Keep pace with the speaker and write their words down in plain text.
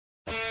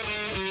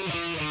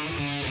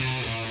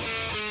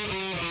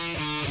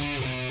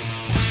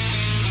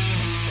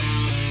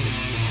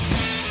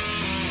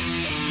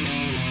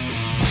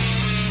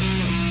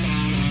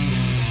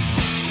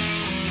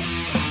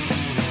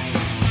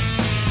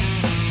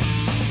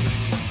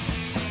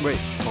Wait.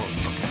 Oh,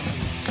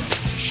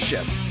 okay.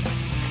 Shit.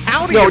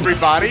 Howdy,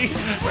 everybody.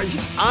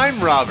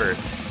 I'm Robert.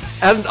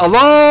 And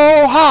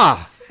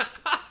aloha!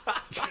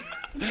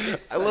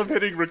 I love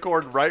hitting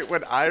record right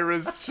when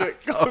Ira's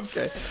shit goes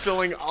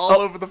spilling all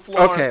over the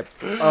floor. Okay.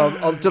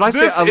 Did I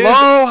say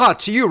aloha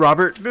to you,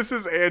 Robert? This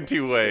is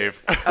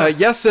Anti-wave.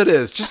 Yes, it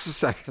is. Just a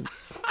second.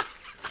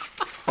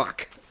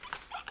 Fuck.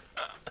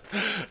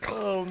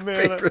 Oh,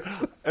 man.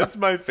 That's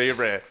my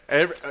favorite.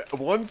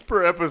 Once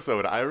per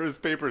episode, Ira's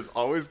papers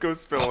always go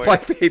spilling. My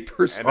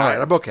papers. All right,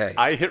 I'm okay.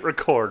 I hit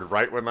record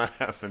right when that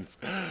happens.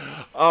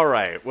 All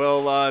right.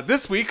 Well,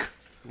 this week,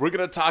 we're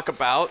going to talk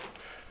about...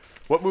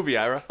 What movie,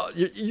 Ira?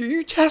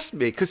 You test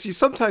me, because you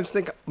sometimes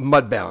think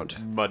Mudbound.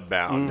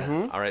 Mudbound.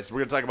 Mm-hmm. All right, so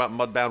we're going to talk about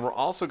Mudbound. We're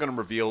also going to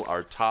reveal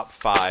our top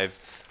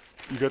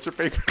 5. You got your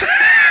paper?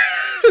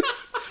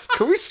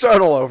 Can we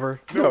start all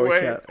over? No way. We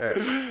can't. All right.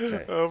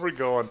 Okay. Oh, we're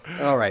going.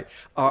 All right.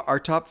 Our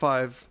top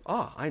 5.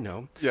 I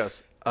know.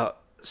 Yes.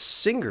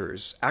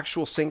 Singers,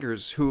 actual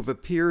singers who have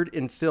appeared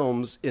in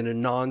films in a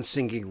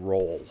non-singing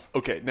role.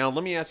 Okay, now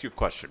let me ask you a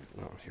question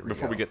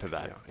before we get to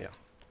that. Yeah.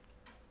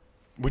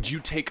 Would you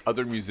take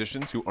other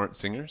musicians who aren't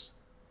singers?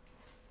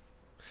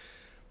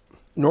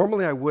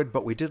 Normally I would,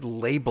 but we did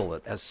label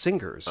it as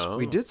singers. Oh.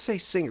 We did say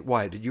singer.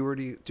 Why? Did you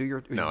already do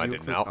your... No, I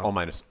didn't. All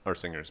mine are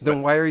singers.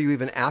 Then why are you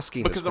even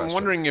asking this question? Because I'm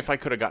wondering if I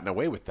could have gotten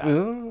away with that.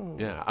 Oh.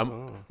 Yeah.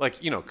 Like,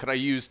 could I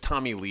use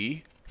Tommy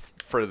Lee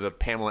for the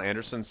Pamela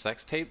Anderson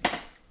sex tape?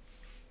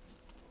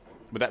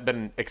 Would that have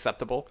been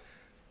acceptable?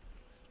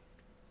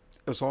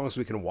 As long as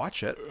we can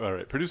watch it. All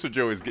right. Producer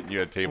Joe is getting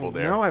you a table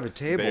there. Now I have a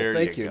table. There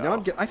Thank you.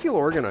 Now I feel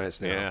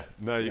organized now.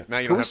 Yeah. Now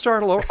you Can we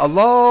start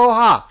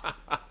aloha?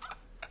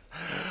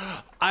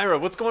 Ira,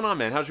 what's going on,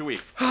 man? How's your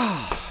week?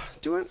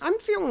 I'm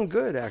feeling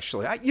good,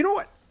 actually. You know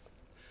what?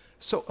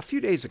 So a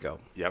few days ago,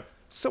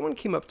 someone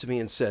came up to me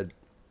and said,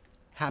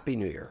 "Happy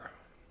New Year."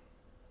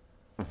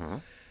 Mm-hmm.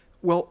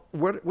 Well,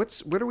 what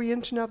are we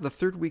into now? The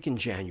third week in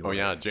January. Oh,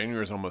 yeah.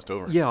 January's almost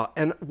over. Yeah,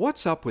 and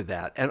what's up with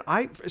that? And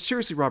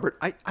seriously, Robert,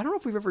 I don't know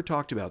if we've ever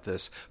talked about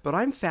this, but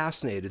I'm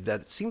fascinated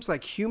that it seems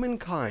like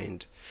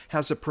humankind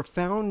has a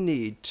profound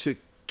need to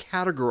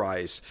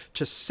categorize,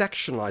 to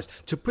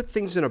sectionalize, to put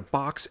things in a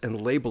box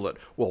and label it.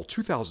 Well,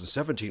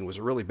 2017 was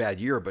a really bad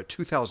year, but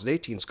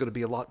 2018 is going to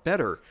be a lot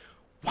better.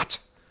 What?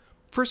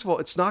 First of all,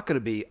 it's not going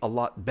to be a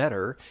lot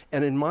better,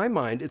 and in my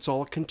mind, it's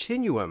all a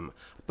continuum.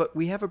 But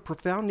we have a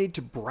profound need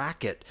to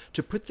bracket,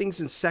 to put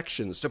things in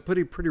sections, to put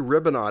a pretty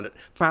ribbon on it,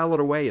 file it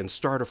away, and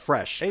start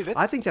afresh. Hey,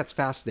 I think that's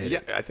fascinating.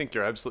 Yeah, I think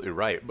you're absolutely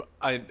right. But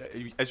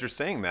as you're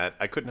saying that,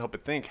 I couldn't help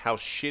but think how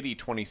shitty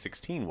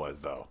 2016 was,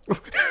 though.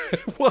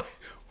 What?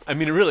 I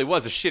mean, it really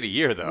was a shitty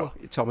year, though.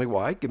 Well, tell me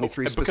why. Give me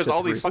 3 specific reasons. Because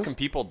all these fucking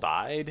people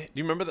died. Do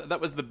you remember that?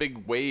 That was the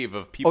big wave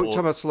of people. Oh, you're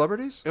talking about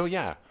celebrities? Oh,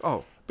 yeah.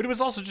 Oh. But it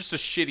was also just a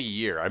shitty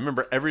year. I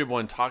remember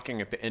everyone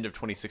talking at the end of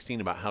 2016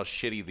 about how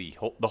shitty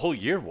the whole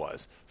year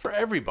was for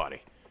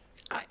everybody.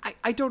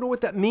 I don't know what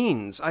that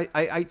means.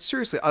 I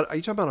seriously, are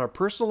you talking about on a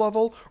personal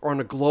level or on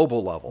a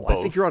global level? Both.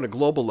 I think you're on a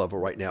global level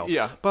right now.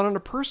 Yeah. But on a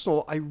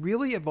personal, I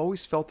really have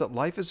always felt that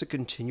life is a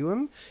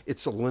continuum.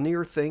 It's a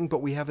linear thing,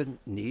 but we have a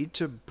need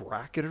to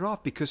bracket it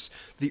off because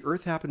the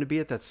Earth happened to be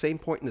at that same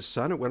point in the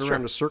sun. It went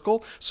around a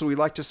circle. So we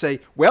like to say,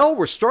 well,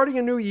 we're starting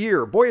a new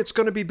year. Boy, it's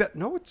going to be better.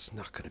 No, it's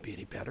not going to be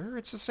any better.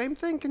 It's the same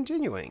thing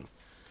continuing.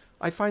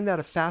 I find that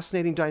a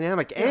fascinating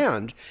dynamic. Yeah.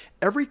 And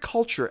every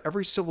culture,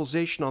 every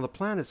civilization on the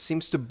planet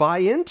seems to buy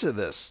into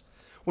this.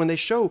 When they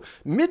show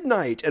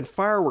midnight and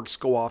fireworks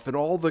go off in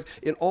all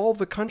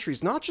the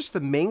countries, not just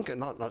the main,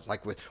 not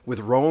like with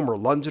Rome or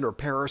London or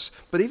Paris,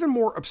 but even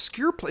more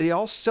obscure places, they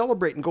all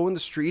celebrate and go in the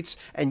streets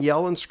and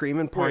yell and scream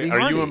and party. Wait,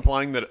 are you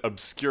implying that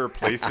obscure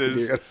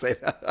places say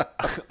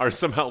that. are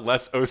somehow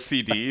less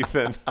OCD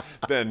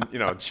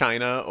than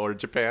China or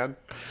Japan?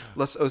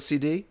 Less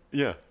OCD?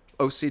 Yeah.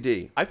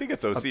 OCD. I think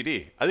it's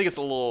OCD. I think it's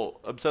a little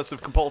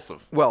obsessive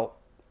compulsive. Well,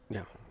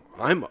 yeah,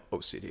 I'm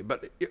OCD,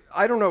 but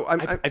I don't know. I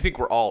think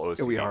we're all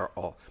OCD. We are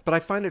all. But I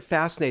find it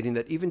fascinating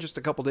that even just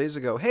a couple days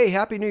ago, hey,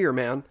 Happy New Year,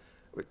 man.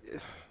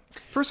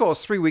 First of all,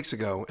 it's 3 weeks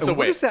ago. And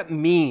what does that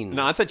mean?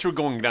 No, I thought you were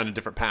going down a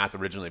different path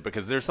originally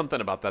because there's something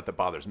about that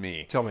bothers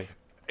me. Tell me.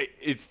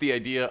 It's the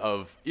idea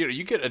of,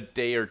 you get a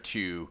day or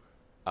two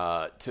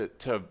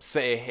to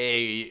say,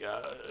 hey,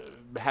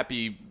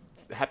 happy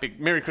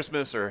Merry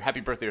Christmas or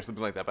Happy Birthday or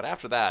something like that. But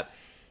after that,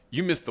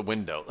 you miss the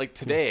window. Like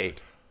today,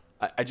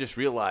 I just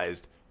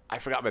realized I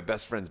forgot my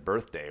best friend's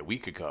birthday a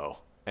week ago.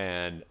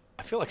 And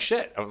I feel like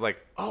shit. I was like,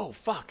 oh,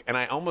 fuck. And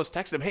I almost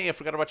texted him, hey, I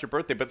forgot about your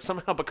birthday. But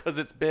somehow because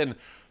it's been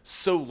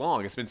so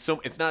long,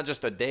 it's not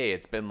just a day.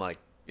 It's been like,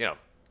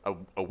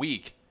 a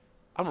week.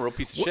 I'm a real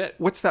piece of shit.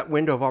 What's that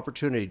window of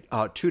opportunity?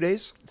 2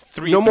 days?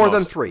 3. No more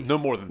than 3. No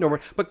more than 3.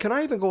 But can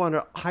I even go on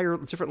a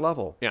different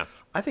level? Yeah.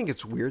 I think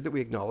it's weird that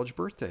we acknowledge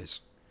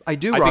birthdays. I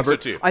do, Robert. I think so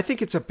too. I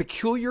think it's a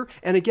peculiar,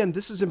 and again,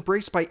 this is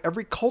embraced by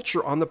every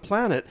culture on the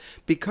planet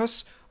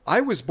because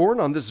I was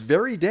born on this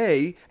very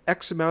day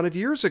X amount of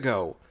years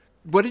ago.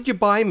 What did you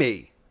buy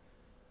me?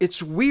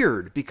 It's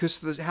weird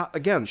because,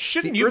 again...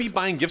 Shouldn't you be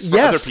buying gifts for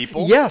other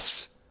people?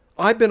 Yes.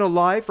 I've been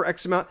alive for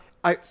X amount.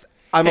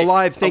 I'm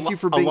alive. Thank you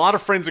for being. A lot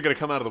of friends are going to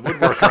come out of the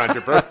woodwork around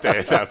your birthday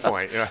at that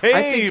point.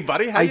 Hey,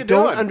 buddy, how you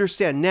doing? I don't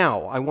understand.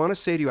 Now, I want to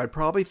say to you, I'd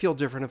probably feel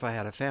different if I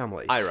had a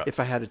family. Ira, if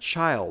I had a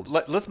child.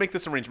 Let's make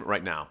this arrangement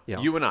right now.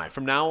 Yeah. You and I,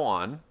 from now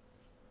on,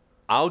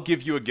 I'll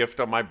give you a gift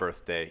on my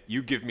birthday.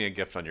 You give me a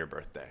gift on your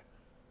birthday.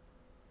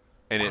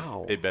 And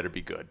it better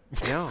be good.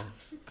 Yeah.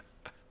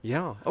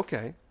 Yeah.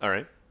 Okay. All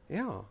right.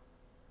 Yeah.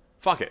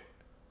 Fuck it.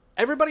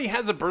 Everybody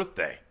has a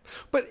birthday.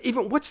 But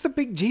even what's the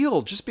big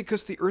deal? Just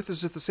because the Earth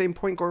is at the same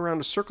point going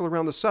around a circle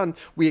around the sun,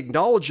 we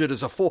acknowledge it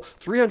as a full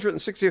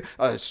 360,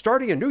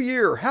 starting a new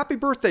year. Happy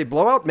birthday,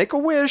 blow out, make a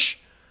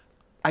wish.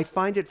 I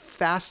find it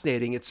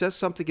fascinating. It says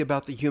something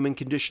about the human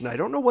condition. I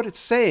don't know what it's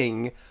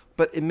saying,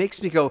 but it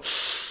makes me go...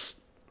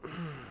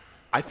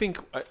 I think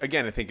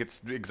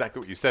it's exactly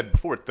what you said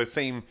before. It's the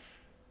same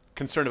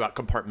concern about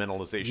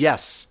compartmentalization.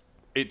 Yes.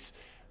 It's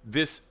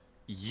this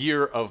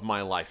year of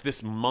my life,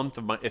 this month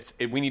of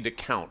we need to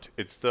count.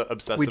 It's the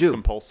obsessive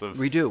compulsive.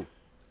 We do.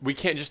 We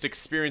can't just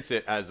experience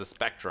it as a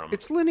spectrum.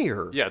 It's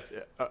linear. Yeah,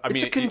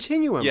 it's a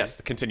continuum. Yes,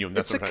 the continuum.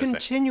 That's what I'm trying to say.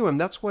 It's a continuum.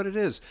 That's what it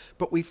is.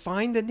 But we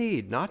find the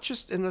need, not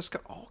just in this.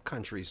 All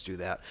countries do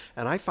that,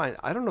 and I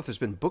don't know if there's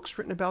been books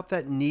written about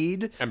that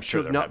need. I'm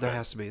sure there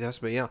has to be. There has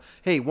to be. Yeah.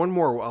 Hey, one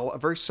more. A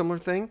very similar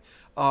thing.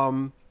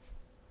 I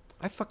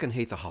fucking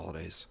hate the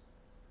holidays.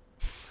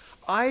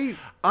 I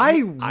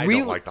really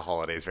don't like the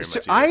holidays very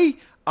much.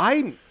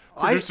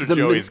 Producer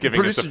Joey's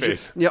giving us a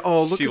face. Yeah.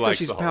 Oh, look at how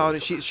she's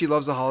pouting. She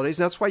loves the holidays.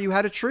 And that's why you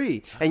had a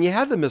tree and you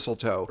had the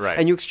mistletoe. Right.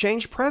 And you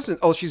exchanged presents.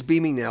 Oh, she's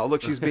beaming now.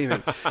 Look, she's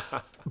beaming.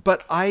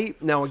 But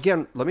now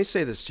again, let me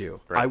say this to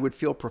you. Right. I would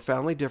feel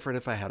profoundly different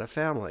if I had a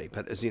family.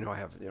 But as you know, I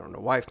have no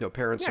wife, no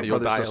parents, no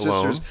brothers, no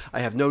sisters. I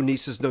have no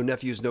nieces, no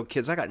nephews, no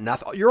kids. I got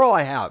nothing. You're all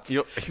I have.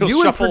 You'll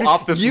shuffle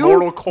off this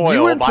mortal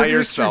coil by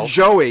yourself.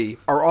 Joey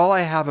are all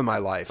I have in my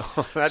life.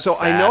 So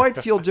sad. I know I'd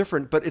feel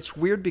different, but it's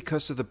weird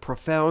because of the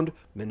profound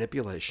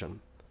manipulation.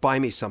 Buy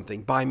me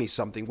something. Buy me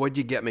something. What'd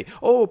you get me?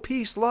 Oh,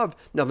 peace, love.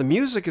 Now the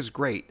music is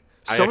great.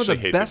 Some of the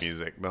best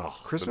music.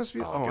 Christmas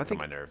music. I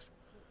think on my nerves.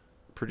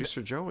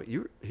 Producer Joey,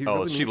 he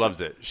she loves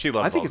it. She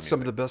loves. I think it's some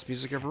of the best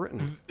music ever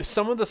written.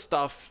 Some of the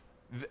stuff,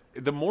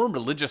 the more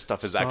religious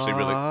stuff, is actually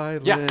really.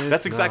 Yeah,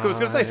 that's exactly what I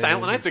was going to say.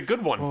 Silent Night's a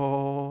good one.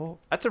 Oh,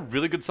 that's a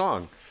really good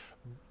song.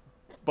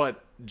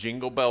 But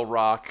Jingle Bell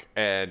Rock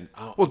and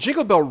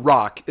Jingle Bell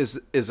Rock is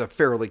a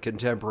fairly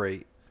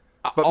contemporary.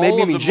 But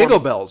maybe Jingle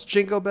Bells.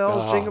 Jingle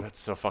Bells, Jingle... That's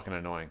so fucking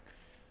annoying.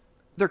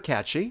 They're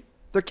catchy.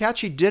 They're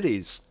catchy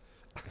ditties.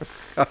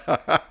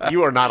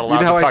 You are not allowed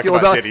to talk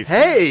about ditties.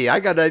 Hey, I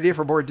got an idea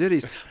for more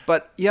ditties.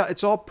 But yeah,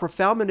 it's all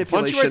profound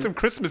manipulation. Why don't you write some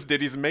Christmas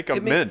ditties and make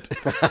them mint?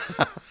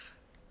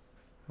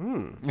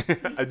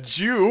 A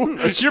Jew?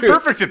 You're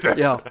perfect at this.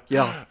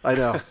 Yeah, I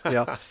know.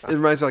 Yeah, it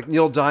reminds me like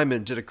Neil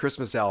Diamond did a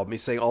Christmas album. He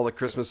sang all the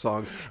Christmas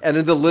songs, and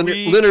in the liner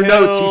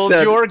notes he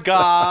said, "Your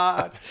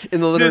God."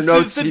 In the liner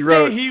notes he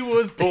wrote, "He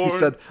was born." He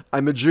said,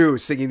 "I'm a Jew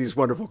singing these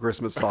wonderful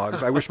Christmas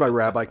songs. I wish my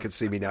rabbi could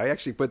see me now." He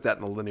actually put that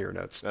in the liner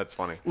notes. That's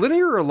funny.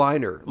 Linear or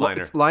liner?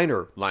 Liner.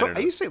 So,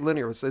 you say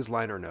linear. It says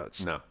liner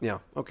notes. No. Yeah.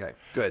 Okay.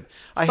 Good.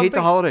 I hate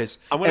the holidays.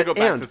 I want to go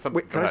back to something.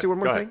 Wait, can I say one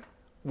more thing?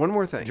 One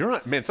more thing.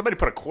 Somebody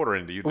put a quarter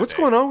into you today. What's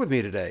going on with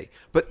me today?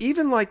 But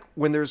even like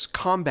when there's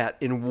combat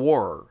in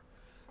war,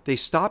 they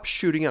stop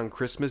shooting on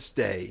Christmas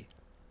Day.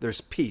 There's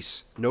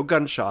peace. No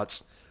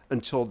gunshots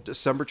until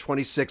December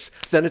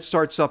 26th. Then it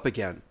starts up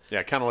again.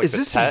 Yeah, kind of like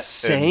this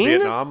insane? in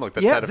Vietnam. Like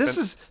the Tet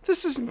Offensive.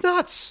 This is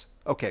nuts.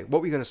 Okay,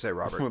 what were you going to say,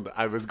 Robert?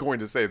 I was going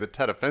to say the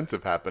Tet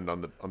Offensive happened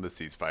on the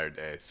ceasefire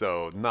day.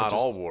 So not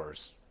all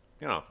wars.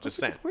 Just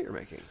saying. What you're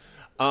making.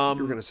 You were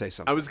going to say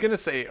something. I was going to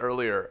say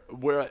earlier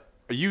where...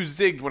 You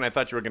zigged when I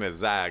thought you were going to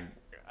zag.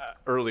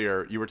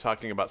 Earlier, you were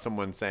talking about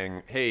someone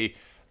saying, hey,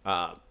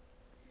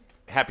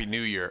 Happy New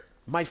Year.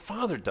 My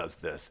father does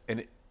this,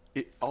 and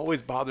it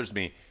always bothers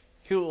me.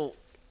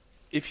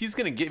 If he's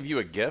going to give you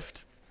a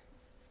gift,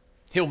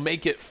 he'll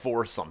make it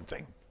for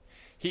something.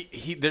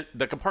 The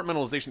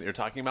compartmentalization that you're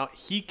talking about,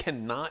 he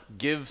cannot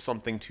give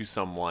something to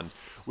someone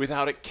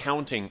without it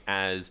counting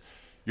as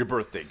your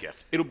birthday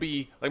gift. It'll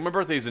be, like my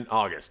birthday's in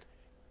August.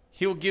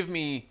 He'll give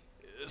me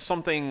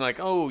something like,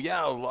 oh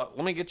yeah, let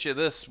me get you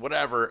this,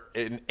 whatever,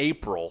 in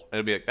April. And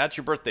it'll be like, that's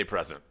your birthday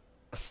present.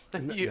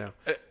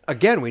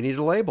 Again, we need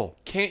a label.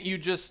 Can't you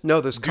just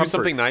do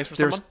something nice for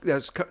someone?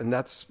 And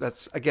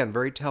that's again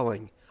very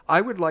telling. I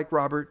would like,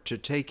 Robert, to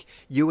take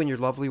you and your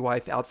lovely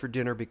wife out for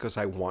dinner because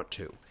I want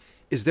to.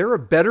 Is there a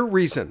better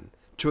reason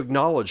to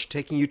acknowledge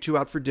taking you two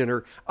out for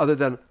dinner other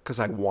than because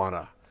I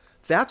wanna?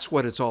 That's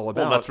what it's all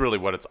about. Well, that's really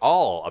what it's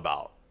all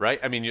about, right?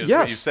 I mean,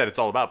 what you said it's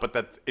all about, but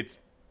that's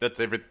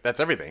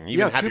everything.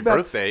 Even happy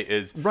birthday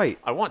is right.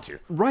 I want to.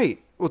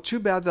 Right. Well, too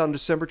bad that on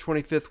December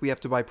 25th we have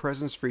to buy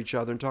presents for each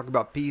other and talk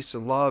about peace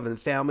and love and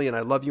family and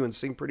I love you and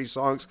sing pretty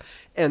songs.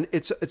 And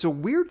it's a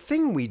weird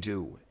thing we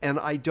do, and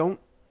I don't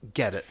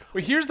get it.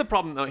 Well, here's the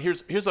problem. Now,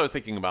 here's what I was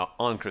thinking about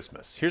on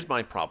Christmas. Here's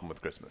my problem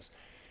with Christmas.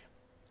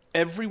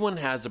 Everyone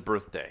has a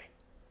birthday.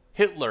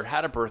 Hitler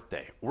had a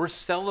birthday. We're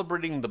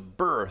celebrating the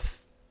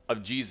birth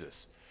of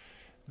Jesus.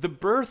 The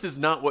birth is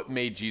not what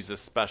made Jesus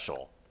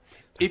special.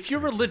 if you're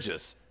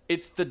religious,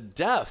 it's the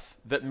death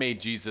that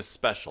made Jesus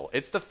special.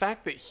 It's the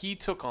fact that he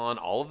took on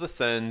all of the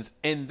sins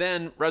and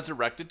then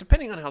resurrected,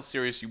 depending on how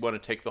serious you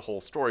want to take the whole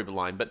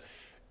storyline. But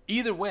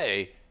either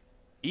way,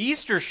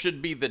 Easter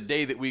should be the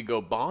day that we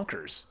go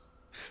bonkers.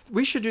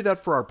 We should do that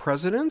for our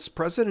presidents.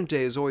 President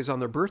Day is always on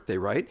their birthday,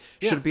 right?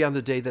 Yeah. Should it be on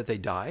the day that they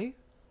die?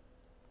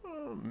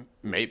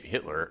 Maybe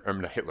Hitler. I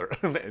mean, not Hitler.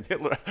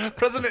 Hitler.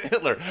 President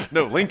Hitler.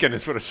 No, Lincoln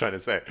is what I was trying to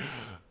say.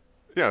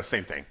 Yeah,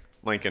 same thing.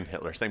 Lincoln,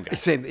 Hitler, same guy.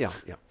 Same, yeah.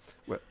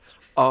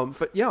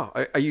 But yeah,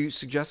 are you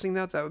suggesting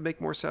that would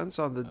make more sense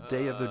on the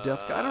day of their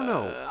death? I don't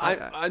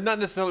know. Not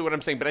necessarily what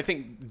I'm saying, but I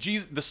think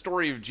the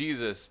story of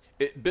Jesus,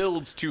 it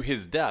builds to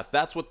his death.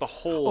 That's what the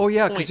whole Oh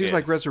yeah, because because he was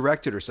like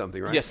resurrected or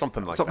something, right? Yeah,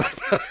 something like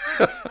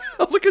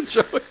that. Look at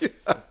Joey.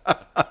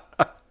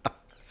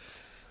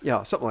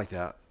 Yeah, something like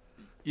that.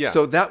 Yeah.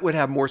 So that would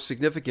have more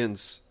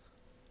significance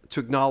to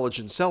acknowledge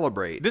and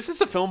celebrate. This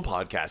is a film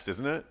podcast,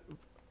 isn't it?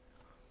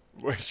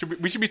 We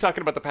should be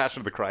talking about the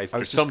Passion of the Christ I or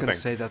was just something. going to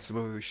say that's the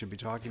movie we should be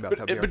talking about.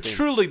 But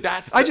truly,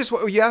 that's...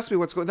 you asked me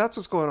that's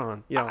what's going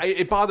on. Yeah.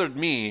 It bothered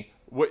me,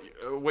 what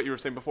you were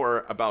saying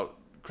before about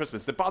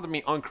Christmas. It bothered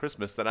me on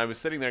Christmas that I was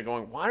sitting there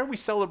going, why are we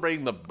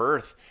celebrating the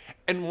birth?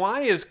 And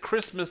why is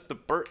Christmas the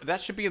birth?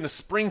 That should be in the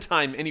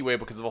springtime anyway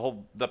because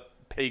of the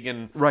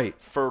pagan, right,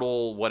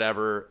 fertile,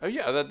 whatever. Oh,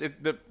 yeah,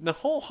 the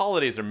whole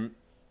holidays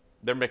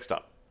they're mixed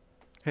up.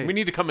 Hey. We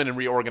need to come in and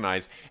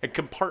reorganize and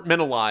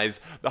compartmentalize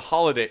the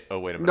holiday. Oh,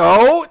 wait a minute.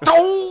 No,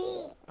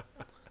 don't.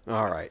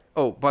 All right.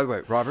 Oh, by the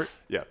way, Robert.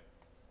 Yeah.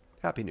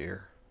 Happy New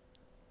Year.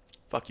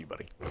 Fuck you,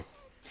 buddy.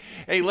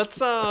 Hey, let's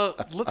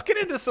get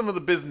into some of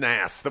the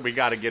business that we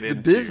got to get into.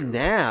 The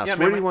business. Yeah,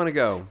 where do you want to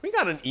go? We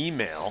got an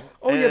email.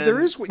 Oh yeah, there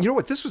is. You know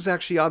what? This was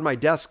actually on my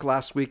desk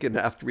last week, and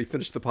after we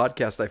finished the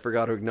podcast, I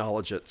forgot to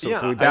acknowledge it. So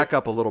can we back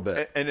up a little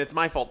bit? And it's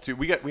my fault too.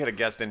 We had a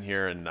guest in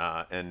here,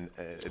 and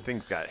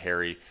things got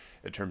hairy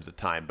in terms of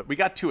time, but we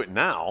got to it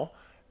now,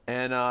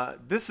 and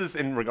this is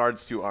in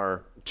regards to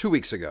our 2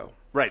 weeks ago.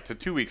 Right, to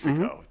 2 weeks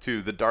ago,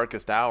 to The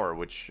Darkest Hour,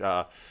 which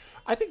I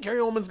think Gary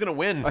Oldman's going to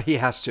win. He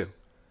has to.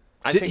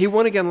 He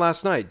won again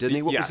last night, didn't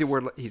he? What yes.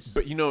 was he?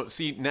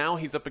 But now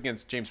he's up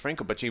against James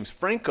Franco, but James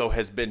Franco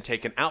has been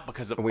taken out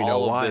because of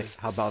all of why. this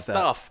How about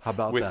stuff that? How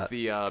about with that?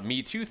 the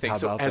Me Too thing. How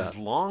So about as that?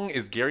 long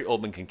as Gary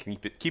Oldman can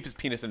keep his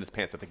penis in his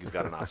pants, I think he's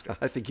got an Oscar.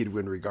 I think he'd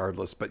win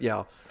regardless, but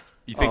yeah.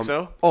 You think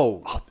so?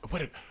 Oh,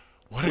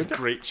 what a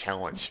great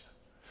challenge.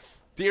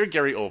 Dear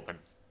Gary Oldman,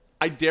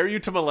 I dare you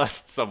to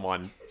molest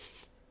someone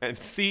and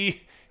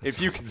see if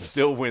you can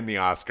still win the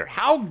Oscar.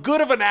 How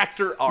good of an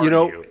actor are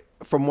you?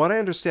 From what I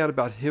understand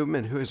about him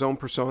and his own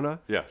persona,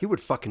 he would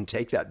fucking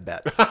take that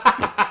bet.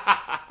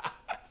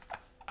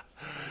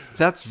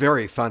 That's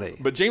very funny.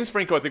 But James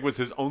Franco, I think, was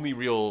his only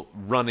real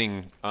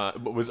running,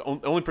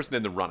 only person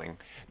in the running.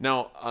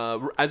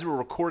 Now, as we're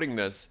recording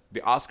this,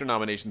 the Oscar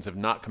nominations have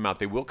not come out.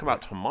 They will come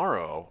out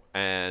tomorrow,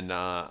 and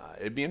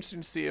it'd be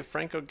interesting to see if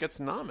Franco gets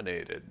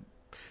nominated.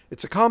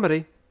 It's a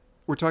comedy.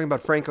 We're talking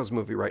about Franco's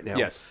movie right now.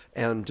 Yes.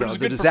 And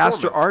The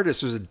Disaster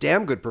Artist was a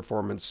damn good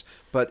performance,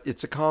 but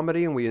it's a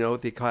comedy, and we know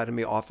the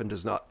Academy often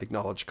does not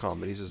acknowledge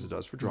comedies as it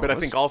does for dramas. But I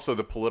think also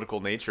the political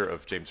nature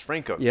of James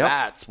Franco,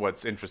 that's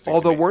what's interesting.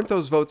 Although weren't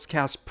those votes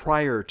cast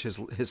prior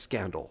to his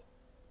scandal?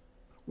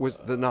 Was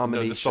the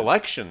nomination. No, the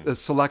selection. The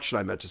selection,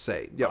 I meant to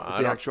say. Yeah,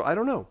 I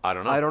don't know. I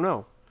don't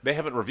know. They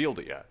haven't revealed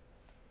it yet.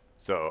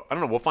 So, I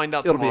don't know. We'll find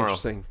out tomorrow. It'll be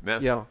interesting.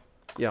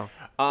 Yeah.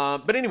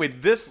 But anyway,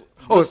 this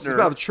listener, it's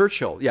about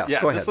Churchill. Yes,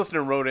 go ahead. This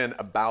listener wrote in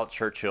about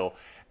Churchill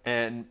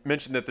and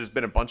mentioned that there's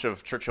been a bunch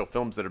of Churchill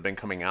films that have been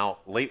coming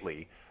out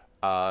lately.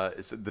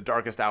 It's The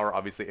Darkest Hour,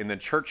 obviously, and then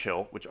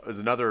Churchill, which is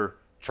another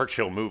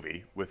Churchill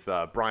movie with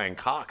Brian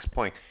Cox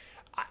playing.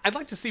 I'd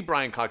like to see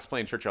Brian Cox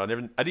playing Churchill. I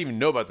didn't even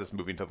know about this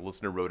movie until the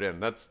listener wrote in.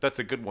 That's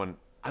a good one.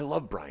 I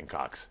love Brian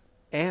Cox.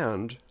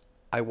 And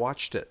I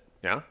watched it.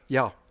 Yeah?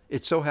 Yeah.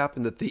 It so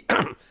happened that the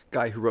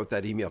guy who wrote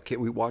that email,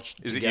 we watched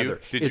it together.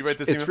 Is it you? Did you write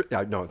this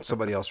email? No,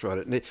 somebody else wrote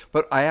it.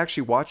 But I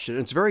actually watched it,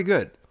 and it's very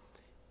good.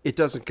 It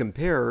doesn't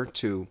compare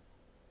to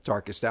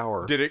Darkest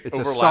Hour. Did it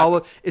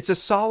overlap? It's a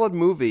solid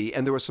movie,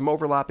 and there was some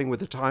overlapping with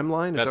the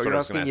timeline. Is that what you're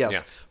asking? Yes.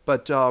 Yeah.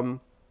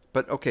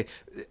 But okay.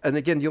 And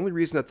again, the only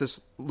reason that this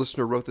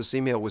listener wrote this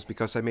email was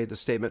because I made the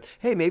statement,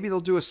 hey, maybe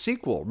they'll do a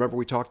sequel. Remember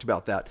we talked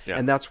about that. Yeah.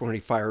 And that's when he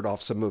fired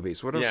off some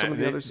movies. What are some of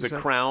the others he said?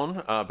 The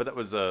Crown, but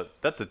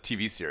that's a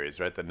TV series,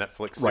 right? The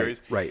Netflix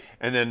series. Right.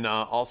 And then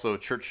also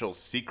Churchill's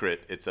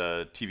Secret, it's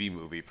a TV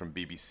movie from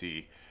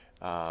BBC.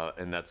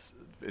 And that's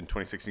in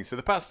 2016. So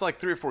the past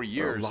 3 or 4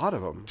 years. A lot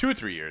of them. 2 or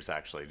 3 years,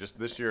 actually. Just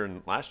this year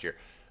and last year.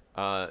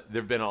 There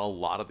have been a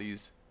lot of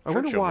these I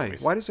wonder why.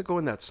 movies. Why does it go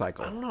in that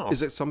cycle? I don't know.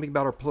 Is it something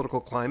about our political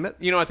climate?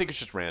 I think it's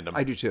just random.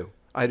 I do too.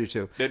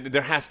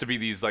 There has to be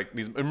these.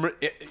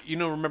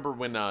 Remember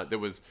when there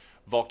was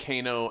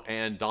Volcano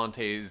and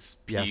Dante's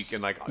Peak,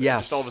 and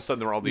just all of a sudden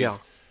there were all these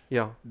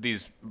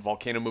these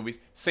volcano movies.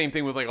 Same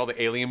thing with like all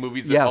the alien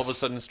movies that all of a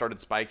sudden started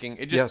spiking.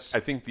 It just, I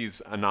think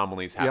these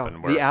anomalies happen. Yeah.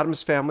 Where, the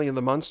Addams Family and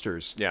the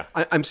Munsters. Yeah.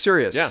 I'm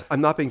serious. Yeah.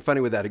 I'm not being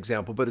funny with that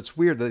example, but it's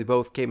weird that they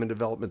both came in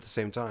development at the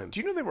same time. Do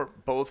you know they were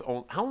both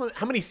how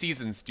many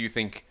seasons do you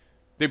think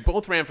they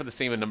both ran for the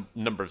same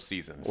number of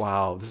seasons?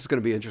 Wow, this is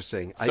going to be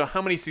interesting. So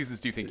how many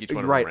seasons do you think each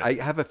one of them Right. ran?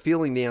 I have a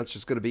feeling the answer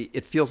is going to be,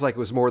 it feels like it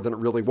was more than it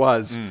really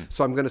was.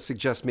 So I'm going to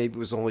suggest maybe it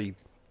was only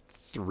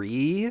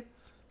 3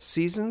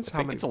 seasons. I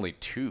think it's only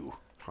 2.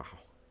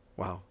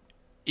 Wow.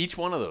 Each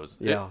one of those.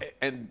 Yeah.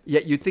 And yeah,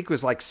 you'd think it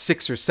was like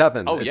 6 or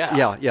 7. Oh,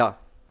 yeah. Yeah.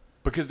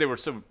 Because they were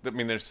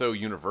they're so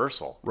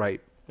universal.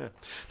 Right. Yeah.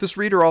 This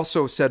reader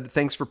also said,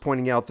 thanks for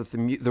pointing out that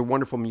the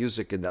wonderful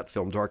music in that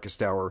film,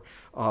 Darkest Hour,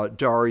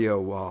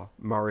 Dario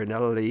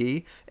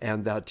Marinelli,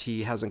 and that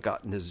he hasn't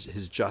gotten his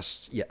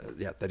just yet,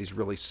 that he's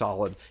really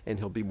solid, and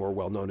he'll be more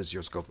well-known as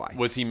years go by.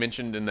 Was he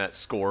mentioned in that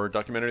Score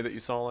documentary that you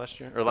saw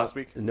last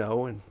week?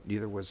 No, and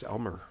neither was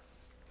Elmer.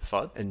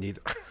 Fudd? And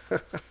neither.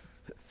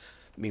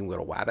 Mean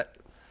little wabbit.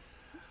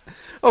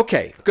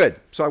 Okay, good.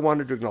 So I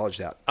wanted to acknowledge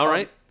that. All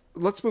right.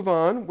 Let's move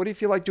on. What do you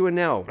feel like doing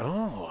now?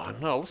 Oh, I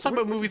don't know. Let's talk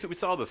about movies that we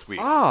saw this week.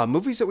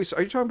 Movies that we saw.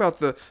 Are you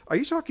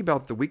talking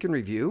about the week in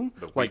review?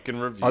 The week in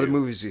review. Other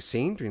movies you've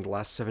seen during the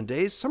last 7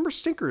 days. Some are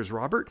stinkers,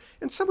 Robert,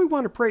 and some we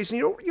want to praise. And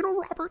you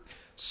know, Robert,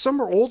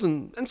 some are old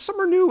and some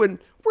are new, and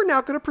we're now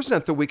going to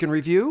present the week in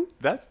review.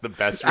 That's the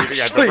best reading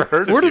I've ever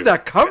heard of where did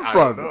that come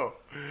from? I don't know.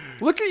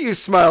 Look at you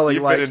smiling.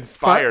 You've like been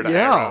inspired.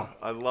 Yeah.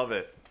 I love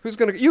it.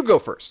 You go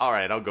first. All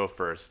right, I'll go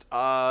first.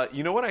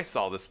 You know what I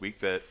saw this week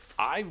that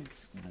I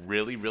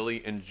really,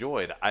 really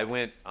enjoyed? I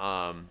went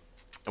to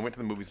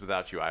the movies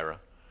without you, Ira.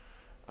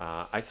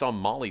 I saw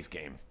Molly's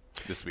Game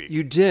this week.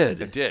 You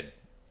did? I did.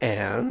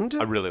 And?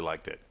 I really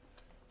liked it.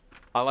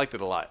 I liked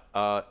it a lot.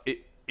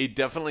 It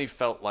definitely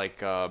felt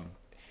like,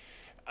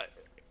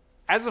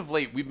 as of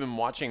late, we've been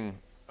watching,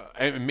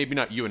 maybe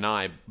not you and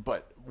I,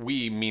 but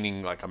we,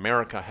 meaning like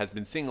America, has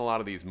been seeing a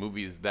lot of these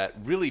movies that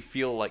really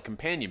feel like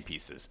companion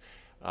pieces.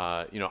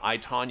 I,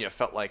 Tonya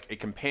felt like a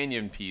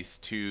companion piece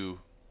to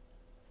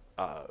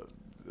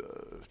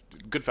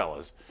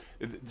Goodfellas.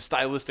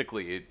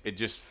 Stylistically, it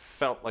just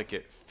felt like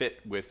it fit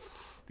with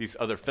these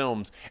other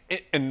films,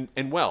 and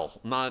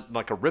well, not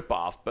like a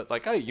ripoff, but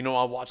like, hey,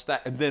 I'll watch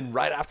that, and then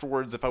right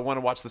afterwards, if I want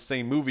to watch the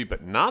same movie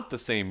but not the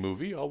same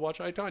movie, I'll watch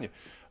I, Tonya.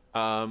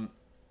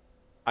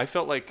 I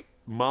felt like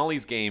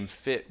Molly's Game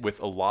fit with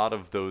a lot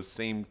of those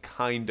same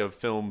kind of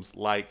films,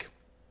 like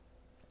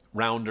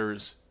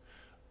Rounders.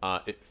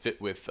 It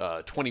fit with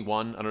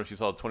 21. I don't know if you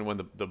saw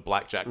 21, the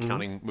blackjack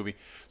counting movie.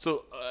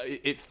 So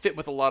it fit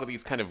with a lot of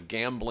these kind of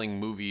gambling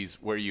movies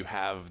where you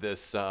have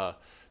this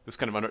this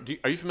kind of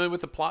are you familiar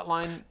with the plot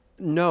line?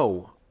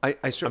 No,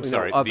 I certainly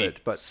know of it,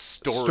 but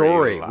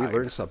story. We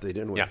learned something,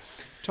 didn't we?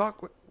 Yeah.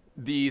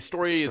 The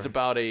story is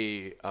about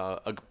a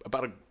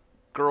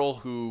girl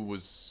who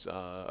was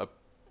a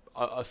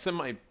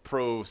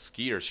semi-pro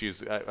skier. She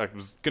was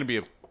going to be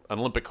an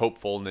Olympic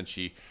hopeful, and then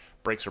she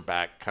breaks her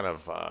back, kind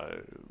of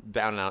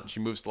down and out. She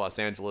moves to Los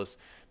Angeles,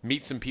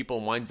 meets some people,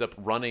 and winds up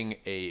running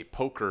a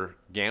poker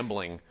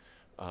gambling,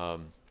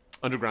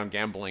 underground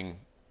gambling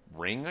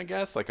ring, I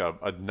guess, like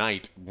a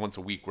night once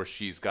a week where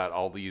she's got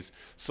all these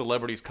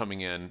celebrities coming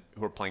in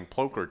who are playing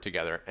poker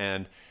together.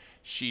 And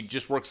she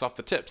just works off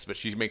the tips, but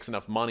she makes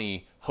enough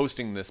money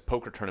hosting this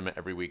poker tournament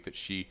every week that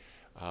she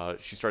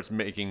starts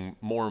making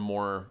more and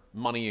more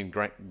money and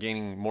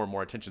gaining more and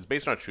more attention. It's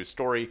based on a true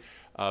story.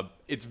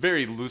 It's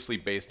very loosely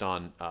based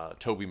on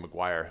Tobey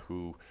Maguire,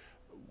 who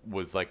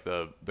was like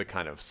the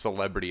kind of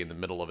celebrity in the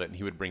middle of it, and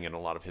he would bring in a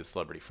lot of his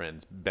celebrity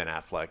friends, Ben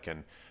Affleck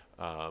and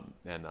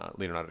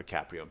Leonardo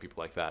DiCaprio and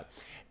people like that.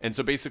 And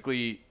so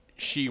basically,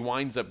 she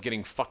winds up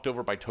getting fucked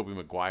over by Tobey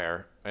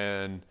Maguire,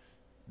 and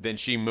then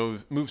she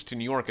moves to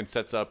New York and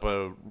sets up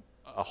a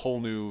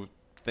whole new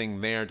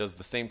thing there, does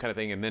the same kind of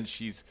thing, and then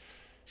she's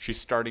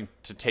starting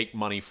to take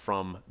money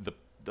from the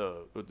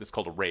it's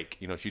called a rake.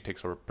 She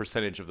takes a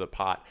percentage of the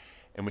pot,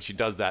 and when she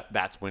does that,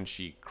 that's when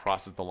she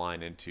crosses the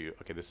line into,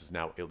 okay, this is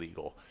now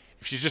illegal.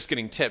 If she's just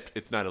getting tipped,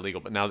 it's not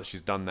illegal. But now that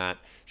she's done that,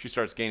 she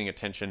starts gaining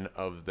attention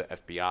of the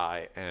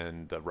FBI,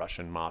 and the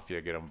Russian mafia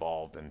get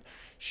involved, and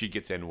she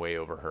gets in way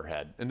over her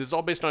head. And this is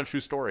all based on a true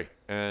story,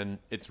 and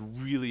it's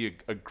really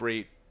a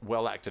great,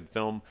 well-acted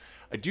film.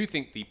 I do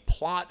think the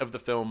plot of the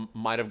film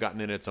might have gotten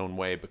in its own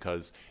way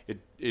because it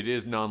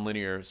is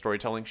non-linear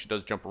storytelling. She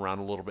does jump around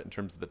a little bit in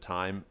terms of the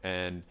time,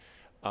 and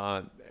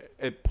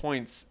at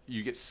points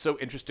you get so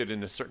interested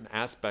in a certain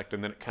aspect,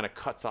 and then it kind of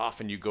cuts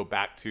off, and you go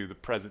back to the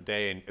present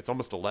day, and it's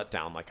almost a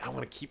letdown. Like, I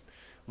want to keep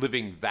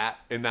living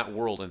in that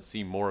world and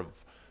see more of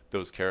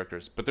those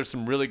characters. But there's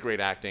some really great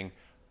acting.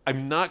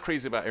 I'm not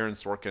crazy about Aaron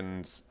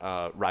Sorkin's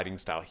writing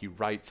style. He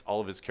writes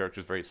all of his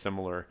characters very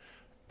similar.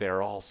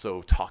 They're all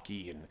so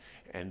talky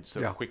and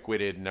so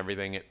quick-witted and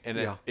everything,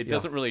 and it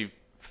doesn't really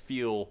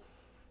feel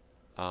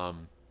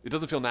it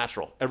doesn't feel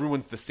natural.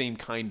 Everyone's the same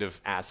kind of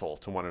asshole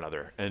to one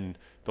another, and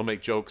they'll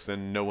make jokes,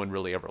 and no one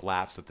really ever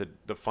laughs at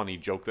the funny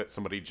joke that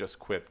somebody just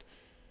quipped.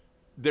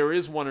 there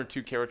is one or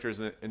two characters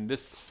in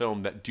this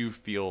film that do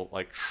feel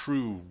like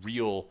true,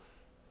 real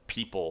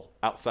people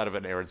outside of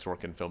an Aaron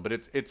Sorkin film, but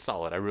it's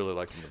solid. I really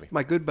like the movie.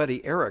 My good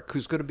buddy Eric,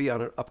 who's going to be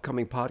on an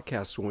upcoming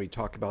podcast when we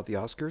talk about the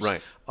Oscars,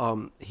 right?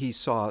 He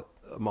saw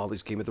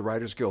Molly's Game at the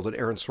Writers Guild, and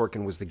Aaron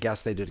Sorkin was the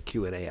guest. They did a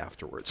Q&A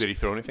afterwards. Did he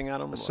throw anything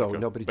at him? So like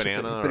nobody took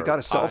it, banana, but he got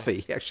a pie?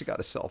 selfie. He actually got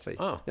a selfie.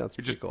 Oh, yeah, that's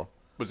pretty cool.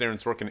 Was Aaron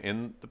Sorkin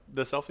in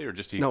the selfie, or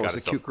just he? No, it got was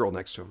a selfie? cute girl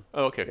next to him.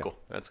 Oh, okay, cool.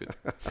 That's good.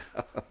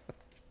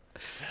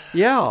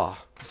 Yeah.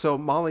 So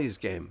Molly's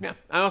Game. Yeah,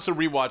 I also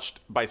rewatched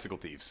Bicycle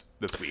Thieves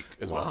this week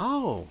as well.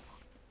 Wow.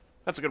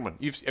 That's a good one.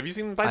 Have you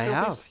seen Bicycle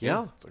Thieves? I have.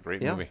 Yeah. It's a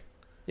great movie.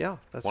 Yeah,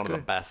 that's one good. of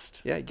the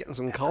best. Yeah, you're getting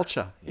some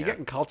culture. You're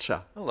getting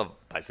culture. I love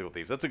Bicycle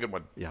Thieves. That's a good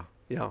one. Yeah.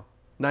 Yeah.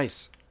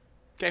 Nice.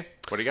 Okay,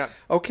 what do you got?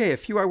 Okay, a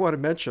few I want to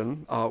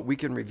mention.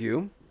 Weekend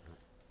review.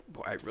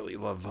 Boy, I really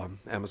love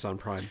Amazon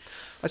Prime.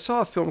 I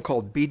saw a film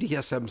called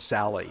BDSM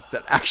Sally.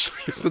 That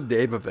actually is the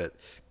name of it.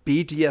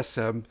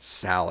 BDSM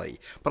Sally.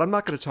 But I'm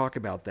not going to talk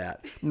about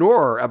that.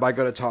 Nor am I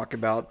going to talk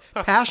about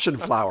Passion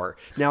Flower.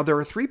 Now, there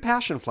are 3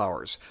 Passion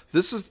Flowers.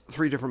 This is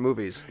 3 different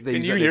movies.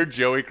 Can you hear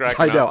Joey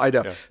cracking up? I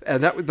know. Yeah.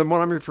 And the one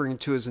I'm referring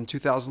to is in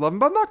 2011,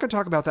 but I'm not going to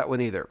talk about that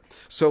one either.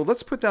 So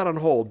let's put that on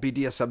hold,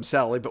 BDSM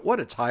Sally. But what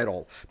a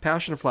title.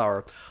 Passion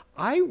Flower.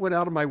 I went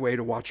out of my way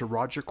to watch a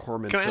Roger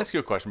Corman Can I film. ask you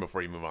a question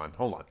before you move on?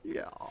 Hold on.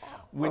 Yeah.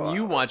 When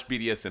you watch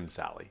BDSM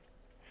Sally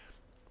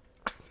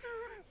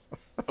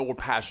or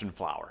Passion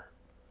Flower,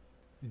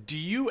 do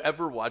you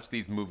ever watch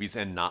these movies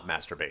and not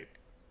masturbate?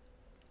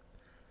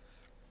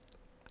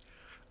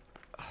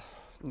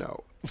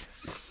 No.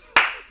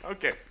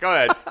 Okay, go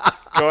ahead.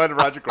 Go ahead,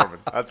 Roger Corman.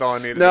 That's all I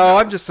needed. No,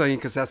 I'm just saying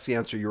because that's the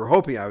answer you were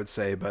hoping I would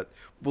say, but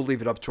we'll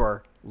leave it up to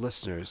our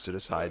listeners to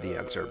decide the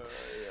answer.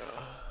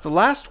 The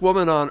Last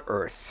Woman on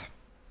Earth,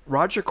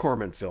 Roger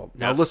Corman film.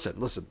 Now listen.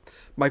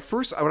 When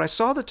I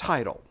saw the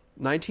title,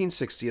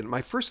 1960, and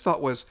my first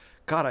thought was,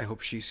 God, I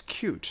hope she's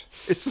cute.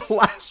 It's the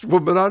last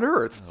woman on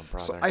Earth. Oh,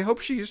 so I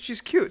hope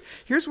she's cute.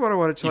 Here's what I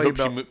want to tell you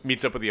about. She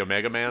meets up with the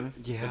Omega Man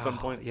at some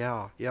point?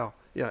 Yeah,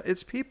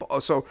 it's people.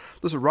 So,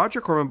 listen,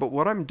 Roger Corman, but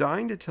what I'm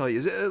dying to tell you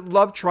is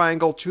love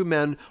triangle, 2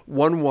 men,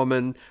 1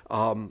 woman.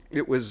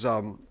 It was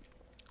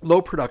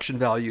low production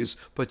values,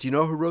 but do you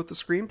know who wrote the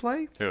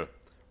screenplay? Who?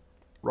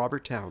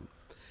 Robert Towne.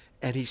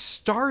 And he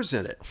stars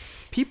in it.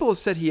 People have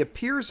said he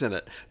appears in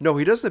it. No,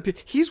 he doesn't appear.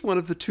 He's one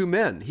of the 2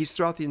 men. He's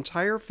throughout the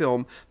entire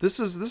film. This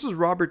is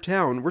Robert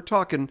Towne. What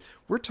are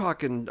we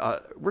talking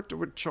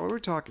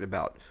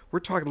about? We're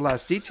talking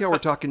Last Detail. We're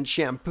talking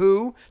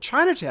Shampoo.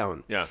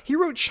 Chinatown. Yeah. He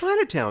wrote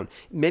Chinatown.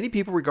 Many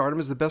people regard him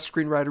as the best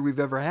screenwriter we've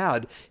ever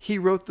had. He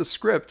wrote the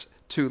script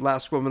to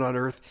Last Woman on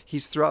Earth.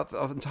 He's throughout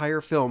the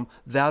entire film.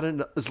 That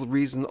is the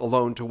reason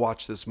alone to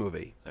watch this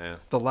movie. Yeah.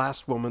 The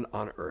Last Woman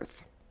on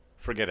Earth.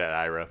 Forget it,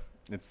 Ira.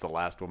 It's the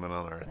last woman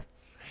on Earth.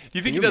 Do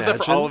you think Can he you does that for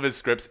imagine? all of his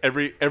scripts?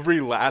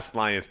 Every last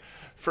line is,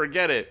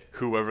 forget it,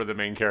 whoever the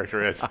main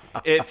character is.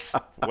 It's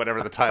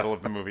whatever the title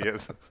of the movie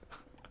is.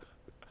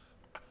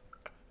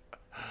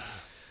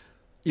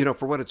 You know,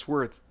 for what it's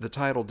worth, the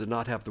title did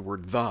not have the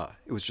word the.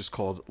 It was just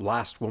called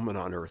Last Woman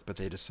on Earth, but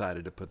they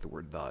decided to put the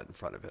word the in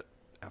front of it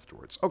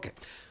afterwards. Okay.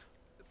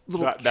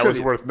 That was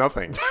worth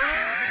nothing.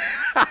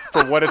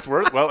 For what it's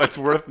worth? Well, it's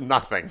worth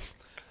nothing.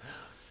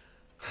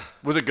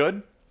 Was it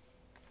good?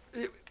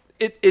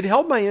 It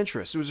held my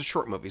interest. It was a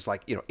short movie. It's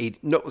like,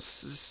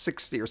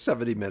 60 or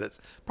 70 minutes.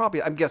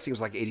 Probably, I'm guessing it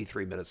was like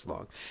 83 minutes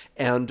long.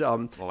 And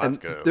that's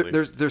good.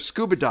 There's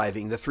scuba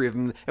diving, the 3 of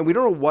them. And we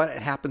don't know what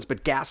happens,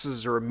 but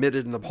gases are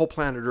emitted and the whole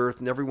planet Earth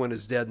and everyone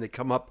is dead. And they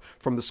come up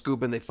from the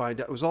scuba and they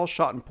find out it was all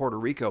shot in Puerto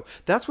Rico.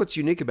 That's what's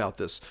unique about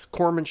this.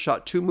 Corman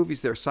shot 2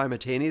 movies there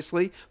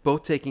simultaneously,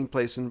 both taking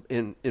place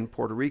in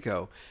Puerto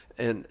Rico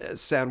and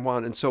San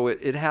Juan. And so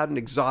it had an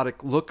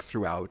exotic look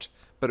throughout,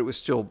 but it was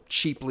still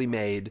cheaply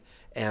made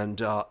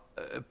and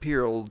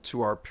appealed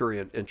to our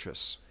prurient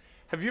interests.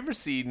 Have you ever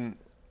seen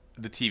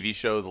the TV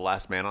show The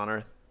Last Man on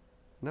Earth?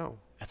 No.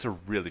 That's a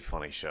really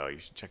funny show. You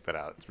should check that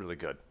out. It's really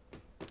good.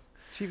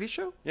 TV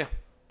show? Yeah.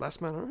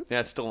 Last Man on Earth? Yeah,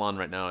 it's still on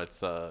right now.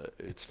 It's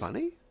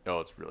funny? Oh,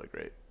 it's really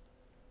great.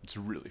 It's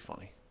really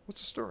funny.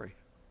 What's the story?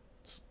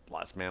 It's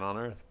Last Man on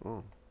Earth.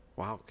 Oh,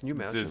 wow. Can you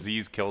imagine?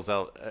 Disease kills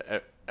out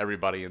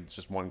everybody and it's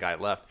just one guy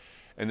left.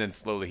 And then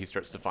slowly he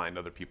starts to find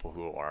other people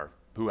who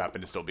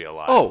happen to still be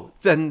alive. Oh,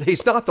 then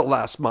he's not the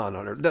last man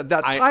on Earth.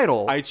 That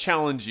title. I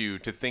challenge you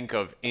to think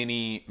of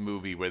any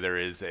movie where there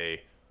is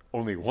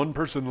only one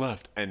person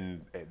left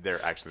and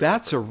they're actually.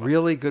 That's a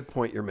really good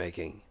point you're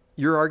making.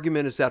 Your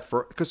argument is that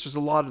because there's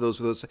a lot of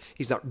those,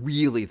 he's not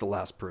really the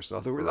last person.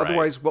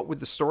 Otherwise, what would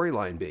the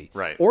storyline be?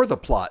 Right. Or the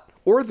plot,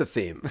 or the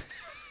theme.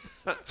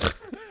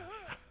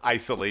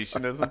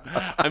 Isolationism.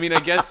 I mean,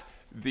 I guess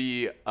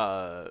the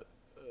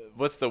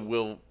what's the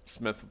Will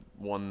Smith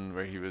one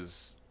where he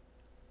was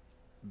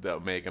the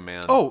Omega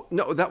Man? Oh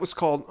no, that was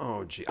called.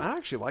 Oh gee, I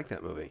actually like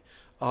that movie.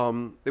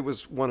 It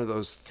was one of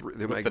those 3.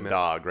 The with Omega the Man.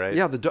 dog, right?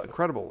 Yeah,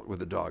 Incredible with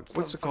the dog.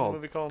 What's it called?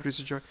 Movie called?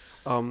 Producer Joy.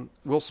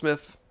 Will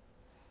Smith.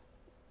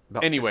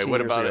 Anyway,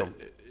 what about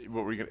it?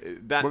 what were you gonna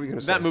What were you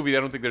gonna say? that movie? I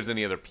don't think there's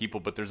any other people,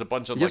 but there's a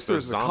bunch of Yes, like those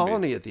there's a zombies.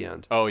 colony at the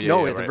end. Oh yeah.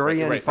 No, yeah, at the right, very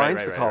right, end, right, he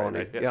finds right, the right, colony.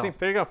 right. Yeah. See,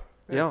 there you go.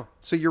 Yeah.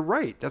 So you're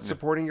right. That's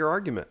supporting your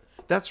argument.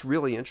 That's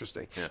really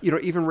interesting. Yeah.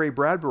 Even Ray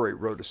Bradbury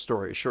wrote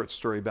a short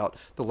story about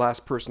the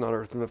last person on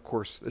Earth, and of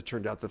course, it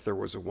turned out that there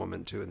was a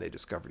woman too, and they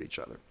discovered each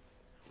other,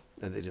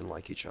 and they didn't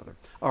like each other.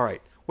 All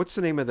right, what's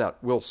the name of that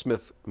Will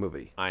Smith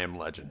movie? I Am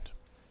Legend.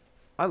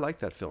 I like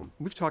that film.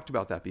 We've talked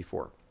about that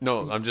before.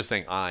 No, I'm just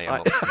saying I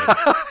am.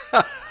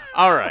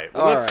 All right,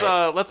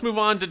 let's move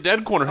on to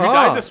Dead Corner. Who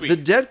died this week? The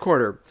Dead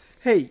Corner.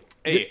 Hey,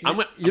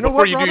 Before you know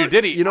what, you do your Robert?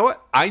 ditty, You know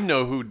what? I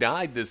know who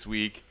died this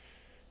week.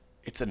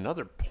 It's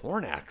another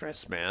porn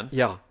actress, man.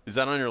 Yeah. Is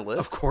that on your list?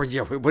 Of course,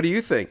 yeah. What do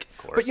you think? Of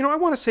course. But I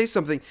want to say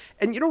something.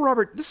 And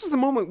Robert, this is the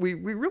moment we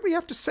really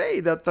have to say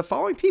that the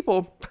following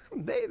people,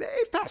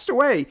 they've passed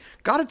away.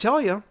 Got to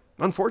tell you,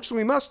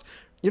 unfortunately, we must.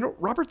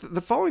 Robert, the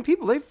following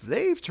people,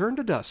 they've turned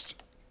to dust.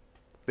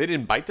 They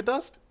didn't bite the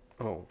dust?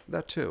 Oh,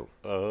 that too.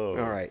 Oh.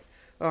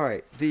 All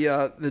right.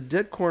 The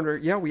Dead Corner.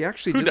 Yeah, we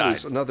actually did died?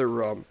 lose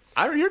another.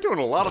 You're doing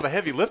a lot of the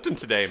heavy lifting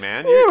today,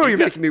 man. You're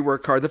making me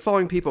work hard. The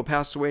following people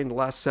passed away in the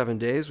last 7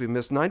 days. We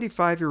missed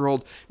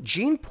 95-year-old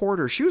Jean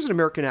Porter. She was an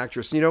American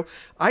actress.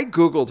 I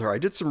Googled her. I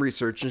did some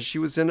research, and she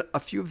was in a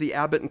few of the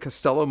Abbott and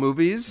Costello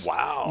movies.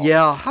 Wow.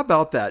 Yeah, how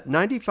about that?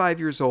 95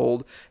 years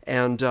old,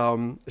 and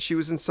she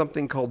was in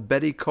something called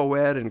Betty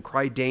Coed and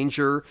Cry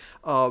Danger,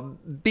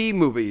 B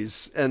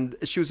movies, and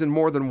she was in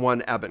more than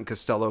one Abbott and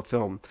Costello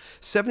film.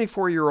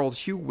 74-year-old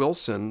Hugh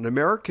Wilson, an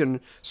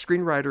American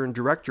screenwriter and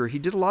director. He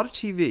did a lot of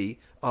TV.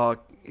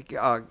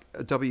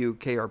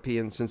 WKRP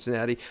in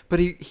Cincinnati, but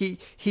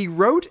he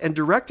wrote and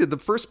directed the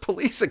first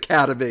Police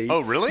Academy. Oh,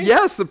 really?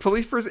 Yes, the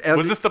police first.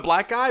 Was this the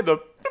black guy?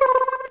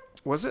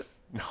 Was it?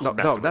 No,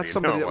 that's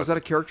somebody. No, was that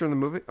a character in the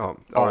movie? Oh,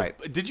 all right.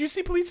 Did you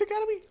see Police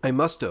Academy? I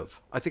must have.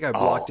 I think I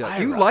blocked it.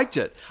 You Ira. liked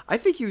it. I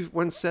think you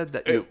once said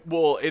that.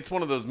 Well, it's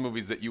one of those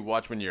movies that you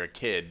watch when you're a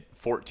kid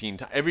 14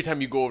 times. Every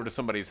time you go over to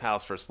somebody's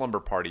house for a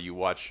slumber party, you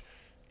watch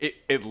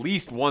at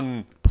least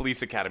one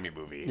Police Academy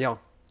movie. Yeah.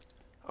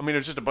 I mean,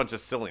 it's just a bunch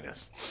of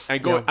silliness.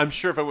 And Yeah. I'm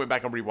sure if I went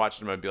back and rewatched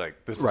them, I'd be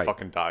like, "This is Right.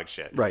 fucking dog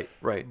shit." Right.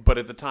 But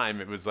at the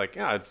time, it was like,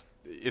 yeah,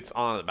 it's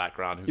on in the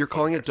background. Who You're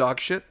calling it cares? dog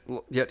shit?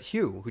 Yet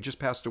Hugh, who just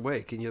passed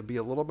away, can you be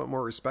a little bit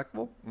more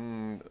respectful?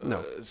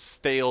 No.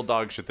 Stale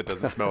dog shit that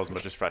doesn't smell as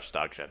much as fresh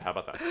dog shit. How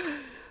about that?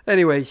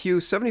 Anyway,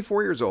 Hugh,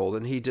 74 years old,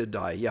 and he did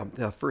die. Yeah,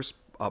 the first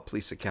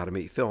Police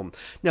Academy film.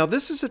 Now,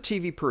 this is a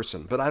TV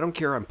person, but I don't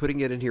care. I'm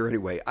putting it in here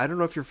anyway. I don't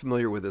know if you're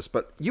familiar with this,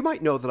 but you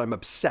might know that I'm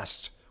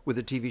obsessed with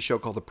a TV show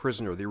called The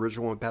Prisoner, the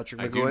original one with Patrick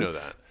McGowan. I do know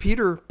that.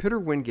 Peter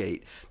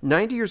Wingate,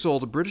 90 years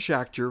old, a British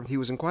actor. He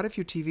was in quite a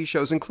few TV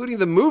shows, including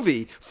the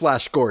movie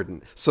Flash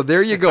Gordon. So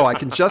there you go. I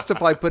can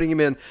justify putting him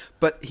in.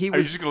 But he Are you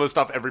was... just going to list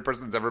off every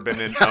person that's ever been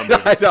in a movie?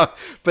 I know.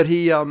 But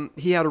he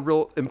had a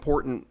real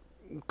important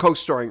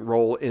co-starring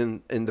role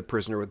in The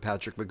Prisoner with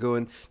Patrick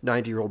McGowan,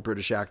 90-year-old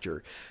British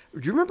actor.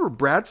 Do you remember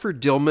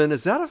Bradford Dillman?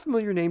 Is that a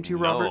familiar name to you,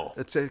 Robert? No.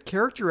 It's a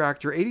character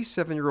actor,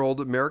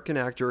 87-year-old American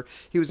actor.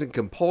 He was in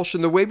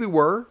Compulsion, The Way We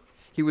Were.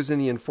 He was in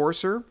The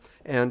Enforcer,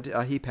 and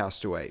he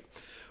passed away.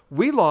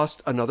 We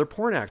lost another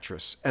porn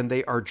actress, and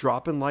they are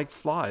dropping like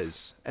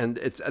flies. And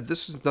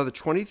this is another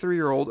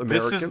 23-year-old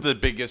American. This is the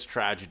biggest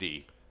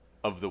tragedy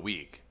of the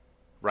week,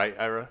 right,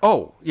 Ira?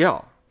 Oh,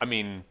 yeah. I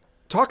mean,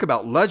 Talk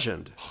about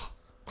legend.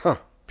 Huh.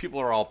 people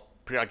are all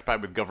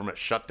preoccupied with government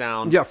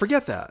shutdown. Yeah,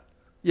 forget that.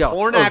 Yeah,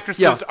 Porn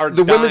actresses are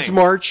the dying. Women's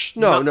March.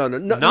 No,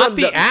 Not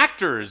the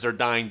actors are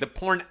dying. The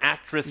porn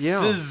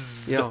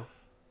actresses Yeah.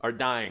 are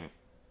dying.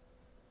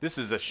 This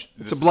is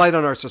It's a blight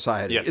on our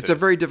society. Yes, it's it a is.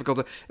 very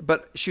difficult.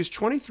 But she's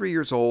 23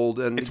 years old,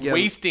 and It's again,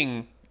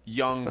 wasting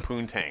young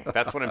poontang.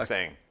 That's what I'm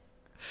saying.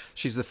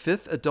 she's the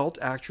fifth adult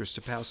actress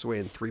to pass away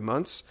in 3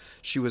 months.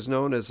 She was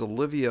known as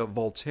Olivia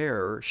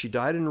Voltaire. She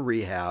died in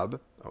rehab.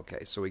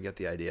 Okay, so we get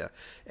the idea.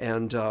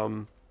 And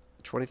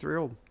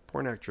 23-year-old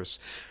porn actress.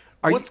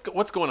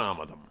 What's going on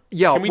with them?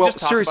 Yeah, Can we well, just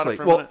talk seriously. about it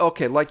for a Well, minute?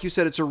 okay, like you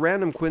said, it's a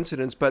random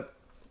coincidence, but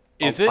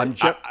Is it?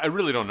 I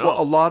really don't know.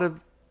 Well,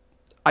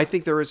 I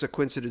think there is a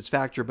coincidence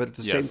factor, but at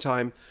the same Yes.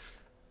 time,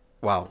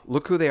 wow,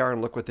 look who they are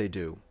and look what they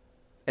do.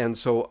 And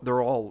so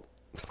they're all,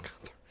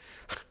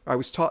 I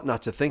was taught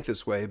not to think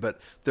this way, but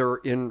they're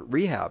in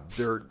rehab.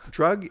 They're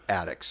drug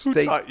addicts. Who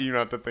taught you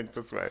not to think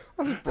this way?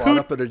 I was brought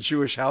up in a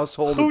Jewish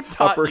household. Who and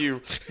taught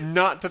you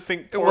not to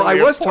think Well, I poorly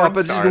of was taught, porn but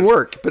it stars? didn't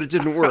work. But it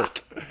didn't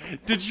work.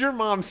 Did your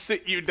mom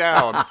sit you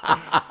down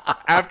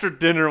after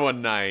dinner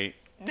one night?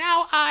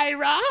 Now,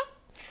 Ira,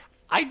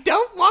 I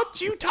don't want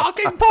you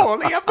talking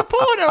poorly of the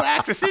porno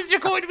actresses you're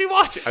going to be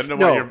watching. I don't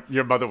know why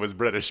your mother was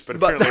British, but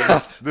apparently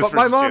this but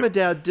my was mom true. and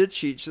dad did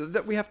teach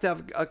that we have to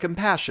have a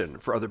compassion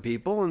for other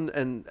people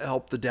and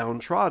help the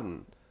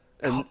downtrodden.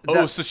 And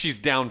So she's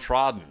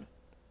downtrodden.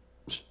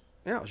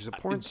 yeah, she's a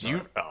porn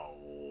star.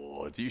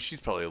 She's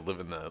probably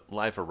living the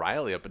life of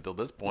Riley up until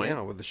this point.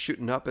 Yeah, with the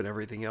shooting up and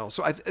everything else.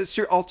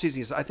 So all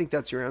teasing aside, I think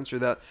that's your answer.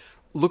 That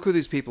look who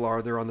these people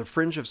are. They're on the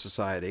fringe of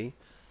society.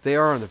 They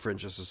are on the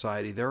fringe of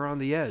society. They're on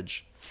the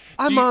edge.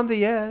 I'm on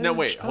the edge. No,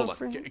 wait, hold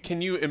on.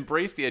 Can you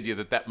embrace the idea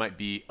that might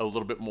be a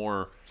little bit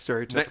more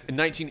stereotypical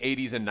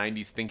 1980s and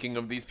 90s thinking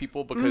of these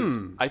people? Because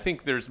I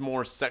think there's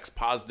more sex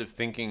positive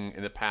thinking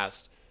in the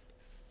past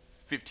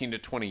 15 to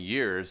 20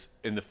 years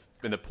in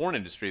the porn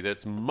industry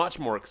that's much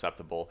more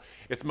acceptable.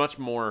 It's much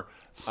more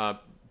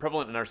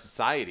prevalent in our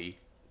society.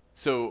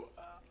 So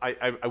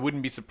I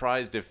wouldn't be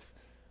surprised if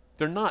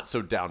they're not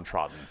so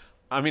downtrodden.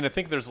 I mean, I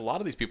think there's a lot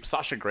of these people.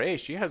 Sasha Grey,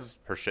 she has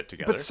her shit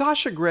together. But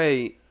Sasha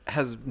Grey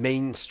has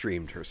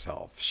mainstreamed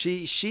herself.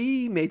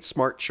 She made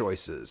smart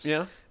choices.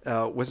 Yeah.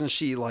 Wasn't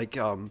she like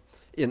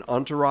in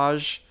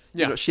Entourage?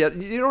 Yeah. You know, she had,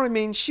 you know what I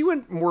mean? She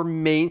went more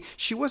main.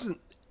 She wasn't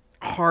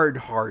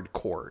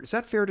hardcore. Is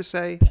that fair to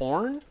say?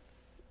 Porn?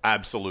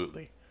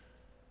 Absolutely.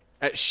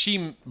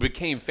 She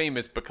became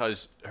famous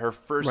because her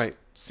first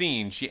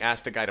scene, she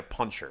asked a guy to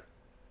punch her.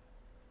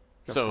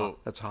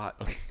 That's hot.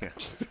 Okay.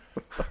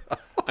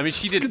 I mean,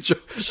 she did.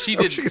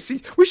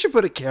 We should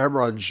put a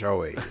camera on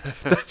Joey.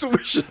 That's what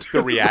we should do.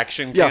 The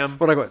reaction yeah, cam.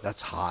 when I go,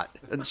 that's hot,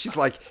 and she's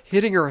like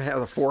hitting her head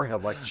on the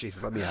forehead, like,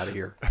 "Jeez, let me out of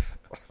here."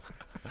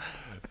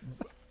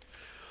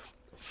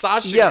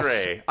 Sasha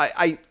Grey.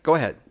 I go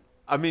ahead.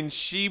 I mean,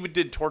 she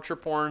did torture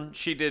porn.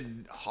 She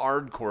did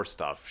hardcore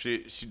stuff.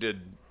 She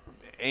did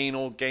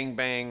anal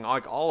gangbang,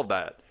 like all of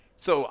that.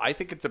 So I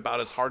think it's about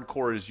as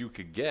hardcore as you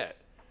could get.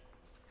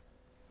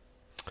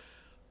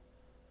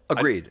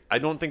 Agreed. I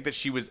don't think that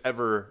she was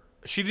ever...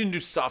 She didn't do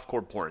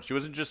softcore porn. She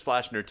wasn't just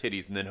flashing her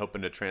titties and then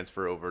hoping to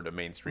transfer over to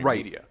mainstream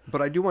media.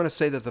 But I do want to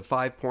say that the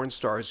 5 porn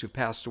stars who've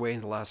passed away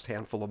in the last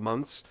handful of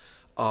months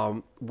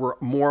were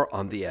more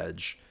on the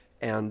edge.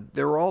 And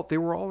they were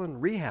all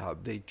in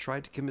rehab. They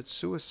tried to commit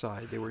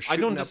suicide. They were shooting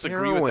I don't up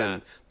disagree heroin. with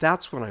that.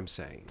 That's what I'm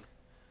saying.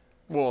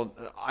 Well,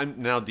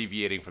 I'm now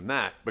deviating from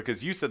that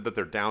because you said that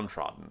they're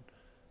downtrodden.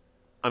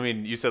 I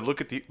mean, you said look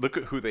at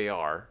who they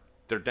are.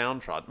 They're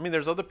downtrodden. I mean,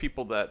 there's other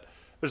people that...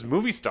 There's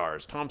movie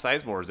stars. Tom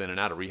Sizemore's in and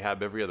out of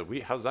rehab every other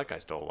week. How's that guy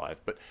still alive?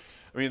 But,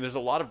 I mean, there's a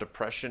lot of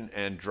depression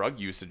and drug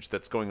usage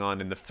that's going on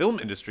in the film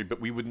industry,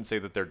 but we wouldn't say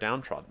that they're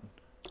downtrodden.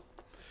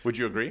 Would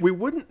you agree? We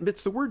wouldn't.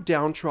 It's the word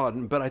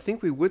downtrodden, but I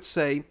think we would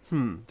say,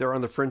 they're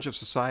on the fringe of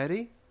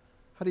society.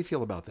 How do you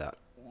feel about that?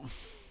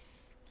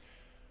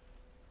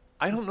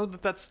 I don't know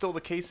that that's still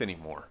the case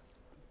anymore.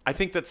 I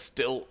think that's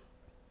still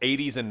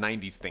 80s and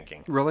 90s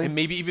thinking. Really? And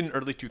maybe even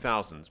early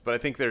 2000s. But I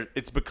think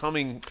it's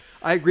becoming...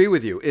 I agree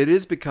with you. It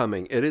is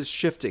becoming. It is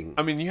shifting.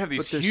 I mean, you have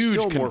these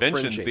huge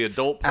conventions, the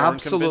adult porn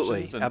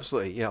conventions.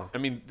 Absolutely, yeah. I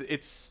mean,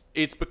 it's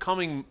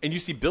becoming... And you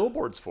see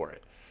billboards for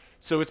it.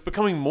 So it's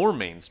becoming more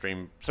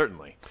mainstream,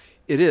 certainly.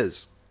 It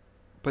is.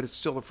 But it's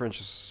still a fringe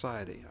of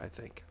society, I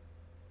think.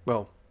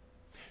 Well...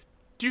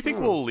 Do you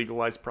think we'll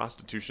legalize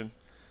prostitution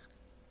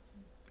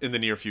in the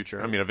near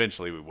future? I mean,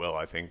 eventually we will,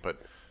 I think,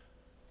 but...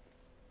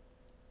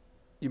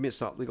 You mean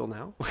it's not legal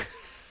now?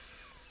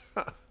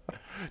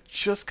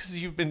 Just because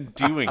you've been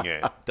doing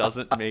it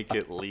doesn't make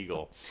it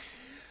legal.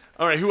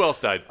 All right, who else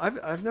died?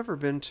 I've never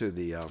been to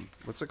the,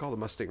 what's it called, the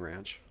Mustang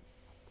Ranch.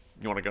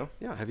 You want to go?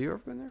 Yeah, have you ever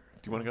been there?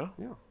 Do you want to go?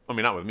 Yeah. I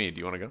mean, not with me. Do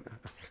you want to go?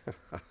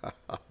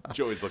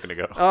 Joey's looking to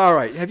go. All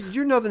right.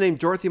 You know the name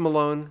Dorothy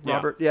Malone,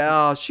 Robert?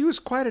 Yeah. Yeah, she was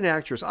quite an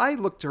actress. I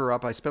looked her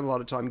up. I spent a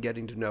lot of time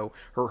getting to know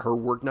her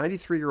work.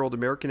 93-year-old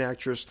American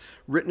actress,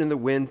 Written in the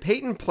Wind.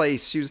 Peyton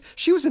Place.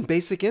 She was in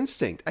Basic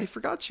Instinct. I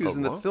forgot she was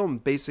in the film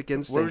Basic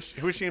Instinct.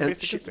 Who was she in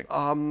Basic Instinct?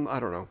 I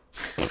don't know.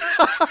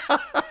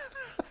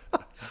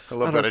 I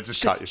love that I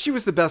just caught you. She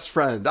was the best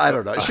friend. I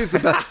don't know. She was the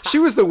best. She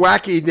was the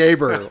wacky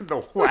neighbor.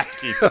 The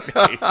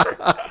wacky neighbor.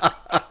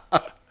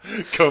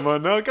 Come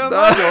on, knock on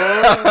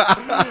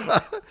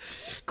the door.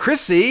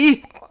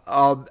 Chrissy.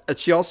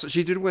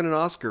 She did win an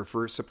Oscar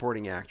for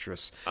supporting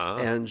actress,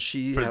 and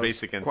she for has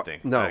Basic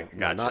Instinct. No,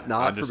 gotcha.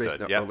 not for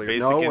Basic. Yep. Earlier.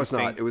 Basic No, it was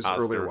Instinct, not. It was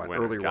Oscar earlier one.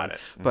 winner. Earlier Got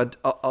one. it.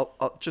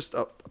 But just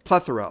a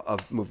plethora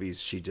of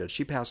movies she did.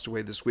 She passed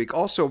away this week.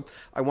 Also,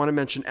 I want to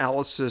mention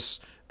Alison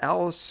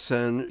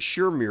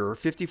Shearmere,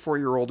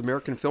 54-year-old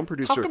American film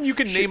producer. How come you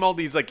can name all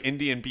these like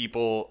Indian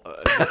people,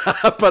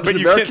 but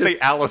you can't say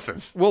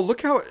Allison? Well,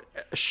 look how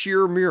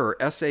Shearmere,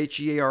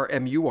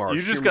 Shearmur.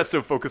 You just got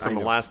so focused on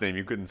the last name,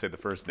 you couldn't say the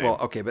first name. Well,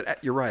 okay,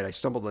 but you're right. I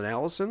stumbled on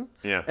Allison.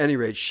 Yeah. At any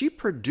rate, she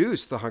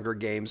produced The Hunger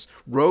Games,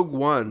 Rogue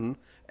One,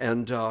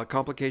 and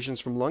Complications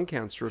from Lung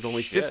Cancer at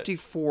only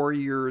 54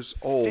 years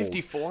old.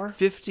 54?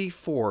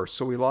 54.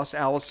 So we lost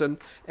Allison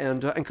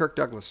and Kirk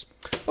Douglas.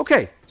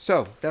 Okay,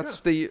 so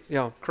that's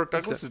Kirk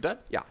Douglas is dead?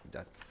 Yeah,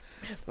 dead.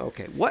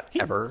 Okay,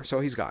 whatever. So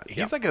he's gone.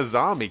 He's like a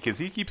zombie because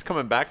he keeps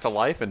coming back to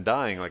life and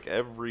dying like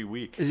every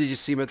week. Did you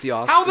see him at the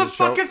Oscars? How the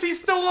fuck is he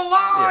still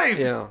alive?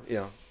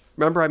 Yeah.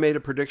 Remember I made a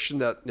prediction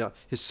that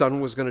his son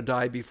was going to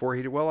die before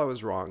he did? Well, I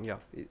was wrong. Yeah.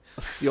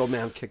 The old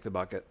man kicked the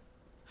bucket.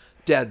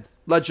 Dead.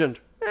 Legend.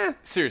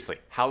 Seriously,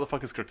 how the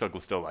fuck is Kirk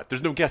Douglas still alive?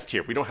 There's no guest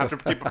here. We don't have to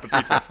keep up the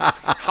pretense.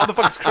 How the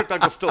fuck is Kirk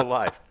Douglas still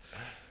alive?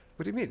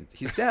 What do you mean?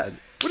 He's dead.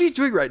 What are you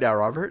doing right now,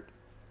 Robert?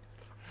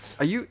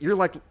 You're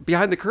like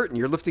behind the curtain.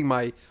 You're lifting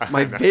my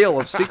veil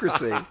of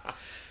secrecy.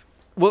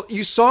 Well,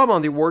 you saw him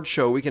on the award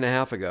show a week and a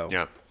half ago.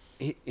 Yeah.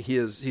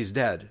 He's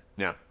dead.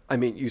 Yeah. I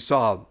mean, you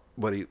saw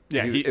what he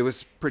Yeah, it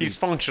was pretty. He's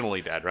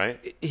functionally dead,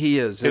 right? He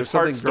is. There's His heart's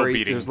something still very.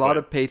 beating, There's a lot but-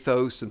 of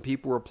pathos, and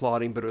people were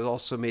applauding, but it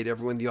also made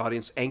everyone in the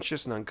audience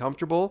anxious and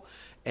uncomfortable.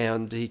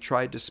 And he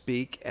tried to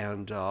speak,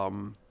 and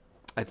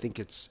I think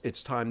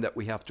it's time that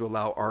we have to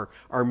allow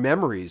our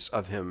memories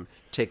of him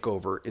take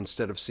over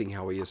instead of seeing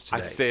how he is today.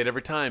 I say it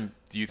every time.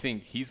 Do you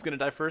think he's going to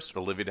die first or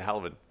Olivia de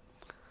Havilland?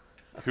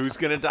 Who's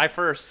going to die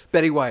first?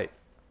 Betty White.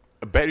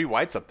 Betty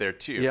White's up there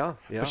too. Yeah.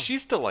 But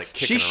she's still like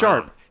kicking She's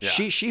around. sharp. Yeah.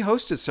 She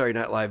hosted Saturday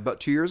Night Live about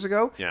 2 years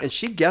ago, Yeah. and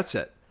she gets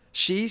it.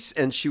 She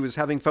was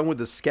having fun with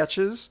the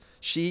sketches.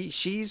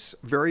 She's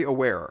very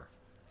aware.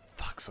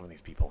 Fuck some of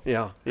these people.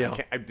 Yeah.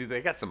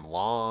 They got some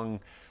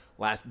long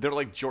they're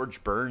like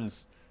George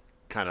Burns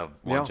kind of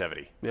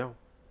longevity. Yeah.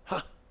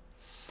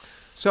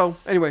 So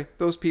anyway,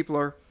 those people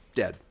are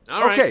dead.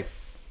 All right. Okay.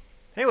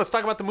 Hey, let's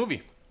talk about the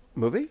movie.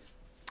 Movie?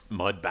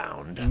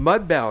 Mudbound.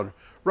 Mudbound.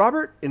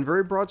 Robert, in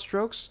very broad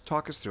strokes,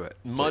 talk us through it.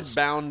 please.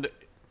 Mudbound.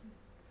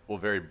 Well,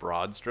 very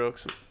broad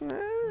strokes.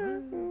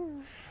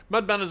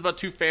 Mudbound is about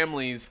two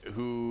families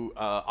who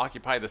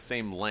occupy the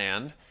same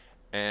land.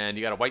 And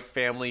you got a white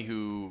family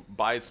who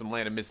buys some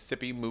land in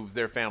Mississippi, moves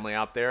their family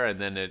out there,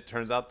 and then it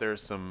turns out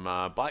there's some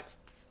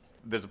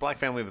there's a black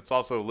family that's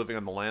also living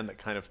on the land that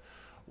kind of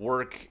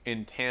work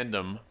in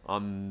tandem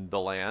on the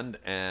land,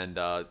 and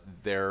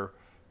their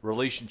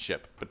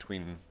relationship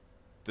between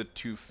the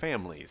two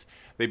families.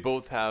 They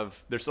both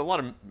have. There's a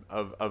lot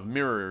of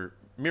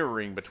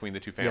mirroring between the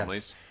two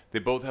families. Yes. They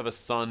both have a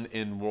son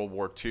in World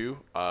War II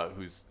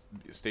who's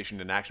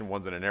stationed in action.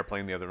 One's in an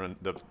airplane, the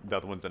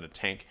other one's in a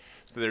tank.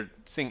 So they're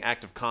seeing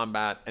active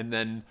combat, and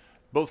then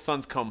both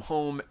sons come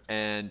home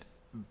and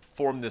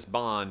form this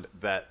bond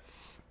that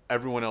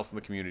everyone else in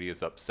the community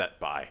is upset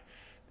by.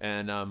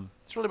 And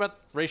it's really about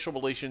racial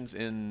relations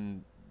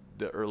in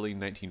the early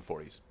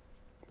 1940s.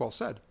 Well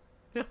said.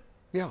 Yeah,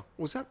 Yeah.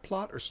 Was that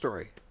plot or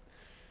story?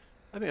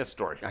 I think that's a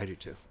story. I do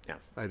too. Yeah.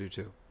 I do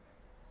too.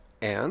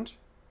 And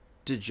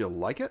did you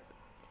like it?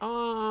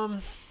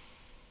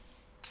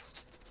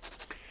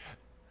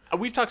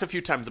 We've talked a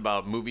few times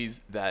about movies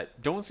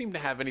that don't seem to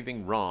have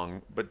anything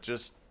wrong, but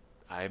just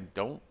I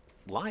don't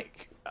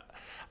like.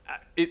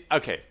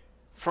 Okay,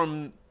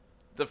 from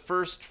the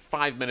first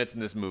 5 minutes in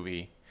this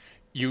movie,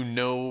 you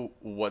know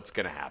what's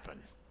going to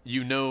happen.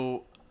 You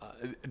know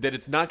that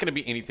it's not going to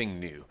be anything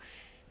new.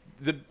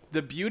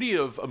 The beauty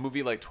of a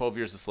movie like 12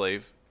 Years a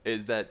Slave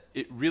is that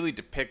it really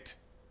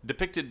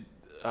depicted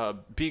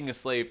being a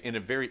slave in a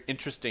very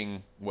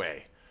interesting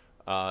way.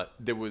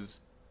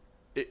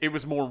 It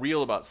was more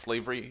real about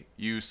slavery.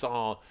 You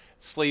saw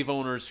slave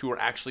owners who were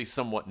actually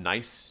somewhat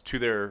nice to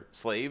their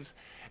slaves.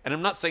 And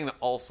I'm not saying that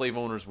all slave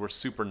owners were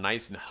super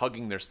nice and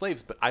hugging their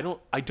slaves, but I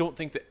don't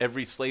think that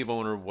every slave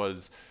owner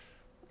was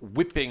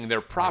whipping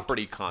their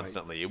property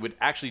constantly. Right. It would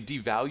actually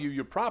devalue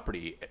your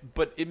property.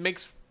 But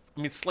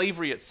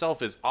slavery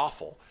itself is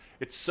awful.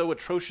 It's so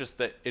atrocious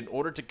that in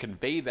order to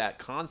convey that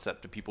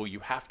concept to people,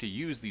 you have to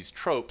use these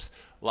tropes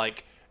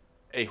like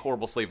a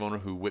horrible slave owner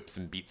who whips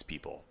and beats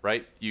people,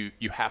 right? You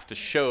have to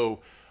show,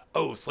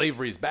 oh,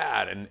 slavery is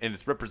bad, and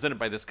it's represented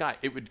by this guy.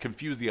 It would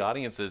confuse the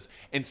audiences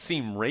and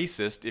seem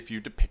racist if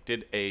you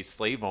depicted a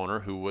slave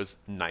owner who was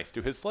nice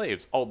to his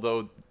slaves,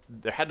 although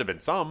there had to have been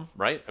some,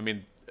 right? I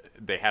mean,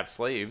 they have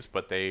slaves,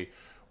 but they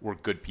were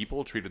good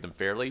people, treated them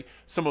fairly.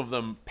 Some of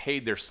them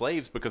paid their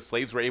slaves because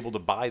slaves were able to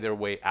buy their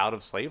way out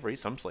of slavery.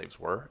 Some slaves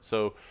were.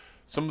 So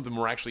some of them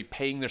were actually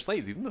paying their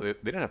slaves, even though they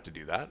didn't have to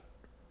do that.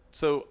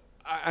 So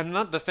I'm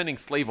not defending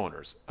slave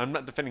owners. I'm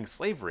not defending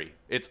slavery.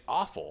 It's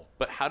awful.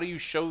 But how do you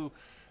show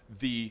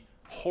the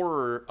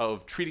horror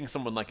of treating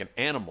someone like an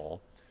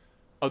animal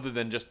other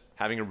than just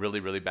having a really,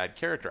 really bad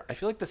character? I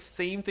feel like the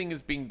same thing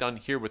is being done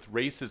here with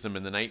racism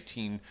in the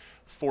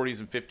 1940s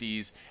and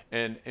 50s.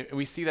 And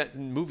we see that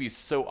in movies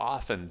so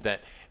often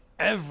that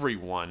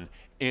everyone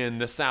in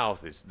the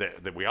South is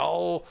that we're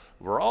all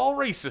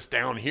racist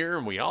down here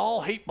and we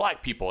all hate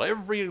black people.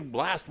 Every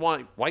last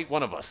one, white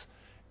one of us.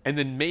 And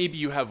then maybe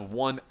you have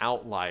one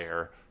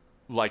outlier,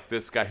 like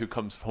this guy who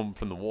comes home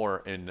from the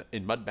war in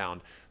Mudbound,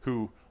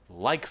 who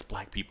likes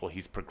black people.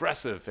 He's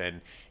progressive,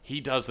 and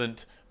he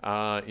doesn't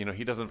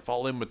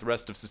fall in with the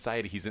rest of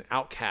society. He's an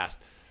outcast.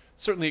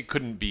 Certainly, it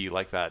couldn't be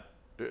like that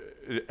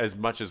as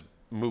much as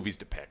movies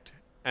depict.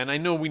 And I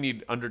know we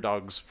need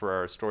underdogs for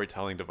our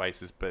storytelling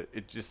devices, but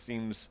it just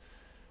seems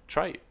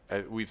trite.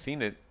 We've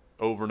seen it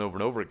over and over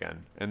and over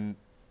again, and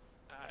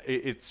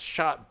it's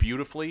shot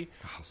beautifully.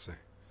 I'll say.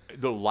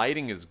 The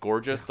lighting is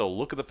gorgeous. Yeah. The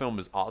look of the film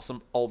is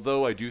awesome.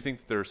 Although I do think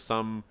that there's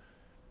some...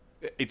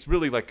 It's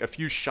really like a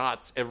few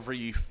shots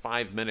every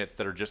 5 minutes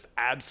that are just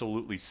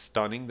absolutely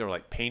stunning. They're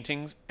like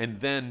paintings.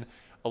 And then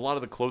a lot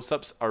of the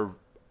close-ups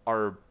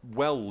are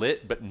well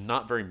lit, but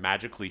not very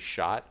magically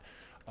shot.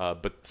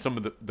 But some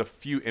of the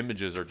few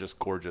images are just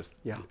gorgeous.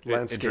 Yeah,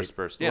 landscape.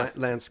 Interspersed. Yeah.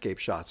 Landscape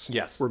shots.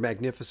 Yes. Were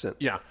magnificent.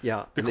 Yeah.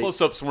 Yeah. The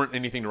close-ups weren't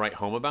anything to write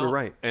home about. You're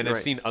right. And You're I've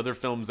right. seen other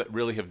films that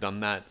really have done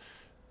that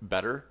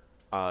better.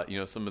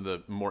 Some of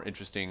the more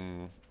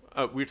interesting...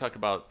 we were talking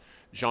about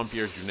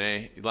Jean-Pierre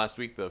Jeunet last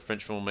week, the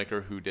French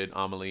filmmaker who did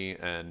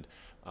Amélie and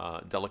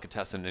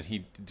delicatessen, and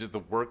he did the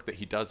work that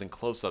he does in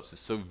close-ups is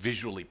so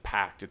visually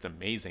packed. It's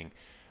amazing,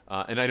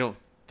 and I don't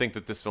think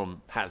that this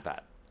film has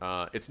that.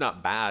 It's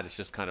not bad. It's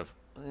just kind of.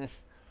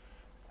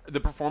 The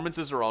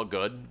performances are all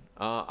good.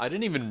 I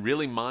didn't even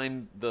really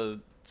mind the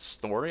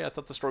story. I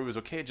thought the story was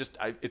okay.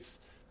 It's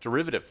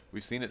derivative.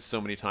 We've seen it so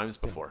many times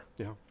before.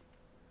 Yeah.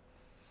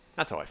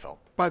 That's how I felt.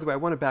 By the way, I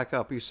want to back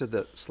up. You said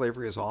that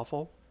slavery is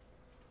awful.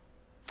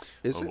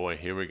 Is it? Oh boy,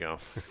 here we go.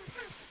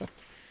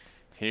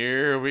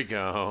 Here we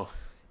go.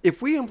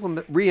 If we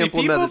re-implemented... See,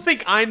 people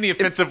think I'm the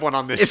offensive one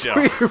on this show.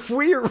 If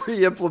we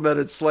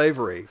re-implemented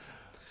slavery,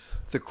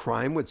 the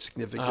crime would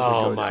significantly go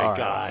down. Oh my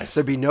gosh.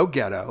 There'd be no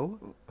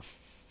ghetto.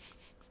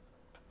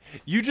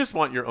 You just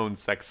want your own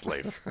sex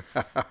slave.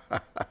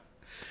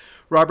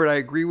 Robert, I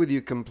agree with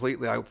you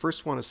completely. I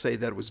first want to say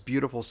that it was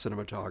beautiful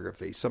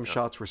cinematography. Some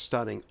shots were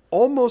stunning,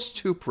 almost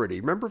too pretty.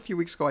 Remember a few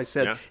weeks ago I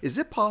said, is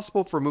it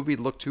possible for a movie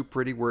to look too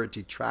pretty where it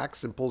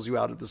detracts and pulls you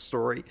out of the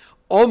story?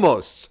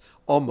 Almost.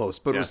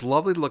 But it was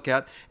lovely to look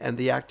at, and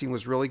the acting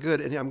was really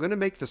good. And I'm going to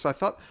make this. I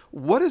thought,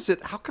 what is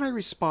it? How can I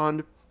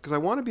respond? Because I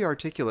want to be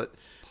articulate.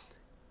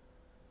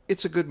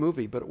 It's a good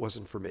movie, but it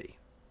wasn't for me.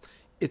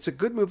 It's a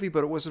good movie,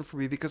 but it wasn't for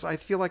me because I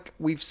feel like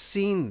we've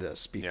seen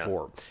this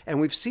before. Yeah.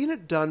 And we've seen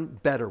it done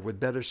better with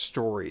better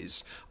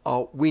stories.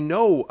 We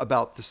know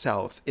about the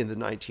South in the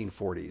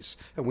 1940s,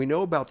 and we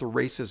know about the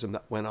racism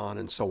that went on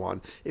and so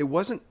on.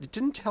 It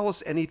didn't tell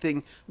us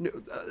anything.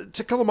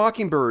 To Kill a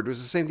Mockingbird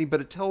was the same thing, but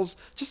it tells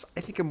just,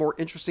 I think, a more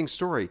interesting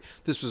story.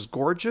 This was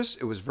gorgeous.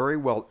 It was very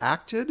well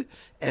acted,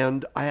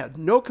 and I had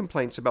no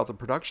complaints about the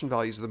production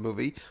values of the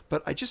movie,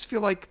 but I just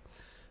feel like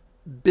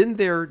been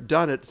there,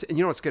 done it, and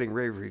it's getting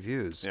rave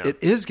reviews. Yeah. It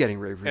is getting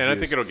rave reviews, and I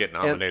think it'll get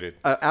nominated.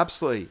 And,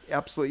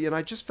 absolutely. And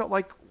I just felt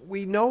like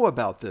we know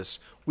about this.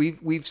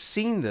 We've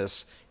seen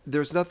this.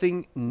 There's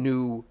nothing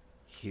new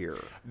here.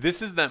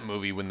 This is that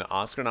movie when the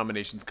Oscar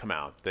nominations come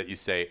out that you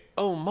say,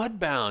 "Oh,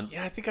 Mudbound.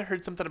 Yeah, I think I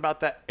heard something about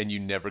that," and you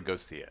never go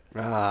see it.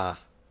 I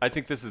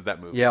think this is that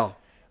movie. Yeah.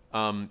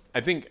 I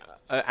think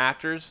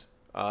actors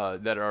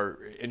that are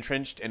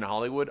entrenched in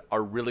Hollywood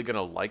are really going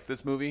to like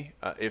this movie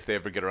if they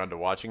ever get around to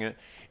watching it.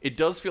 It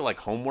does feel like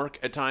homework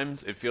at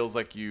times. It feels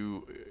like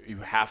you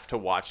have to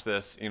watch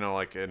this,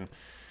 like in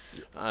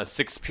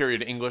sixth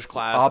period English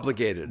class.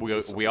 Obligated.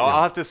 We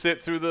all have to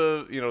sit through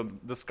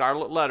the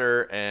Scarlet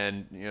Letter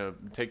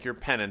and take your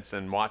penance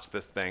and watch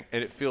this thing,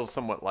 and it feels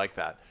somewhat like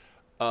that.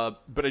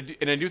 But I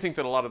do think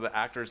that a lot of the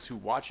actors who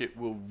watch it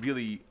will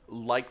really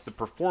like the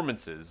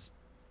performances.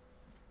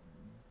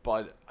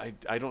 But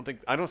I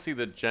don't see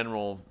the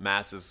general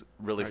masses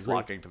really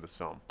flocking to this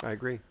film. I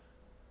agree.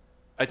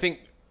 I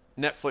think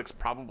Netflix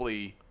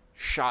probably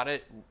shot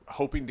it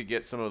hoping to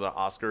get some of the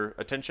Oscar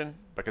attention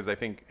because I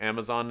think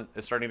Amazon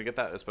is starting to get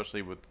that,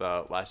 especially with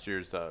last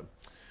year's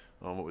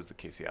what was the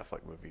Casey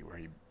Affleck movie where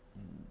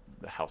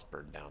the house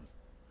burned down.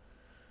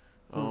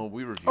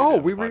 We reviewed.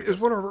 It was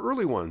one of our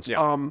early ones.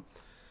 Yeah.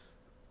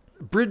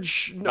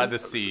 Bridge by the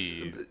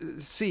Sea.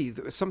 Sea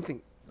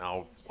something.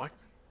 No, what?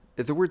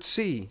 The word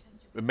sea.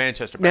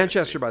 Manchester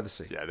by the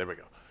Sea. Yeah, there we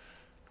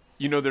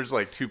go. There's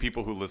like two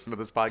people who listen to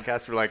this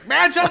podcast who are like,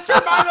 Manchester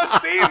by the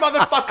Sea,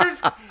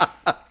 motherfuckers.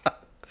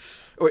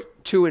 Wait,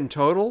 two in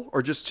total,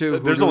 or just two?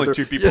 There's only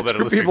two people that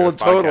are listening to this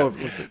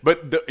podcast.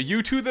 But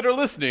you two that are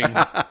listening,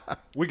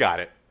 we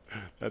got it.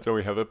 That's why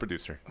we have a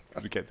producer.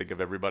 We can't think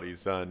of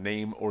everybody's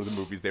name or the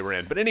movies they were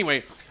in. But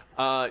anyway,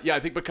 I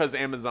think because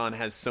Amazon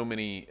has so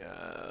many,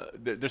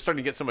 they're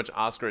starting to get so much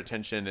Oscar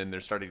attention, and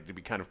they're starting to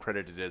be kind of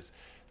credited as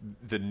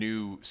the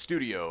new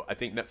studio. I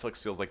think Netflix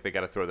feels like they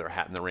got to throw their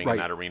hat in the ring in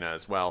that arena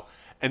as well.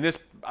 And this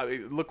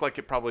it looked like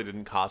it probably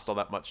didn't cost all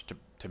that much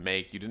to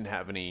make. You didn't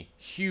have any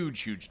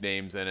huge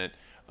names in it.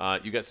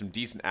 You got some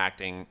decent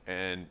acting,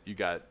 and you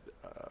got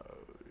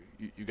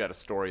a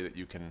story that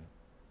you can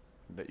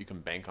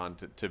bank on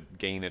to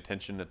gain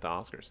attention at the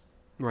Oscars.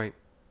 Right.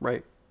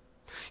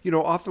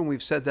 Often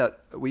we've said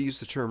that we use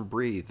the term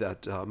breathe,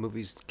 that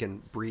movies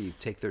can breathe,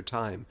 take their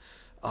time,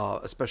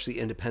 especially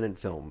independent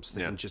films.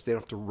 They don't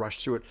have to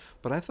rush through it.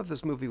 But I thought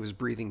this movie was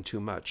breathing too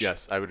much.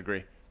 Yes, I would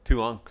agree. Too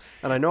long.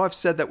 And I know I've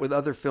said that with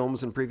other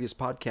films in previous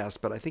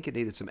podcasts, but I think it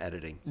needed some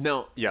editing.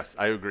 No, yes,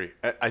 I agree.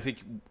 I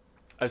think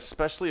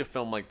especially a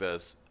film like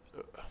this,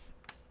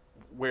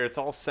 where it's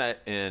all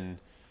set in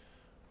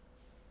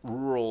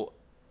rural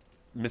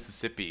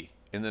Mississippi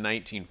in the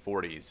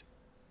 1940s,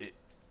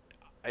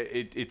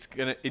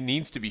 it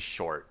needs to be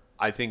short.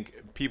 I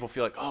think people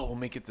feel like, we'll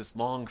make it this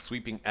long,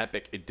 sweeping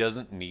epic. It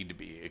doesn't need to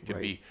be. It could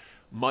be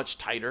much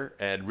tighter.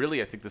 And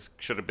really, I think this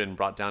should have been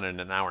brought down in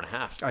an hour and a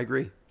half. I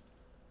agree.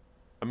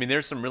 I mean,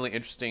 there's some really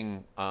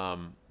interesting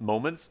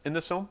moments in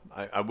this film.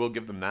 I will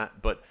give them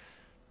that. But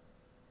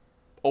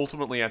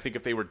ultimately, I think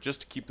if they were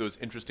just to keep those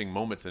interesting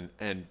moments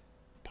and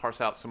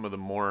parse out some of the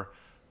more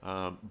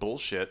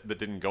bullshit that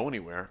didn't go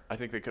anywhere, I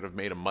think they could have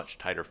made a much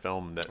tighter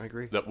film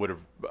that would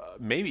have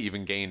maybe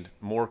even gained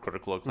more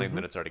critical acclaim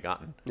than it's already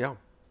gotten. Yeah.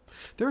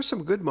 There are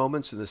some good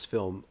moments in this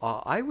film.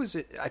 I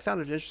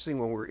found it interesting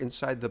when we were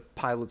inside the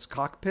pilot's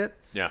cockpit.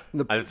 Yeah,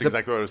 that's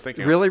exactly what I was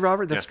thinking. Really,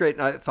 Robert? That's great.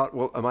 And I thought,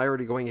 well, am I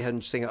already going ahead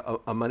and seeing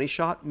a money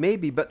shot?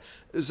 Maybe, but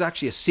it was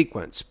actually a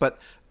sequence. But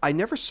I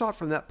never saw it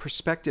from that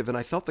perspective, and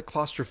I felt the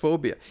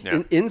claustrophobia.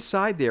 Yeah.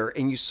 Inside there,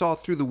 and you saw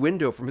through the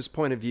window from his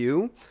point of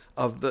view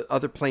of the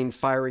other plane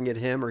firing at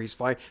him, or he's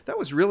firing. That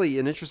was really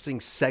an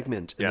interesting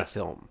segment in the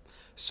film.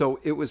 So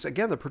it was,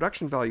 again, the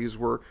production values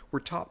were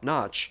top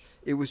notch.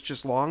 It was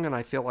just long, and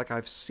I feel like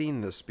I've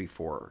seen this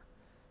before.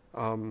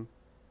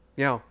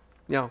 Yeah.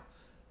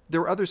 There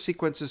were other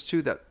sequences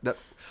too that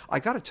I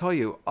got to tell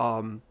you,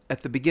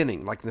 at the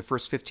beginning, like in the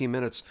first 15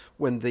 minutes,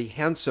 when the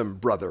handsome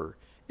brother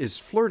is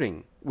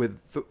flirting with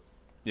the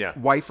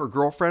wife or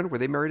girlfriend. Were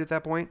they married at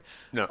that point?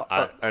 No,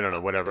 I don't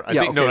know. Whatever. I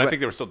think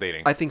they were still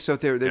dating. I think so.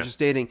 They're just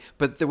dating.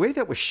 But the way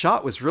that was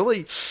shot was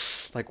really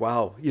like,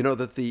 wow.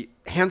 That the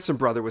handsome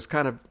brother was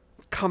kind of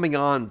coming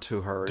on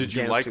to her. Did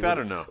you like that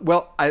or no?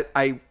 Well,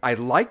 I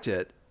liked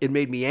it. It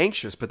made me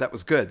anxious, but that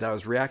was good. That I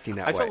was reacting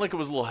that way. I felt like it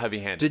was a little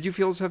heavy-handed. Did you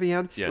feel it was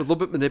heavy-handed? Yeah. A little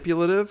bit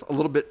manipulative? A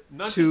little bit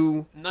not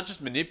too... Not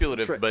just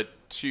manipulative, but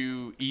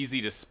too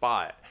easy to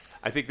spot.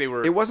 I think they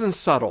were... It wasn't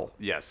subtle.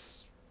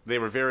 Yes. They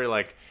were very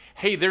like,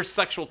 hey, there's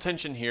sexual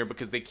tension here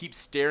because they keep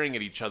staring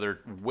at each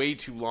other way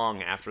too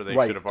long after they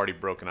should have already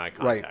broken eye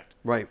contact.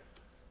 Right.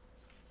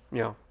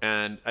 Yeah.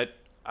 And I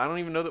don't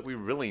even know that we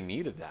really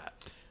needed that.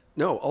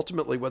 No,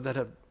 ultimately, what that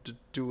had to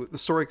do... The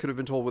story could have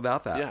been told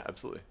without that. Yeah,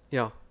 absolutely.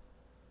 Yeah.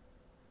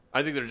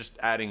 I think they're just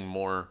adding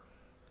more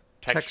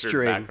textured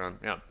Texturing. background.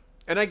 Yeah.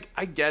 And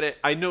I get it.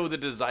 I know the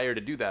desire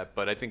to do that,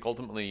 but I think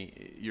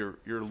ultimately you're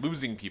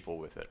losing people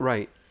with it.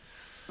 Right.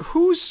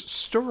 Whose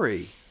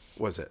story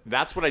was it?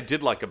 That's what I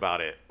did like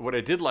about it. What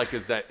I did like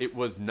is that it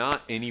was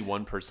not any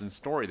one person's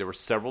story. There were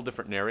several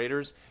different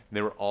narrators, and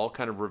they were all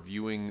kind of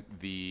reviewing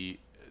the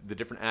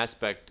different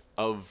aspect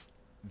of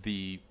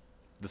the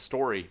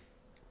story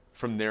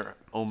from their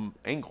own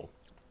angle.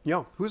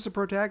 Yeah. Who's the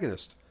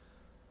protagonist?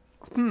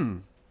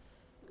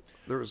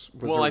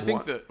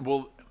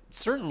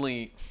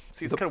 Certainly,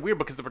 see, it's kind of weird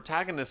because the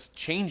protagonist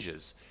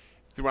changes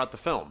throughout the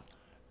film.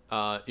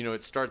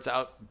 It starts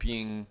out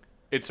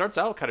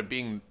kind of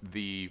being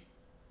the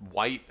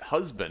white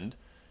husband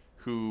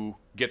who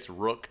gets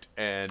rooked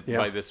and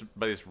by this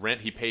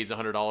rent he pays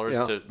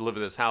 $100 to live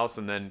in this house,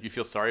 and then you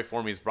feel sorry for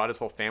him. He's brought his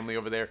whole family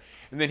over there,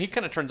 and then he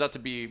kind of turns out to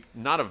be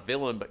not a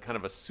villain but kind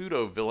of a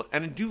pseudo villain,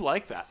 and I do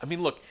like that. I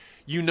mean, look,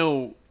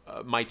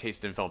 my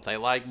taste in films. I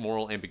like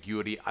moral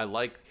ambiguity. I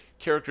like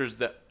characters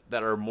that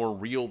are more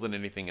real than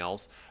anything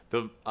else.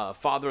 The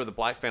father of the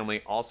black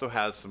family also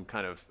has some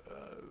kind of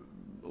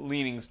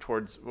leanings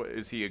towards,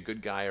 is he a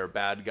good guy or a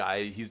bad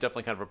guy? He's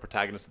definitely kind of a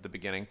protagonist at the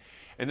beginning.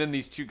 And then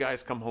these two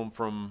guys come home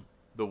from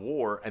the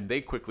war, and they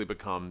quickly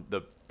become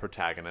the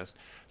protagonist.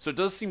 So it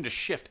does seem to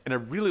shift, and I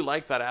really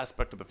like that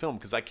aspect of the film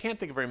because I can't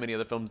think of very many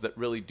other films that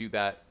really do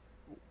that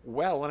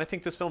well, and I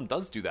think this film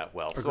does do that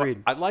well. Agreed.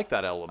 So I like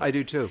that element. I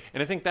do too.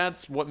 And I think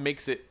that's what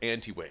makes it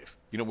anti-wave.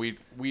 We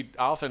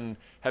often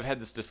have had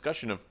this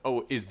discussion of,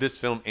 is this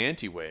film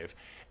anti-wave?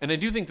 And I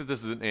do think that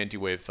this is an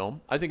anti-wave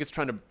film. I think it's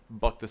trying to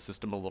buck the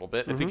system a little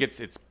bit. I think it's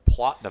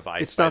plot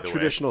device. It's not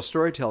traditional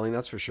storytelling,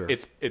 that's for sure.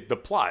 The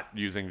plot,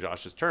 using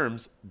Josh's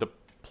terms, the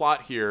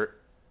plot here,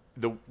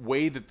 the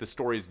way that the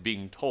story is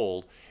being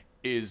told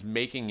is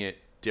making it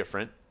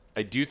different.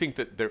 I do think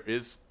that there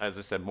is, as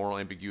I said, moral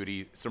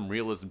ambiguity, some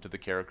realism to the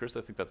characters.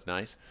 I think that's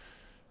nice.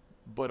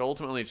 But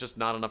ultimately, it's just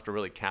not enough to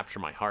really capture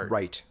my heart.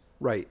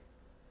 Right.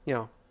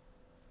 Yeah.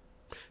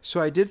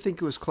 So I did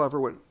think it was clever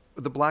when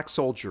the black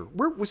soldier,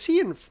 where was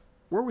he?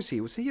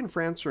 Was he in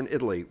France or in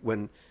Italy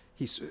when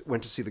he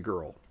went to see the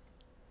girl?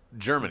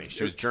 Germany.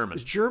 She was German.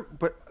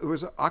 But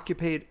was it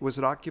occupied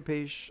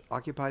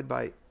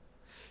by...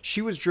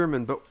 She was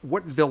German, but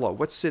what villa,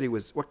 what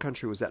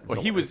country was that villa?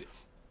 Well,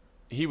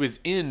 he was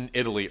in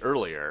Italy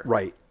earlier.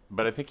 Right.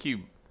 But I think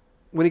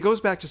when he goes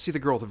back to see the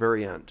girl at the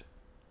very end.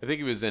 I think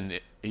he was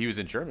in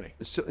Germany.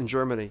 Still in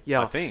Germany,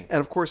 yeah. I think. And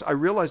of course, I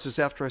realized this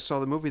after I saw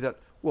the movie that,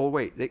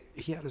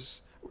 he had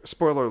his,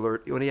 spoiler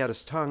alert, when he had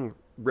his tongue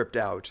ripped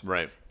out.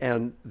 Right.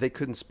 And they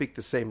couldn't speak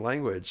the same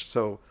language.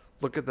 So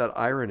look at that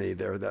irony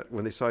there, that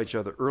when they saw each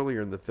other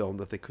earlier in the film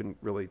that they couldn't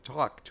really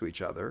talk to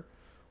each other.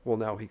 Well,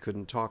 now he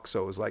couldn't talk,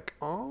 so it was like,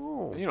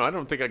 oh. I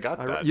don't think I got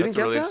that. You That's didn't a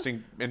get really that?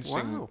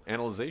 interesting Wow.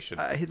 analyzation.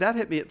 That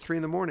hit me at 3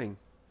 a.m.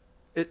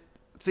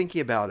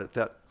 Thinking about it,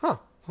 that,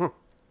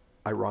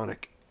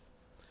 ironic.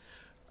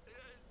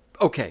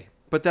 Okay,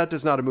 but that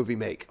does not a movie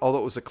make, although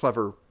it was a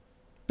clever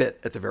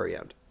bit at the very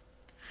end.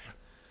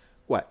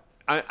 What?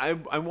 I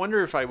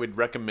wonder if I would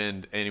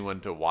recommend anyone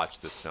to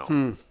watch this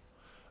film.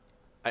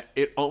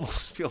 It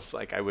almost feels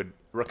like I would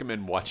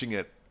recommend watching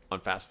it on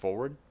fast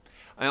forward.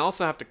 I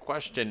also have to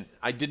question,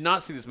 I did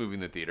not see this movie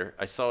in the theater.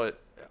 I saw it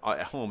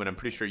at home, and I'm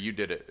pretty sure you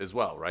did it as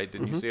well, right?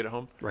 Didn't you see it at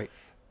home? Right.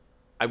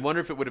 I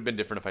wonder if it would have been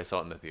different if I saw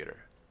it in the theater.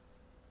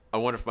 I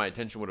wonder if my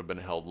attention would have been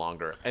held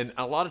longer. And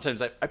a lot of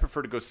times I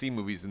prefer to go see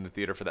movies in the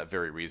theater for that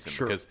very reason.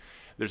 Sure. Because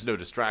there's no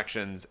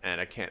distractions, and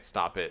I can't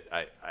stop it.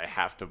 I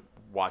have to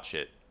watch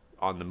it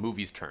on the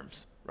movie's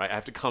terms. right? I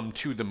have to come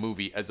to the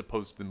movie as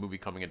opposed to the movie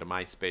coming into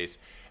my space,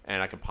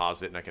 and I can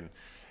pause it and I can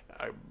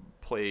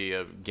play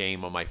a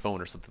game on my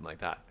phone or something like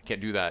that. I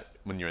can't do that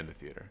when you're in the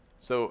theater.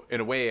 So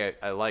in a way,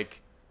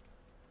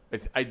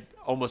 I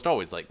almost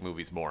always like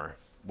movies more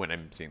when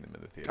I'm seeing them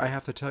in the theater. I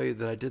have to tell you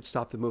that I did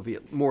stop the movie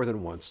more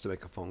than once to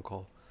make a phone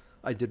call.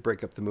 I did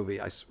break up the movie.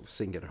 I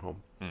seeing it at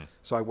home.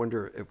 So I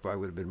wonder if I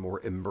would have been more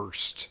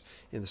immersed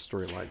in the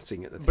storyline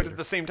seeing it in the theater. But at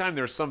the same time,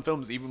 there are some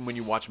films, even when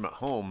you watch them at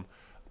home,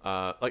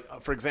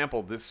 like, for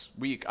example, this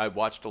week I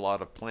watched a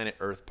lot of Planet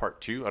Earth Part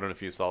 2. I don't know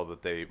if you saw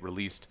that they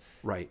released,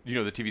 right? You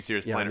know, the TV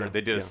series Planet Earth.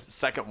 They did a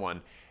second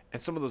one.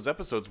 And some of those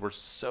episodes were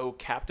so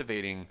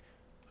captivating,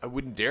 I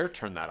wouldn't dare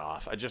turn that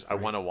off. I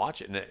want to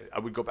watch it. And I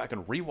would go back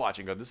and rewatch it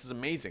and go, this is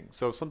amazing.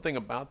 So something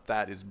about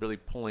that is really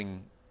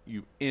pulling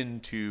you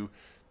into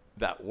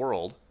that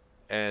world.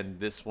 And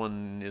this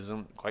one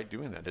isn't quite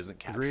doing that, isn't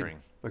capturing.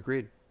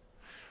 Agreed.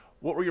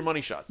 What were your money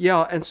shots?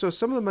 Yeah, and so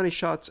some of the money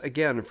shots,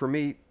 again, for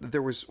me,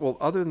 there was, well,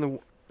 other than the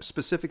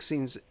specific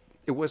scenes,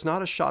 it was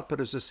not a shot, but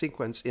it was a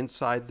sequence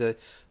inside the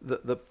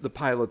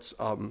pilot's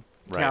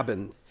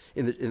cabin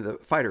in the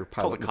fighter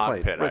pilot. It's called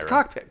the cockpit. Right,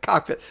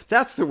 cockpit.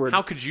 That's the word.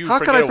 How could you? How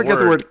could I forget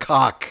the word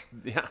cock?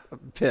 Yeah.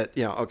 Pit.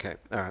 Yeah. Okay.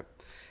 All right.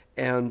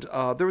 And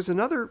there was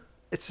another.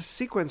 It's a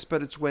sequence,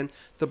 but it's when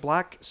the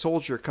black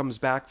soldier comes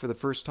back for the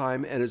first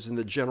time and is in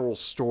the general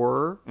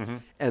store,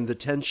 and the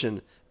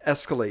tension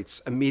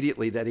escalates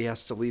immediately that he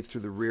has to leave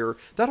through the rear.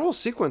 That whole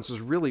sequence was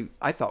really,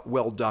 I thought,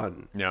 well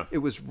done. Yeah. It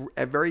was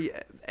very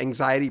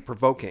anxiety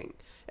provoking,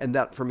 and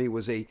that for me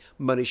was a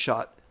money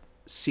shot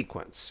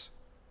sequence.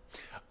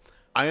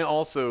 I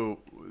also,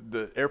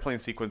 the airplane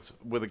sequence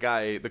where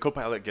the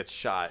co-pilot gets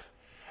shot,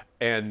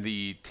 and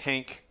the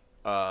tank,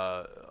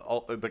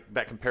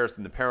 that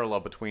comparison, the parallel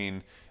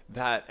between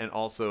that and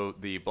also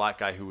the black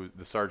guy who was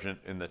the sergeant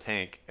in the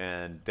tank,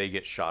 and they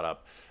get shot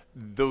up.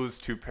 Those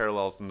two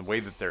parallels and the way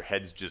that their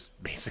heads just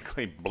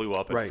basically blew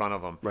up in front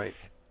of them. Right.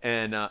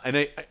 And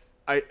I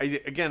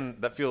again,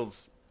 that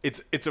feels,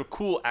 it's a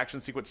cool action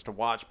sequence to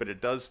watch, but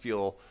it does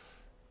feel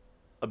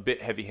a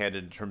bit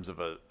heavy-handed in terms of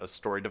a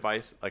story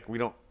device. Like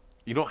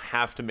you don't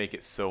have to make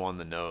it so on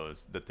the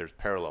nose that there's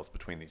parallels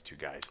between these two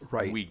guys.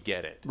 Right. We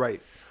get it.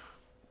 Right.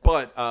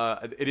 But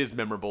it is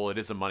memorable. It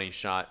is a money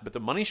shot. But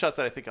the money shot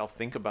that I think I'll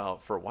think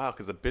about for a while,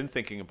 because I've been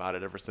thinking about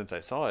it ever since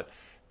I saw it,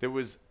 there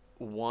was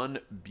one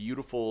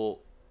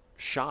beautiful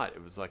shot.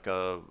 It was like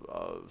a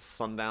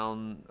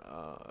sundown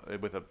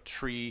with a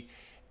tree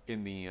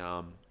in the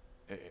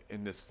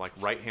in this like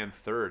right-hand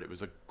third. It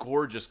was a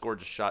gorgeous,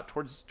 gorgeous shot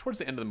towards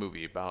the end of the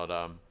movie,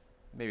 about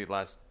maybe the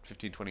last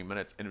 15, 20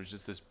 minutes. And it was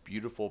just this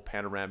beautiful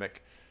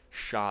panoramic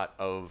shot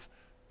of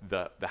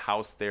the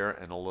house there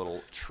and a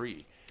little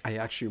tree. I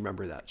actually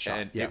remember that shot.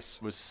 And it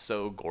was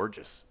so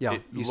gorgeous. Yeah,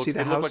 see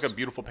the house? It looked like a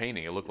beautiful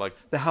painting. It looked like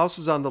the house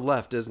is on the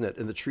left, isn't it?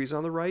 And the tree's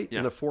on the right. Yeah.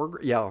 In the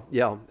foreground.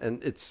 Yeah.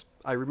 And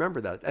I remember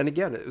that. And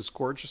again, it was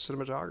gorgeous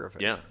cinematography.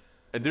 Yeah.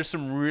 And there's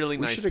some really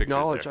nice pictures. We should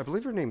acknowledge. There. I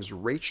believe her name is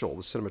Rachel,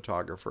 the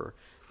cinematographer,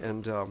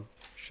 and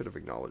should have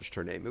acknowledged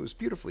her name. It was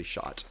beautifully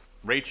shot.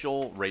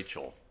 Rachel.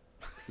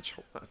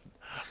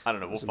 I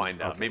don't know. We'll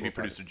find out. Okay, Maybe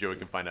producer Joey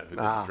can find out who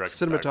the director.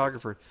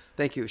 Cinematographer.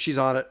 Thank you. She's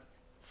on it.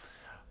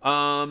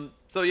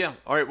 So yeah.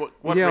 All right.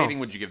 What rating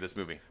would you give this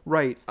movie?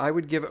 Right. I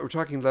would give it. We're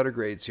talking letter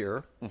grades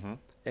here,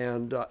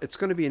 and it's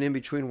going to be an in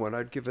between one.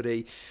 I'd give it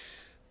a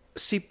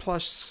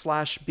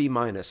C+/B-.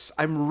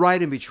 I'm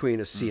right in between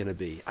a C and a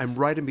B. I'm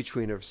right in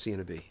between a C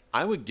and a B.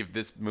 I would give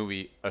this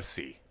movie a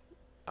C,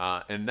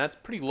 and that's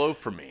pretty low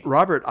for me.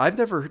 Robert,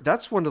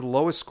 that's one of the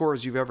lowest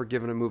scores you've ever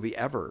given a movie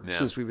ever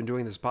since we've been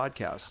doing this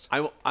podcast.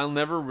 I'll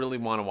never really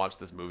want to watch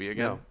this movie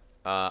again.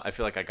 No. I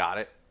feel like I got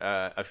it.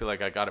 I feel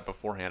like I got it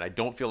beforehand. I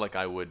don't feel like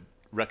I would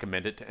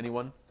recommend it to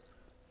anyone.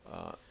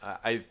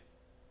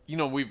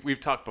 We've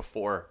talked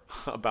before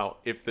about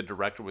if the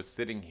director was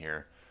sitting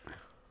here,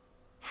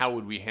 how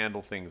would we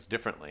handle things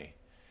differently?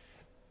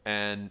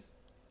 And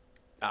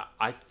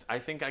I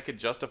think I could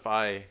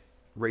justify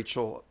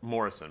Rachel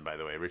Morrison, by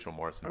the way, Rachel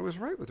Morrison. I was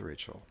right with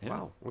Rachel. Yeah.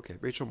 Wow. Okay,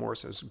 Rachel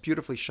Morrison. It was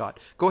beautifully shot.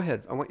 Go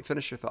ahead. I want you to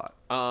finish your thought.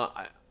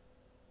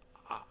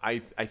 I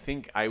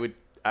think I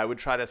would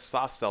try to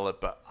soft sell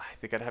it, but I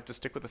think I'd have to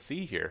stick with a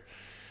C here.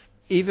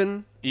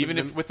 Even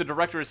if with the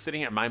director is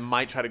sitting here, I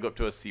might try to go up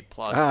to a C+,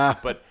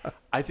 but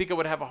I think I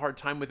would have a hard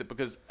time with it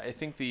because I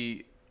think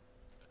the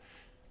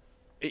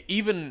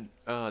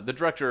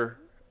director,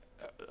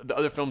 the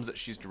other films that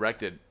she's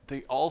directed,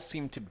 they all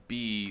seem to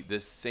be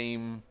the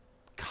same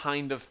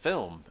kind of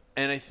film.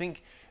 And I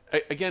think,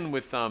 again,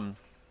 with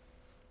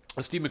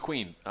Steve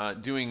McQueen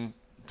doing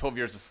 12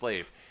 Years a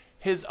Slave,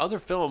 his other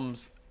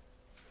films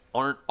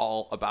aren't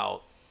all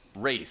about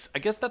race. I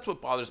guess that's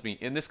what bothers me.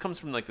 And this comes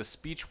from like the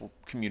speech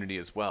community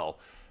as well.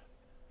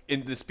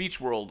 In the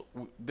speech world,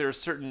 there are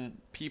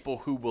certain people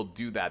who will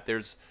do that.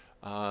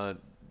 There'll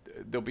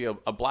be a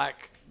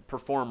black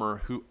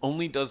performer who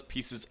only does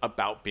pieces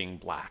about being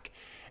black.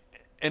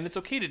 And it's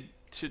okay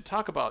to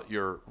talk about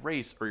your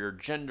race or your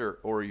gender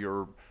or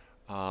your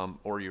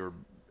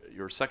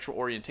sexual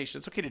orientation.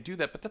 It's okay to do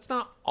that, but that's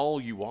not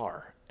all you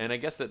are. And I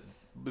guess that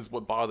is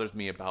what bothers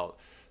me about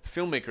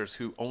filmmakers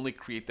who only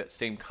create that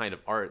same kind of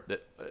art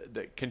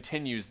that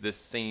continues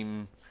this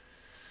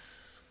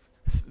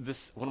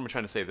what am I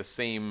trying to say? The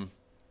same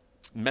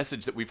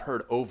message that we've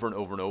heard over and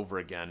over and over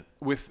again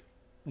with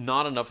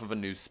not enough of a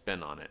new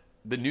spin on it.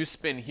 The new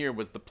spin here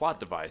was the plot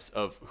device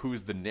of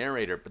who's the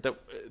narrator, but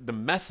the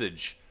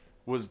message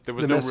was there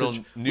was real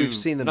new. We've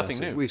seen the nothing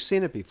message. new. We've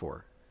seen it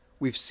before.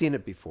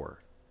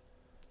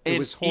 And it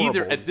was horrible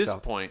either at this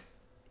itself. point,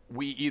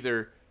 we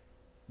either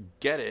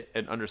get it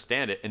and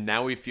understand it, and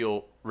now we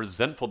feel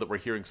resentful that we're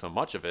hearing so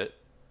much of it.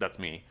 That's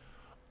me.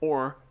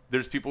 Or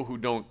there's people who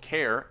don't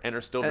care and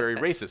are still very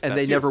racist. And That's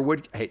they you. never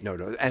would. Hey, no.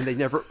 And they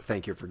never.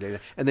 Thank you for getting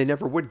that. And they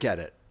never would get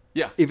it.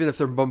 Yeah. Even if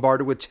they're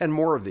bombarded with 10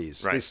 more of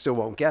these, Right. they still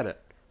won't get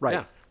it. Right.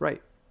 Yeah.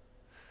 Right.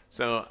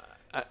 So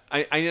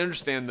I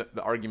understand that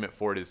the argument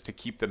for it is to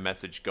keep the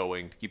message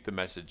going, to keep the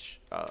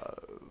message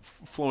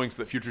flowing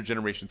so that future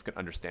generations can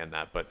understand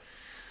that. But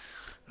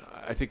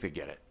I think they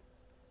get it.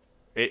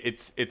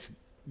 It's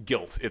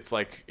guilt. It's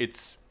like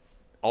it's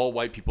all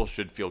white people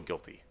should feel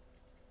guilty.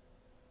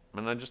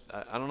 And I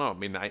don't know. I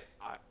mean,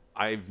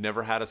 I've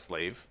never had a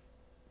slave,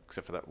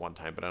 except for that one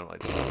time, but I don't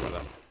like to talk about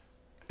that.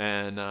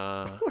 And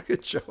Look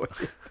at Joey.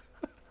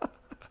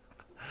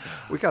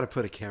 We got to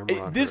put a camera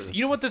on this. her.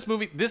 You know what? This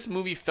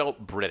movie felt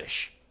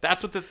British.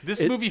 That's what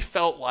this movie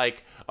felt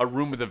like. A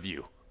Room with a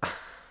View.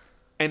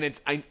 And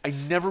I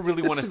never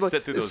really want to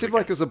sit through those. It seemed again.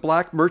 like it was a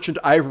Black Merchant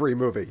Ivory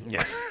movie.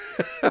 Yes.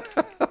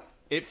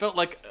 It felt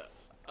like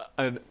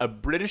a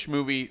British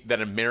movie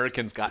that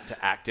Americans got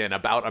to act in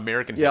about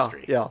American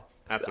history. Yeah.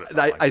 That's what it And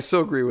felt like. I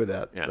so agree with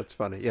that. Yeah. That's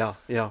funny. Yeah.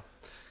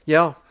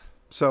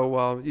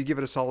 So you give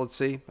it a solid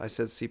C. I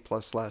said C+/B-.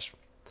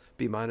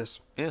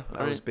 Yeah,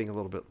 I was being a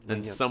little bit lenient.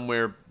 And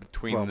somewhere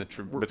between Well, the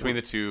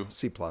two,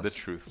 C+. the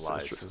truth So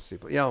lies. C++.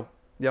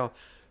 Yeah.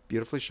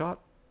 Beautifully shot,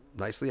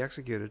 nicely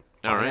executed.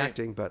 All Fine right.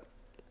 acting, but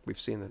we've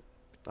seen it.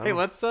 Hey,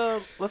 let's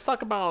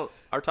talk about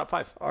our top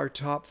 5. Our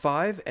top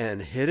 5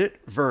 and hit it,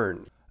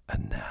 Vern.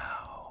 And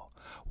now,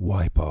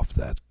 wipe off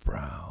that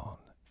frown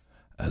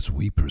as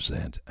we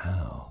present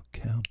our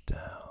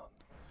countdown.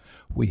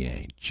 We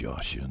ain't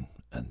joshing,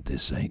 and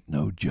this ain't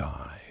no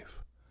jive.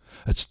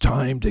 It's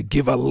time to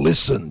give a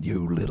listen,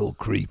 you little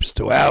creeps,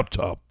 to our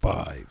top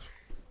 5.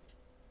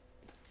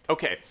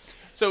 Okay,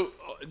 so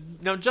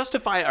now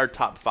justify our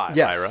top 5,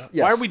 Yes, Ira.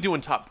 yes. Why are we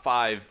doing top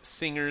 5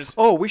 singers?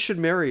 Oh, we should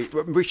marry.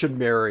 We should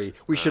marry.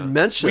 We should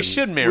mention. we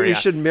should marry. We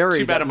should marry.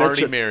 Too bad that I'm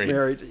already mention- married.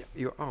 Married.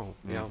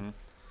 Yeah.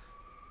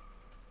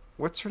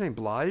 What's her name?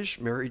 Blige?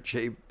 Mary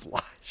J.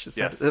 Blige. Is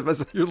Yes.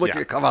 You're looking.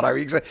 Yeah. Come on,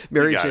 Ira.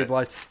 Mary You got J. it.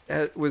 Blige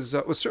was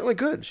certainly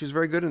good. She was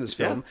very good in this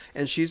film,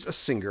 and she's a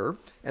singer,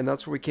 and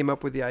that's where we came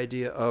up with the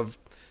idea of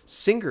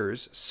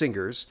singers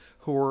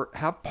who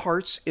have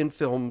parts in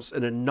films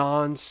in a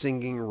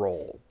non-singing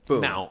role.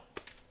 Boom. Now,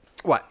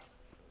 What?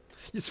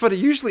 It's funny.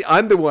 Usually,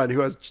 I'm the one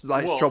who has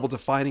Well, trouble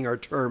defining our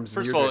terms.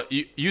 and first of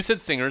you're all, you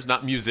said singers,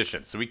 not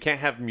musicians, so we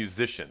can't have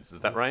musicians. Is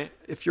that right?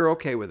 if you're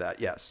okay with that,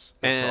 yes.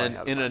 That's all I And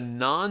had in a mind.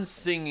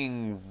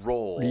 non-singing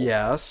role,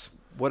 Yes.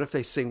 What if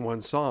they sing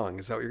one song?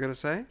 Is that what you're going to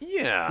say?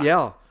 yeah,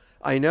 Yeah,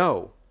 I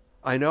know.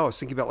 I was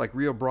thinking about like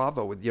Rio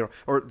Bravo with,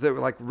 or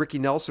like Ricky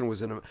Nelson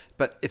was in him.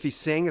 But if he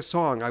sang a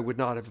song, I would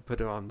not have put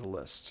it on the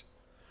list.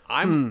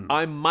 I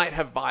might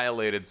have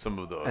violated some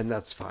of those, And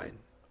that's fine.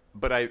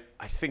 but I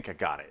think I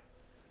got it.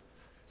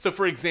 So,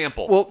 for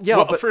example, Well,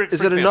 yeah, but for is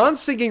it a example-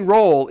 non-singing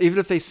role even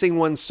if they sing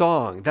one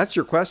song? That's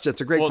your question.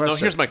 It's a great Well, question. no,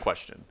 here's my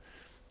question.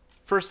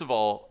 First of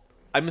all,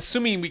 I'm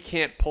assuming we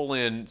can't pull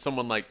in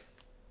someone like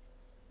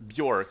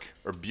Bjork,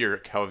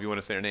 however you want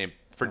to say her name,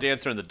 for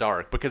Dancer in the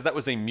Dark, because that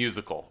was a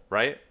musical,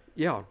 right?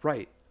 Yeah,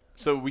 right.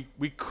 So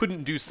we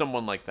couldn't do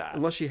someone like that.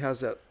 Unless she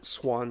has that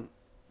swan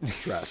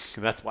dress.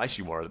 That's why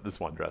she wore this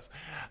one dress.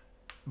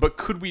 But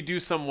could we do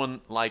someone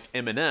like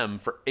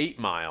Eminem for 8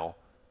 Mile?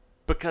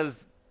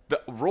 Because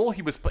the role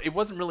he was it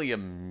wasn't really a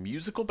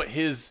musical, but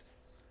his...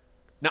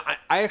 Now,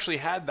 I actually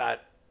had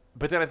that,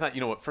 but then I thought, you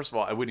know what, first of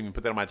all, I wouldn't even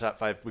put that on my top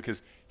 5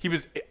 because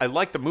I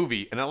like the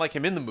movie, and I like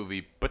him in the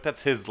movie, but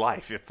that's his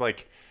life. It's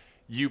like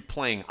you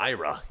playing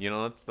Ira,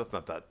 that's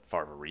not that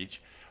far of a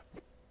reach.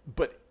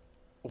 But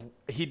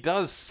he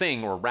does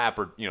sing or rap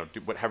or, do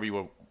whatever you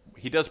want.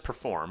 He does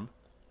perform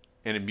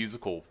in a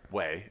musical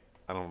way.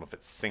 I don't know if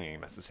it's singing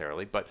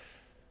necessarily, but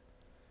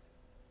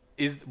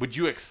would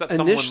you accept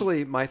someone...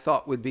 Initially, my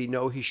thought would be,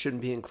 no, he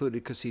shouldn't be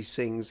included because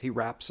he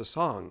raps a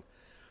song.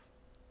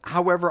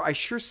 However, I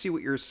sure see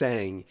what you're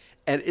saying.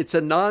 And it's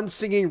a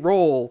non-singing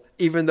role,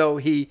 even though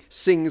he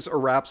sings or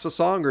raps a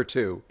song or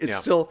two. It's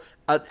still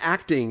an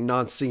acting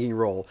non-singing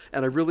role.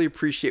 And I really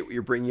appreciate what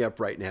you're bringing up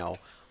right now.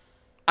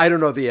 I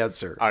don't know the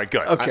answer. All right,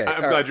 good. Okay.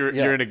 I'm glad you're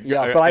in a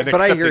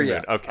but I hear you.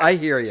 mood. Okay. I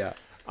hear you.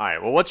 All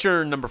right, well, what's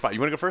your number 5? You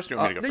want to go first or you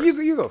want me to go first?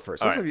 You go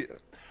first. All Let's right. have you-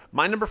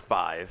 My number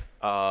 5,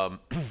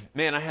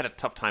 man, I had a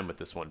tough time with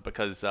this one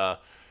because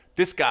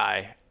this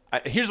guy,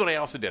 here's what I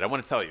also did. I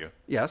want to tell you.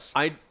 Yes.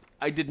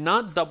 I did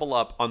not double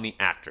up on the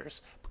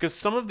actors because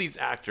some of these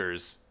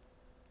actors,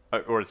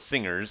 or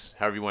singers,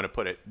 however you want to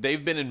put it,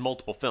 they've been in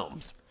multiple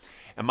films.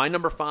 And my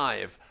number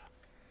 5,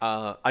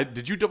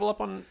 Did you double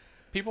up on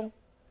people?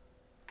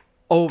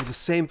 Oh, the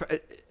same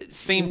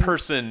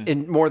person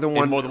in more than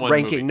one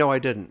ranking. Movie. No, I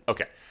didn't.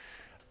 Okay.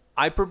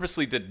 I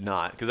purposely did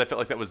not because I felt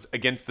like that was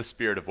against the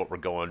spirit of what we're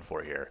going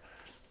for here.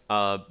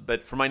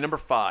 But for my number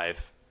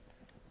 5,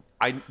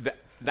 the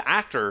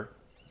actor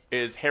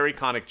is Harry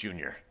Connick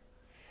Jr.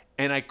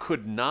 And I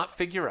could not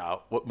figure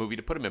out what movie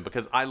to put him in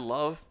because I'm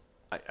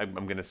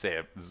going to say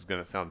it. This is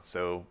going to sound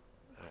so...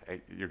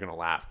 you're going to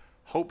laugh.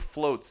 Hope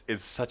Floats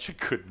is such a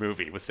good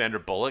movie with Sandra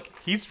Bullock.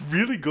 He's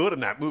really good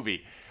in that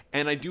movie.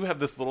 And I do have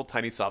this little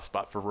tiny soft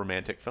spot for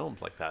romantic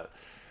films like that.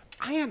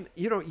 I am,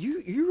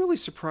 you really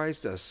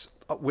surprised us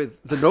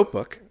with The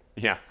Notebook.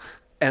 Yeah.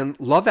 And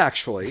Love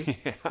Actually.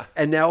 Yeah.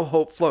 And now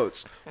Hope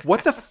Floats.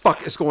 What the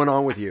fuck is going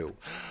on with you?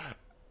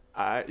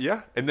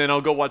 Yeah. And then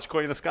I'll go watch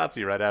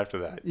Koyaanisqatsi right after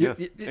that. Yeah.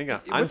 Hang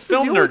on. I'm What's the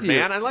film deal nerd, with you?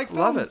 man. I like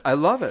films. I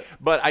love it.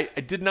 But I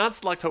did not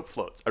select Hope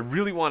Floats. I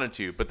really wanted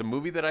to. But the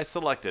movie that I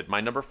selected, my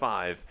number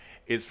 5,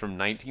 is from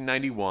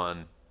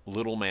 1991,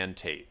 Little Man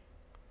Tate.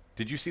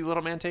 Did you see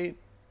Little Man Tate?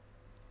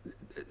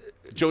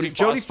 Did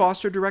Jodie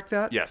Foster direct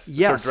that? Yes.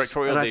 Yes. Her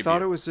directorial and I debut.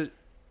 thought it was a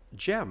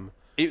gem.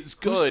 It was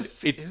good.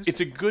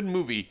 It's a good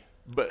movie,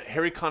 but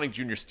Harry Connick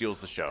Jr.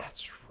 steals the show.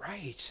 That's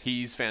right.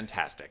 He's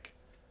fantastic.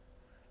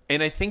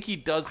 And I think he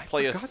does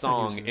play a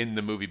song in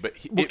the movie, but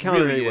it count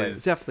really anyway.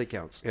 is. It definitely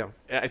counts, yeah.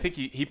 I think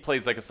he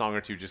plays like a song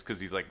or two just because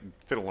he's like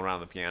fiddling around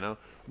the piano,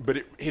 but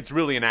it's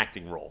really an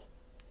acting role.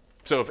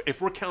 So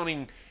if we're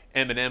counting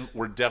Eminem,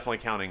 we're definitely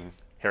counting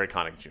Harry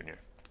Connick Jr.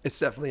 It's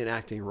definitely an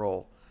acting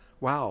role.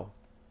 Wow.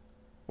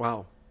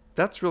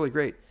 That's really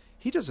great.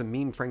 He does a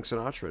mean Frank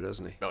Sinatra,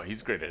 doesn't he? Oh,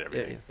 he's great at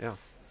everything. Yeah.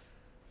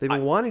 They've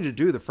been wanting to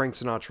do the Frank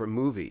Sinatra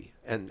movie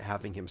and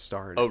having him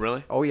star in it. Oh,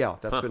 really? Oh, yeah.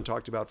 That's been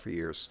talked about for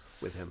years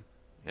with him.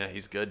 Yeah,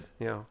 he's good.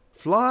 Yeah.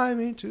 Fly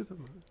me to the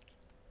moon.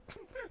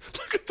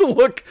 Look at the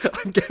look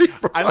I'm getting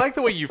from I like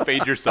the way you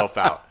fade yourself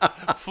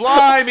out.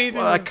 Fly me to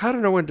I kind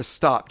of know when to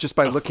stop just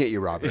by looking at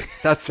you, Robert.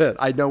 That's it.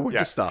 I know when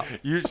to stop.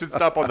 You should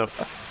stop on the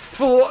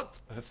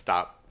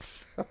stop.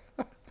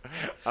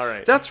 All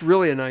right. That's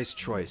really a nice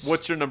choice.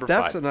 What's your number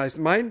 5?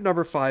 My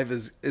number 5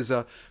 is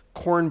a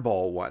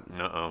cornball one.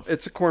 Uh-oh.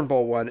 It's a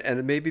cornball one, and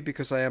it may be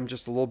because I am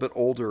just a little bit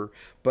older,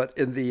 but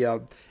in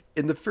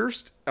the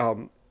first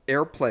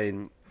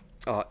airport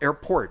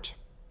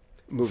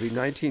movie,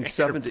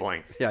 1970.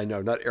 Airplane. Yeah, I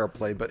know, not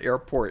airplane, but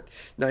airport,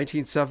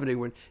 1970,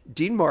 when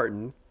Dean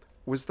Martin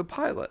was the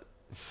pilot.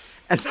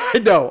 And I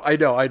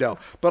know.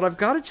 But I've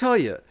got to tell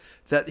you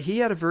that he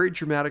had a very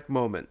dramatic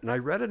moment. And I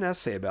read an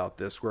essay about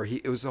this where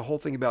it was the whole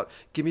thing about,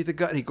 give me the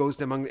gun. He goes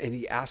among and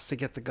he asks to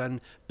get the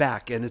gun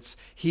back. And it's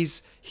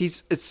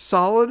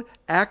solid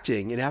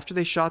acting. And after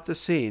they shot the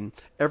scene,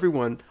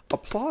 everyone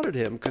applauded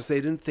him because they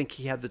didn't think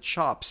he had the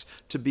chops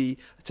to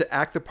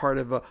act the part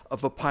of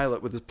a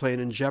pilot with his plane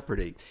in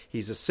jeopardy.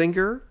 He's a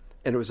singer.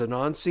 And it was a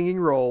non-singing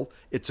role.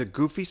 It's a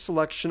goofy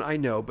selection, I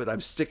know, but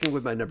I'm sticking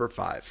with my number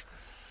 5.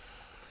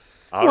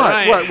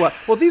 What?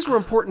 Well, these were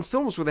important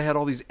films where they had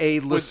all these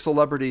A-list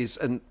celebrities.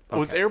 And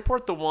was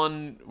Airport the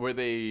one where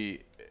didn't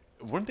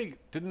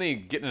they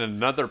get in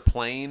another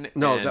plane?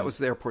 No, that was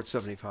the Airport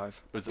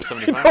 75. Was it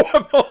 75? No,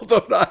 I'm old,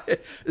 don't I?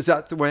 Is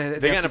that the way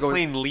they got a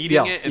plane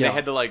leading it, and they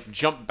had to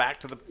jump back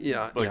to the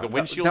the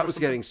windshield? That was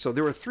getting so.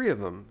 There were 3 of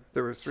them.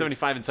 There were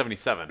 75 and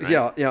 77.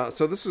 Right? Yeah.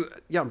 So this was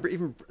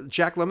even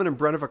Jack Lemmon and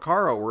Brenna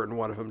Vaccaro were in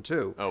one of them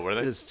too. Oh, were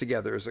they? Is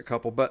together as a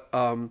couple, but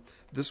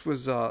this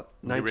was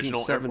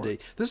 1970.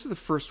 This is the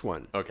first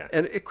one. Okay.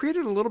 And it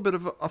created a little bit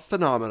of a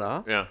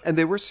phenomena. Yeah. And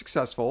they were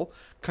successful,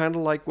 kind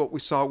of like what we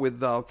saw with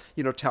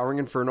Towering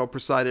Inferno,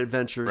 Poseidon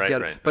Adventure.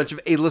 Get a bunch of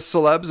A-list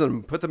celebs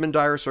and put them in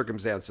dire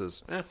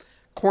circumstances. Yeah.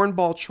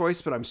 Cornball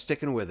choice, but I'm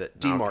sticking with it.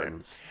 Dean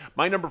Martin.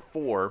 My number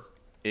 4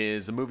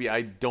 is a movie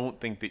I don't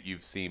think that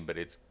you've seen, but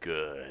it's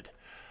good.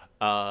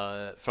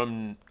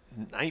 From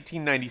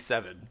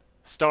 1997,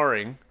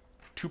 starring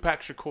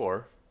Tupac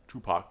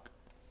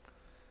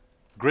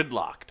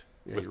Gridlocked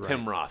with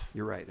Tim Roth.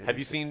 You're right. Have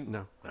you seen?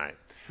 No. All right.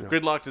 No.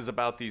 Gridlocked is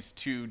about these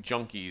 2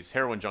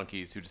 heroin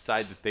junkies, who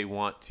decide that they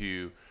want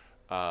to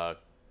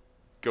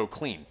go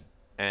clean.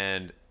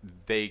 And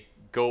they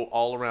go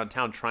all around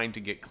town trying to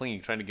get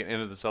clean, trying to get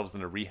into themselves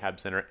in a rehab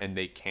center, and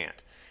they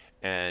can't.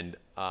 And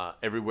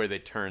everywhere they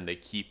turn, they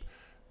keep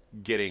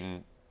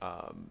getting,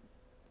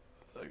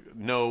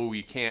 no,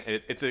 you can't.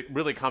 It's a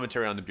really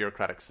commentary on the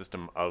bureaucratic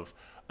system of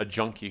a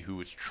junkie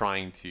who is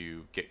trying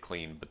to get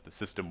clean, but the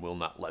system will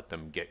not let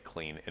them get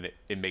clean. And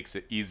it makes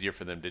it easier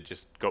for them to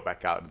just go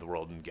back out into the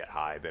world and get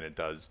high than it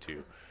does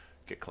to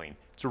get clean.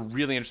 It's a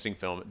really interesting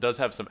film. It does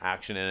have some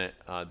action in it.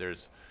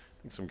 There's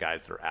I think some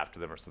guys that are after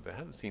them or something. I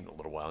haven't seen it in a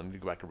little while. I need to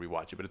go back and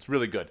rewatch it, but it's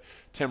really good.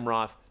 Tim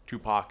Roth,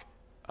 Tupac.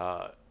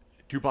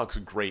 Tupac's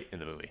great in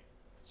the movie.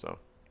 So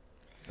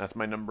that's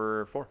my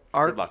number 4.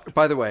 Good luck.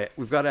 By the way,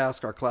 we've got to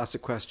ask our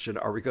classic question.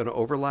 Are we going to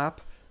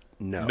overlap?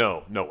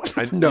 No. No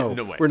way. No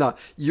way. We're not.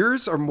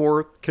 Yours are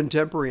more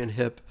contemporary and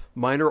hip.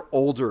 Mine are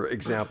older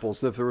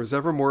examples. If there was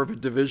ever more of a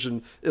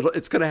division,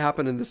 it's going to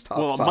happen in this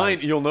top 5. Mine,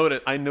 you'll notice,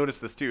 I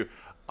noticed this too.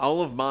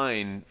 All of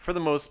mine,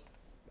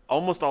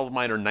 almost all of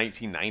mine are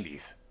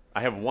 1990s.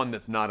 I have one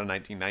that's not a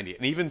 1990,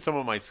 and even some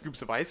of my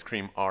scoops of ice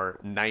cream are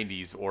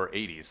 90s or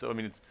 80s. So I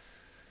mean, it's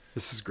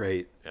This is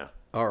great. yeah.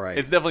 All right.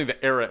 It's definitely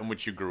the era in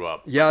which you grew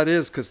up. Yeah, it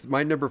is, because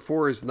my number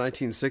 4 is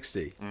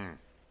 1960.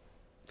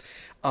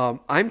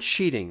 I'm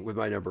cheating with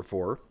my number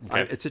 4.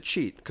 Okay. It's a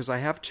cheat because I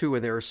have two,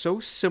 and they're so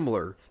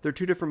similar. They're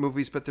two different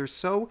movies, but they're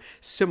so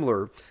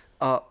similar.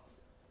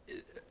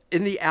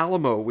 In the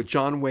Alamo with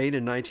John Wayne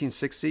in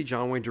 1960,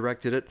 John Wayne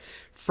directed it.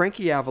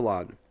 Frankie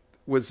Avalon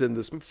was in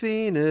this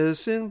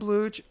Venus in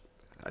Blue.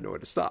 I know where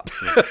to stop.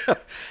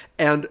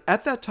 And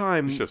at that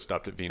time, You should have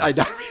stopped at Venus. I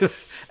know.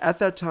 At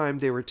that time,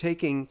 they were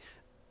taking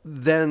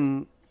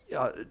then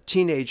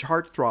teenage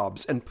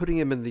heartthrobs and putting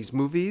them in these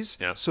movies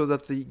so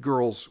that the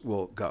girls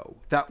will go.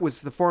 That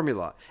was the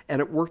formula. And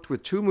it worked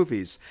with two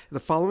movies. The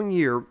following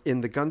year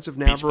in The Guns of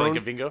Navarone.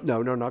 Blanket Bingo?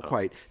 No, not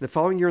quite. The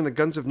following year in The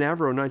Guns of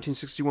Navarone,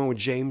 1961, with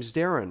James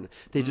Darren,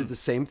 they did the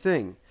same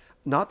thing.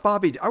 Not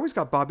Bobby. I always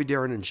got Bobby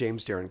Darren and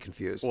James Darren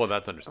confused. Well,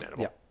 that's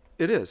understandable. Yeah.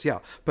 It is, yeah.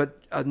 But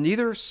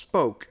neither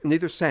sang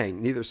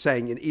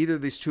in either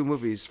of these two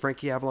movies.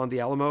 Frankie Avalon,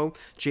 The Alamo,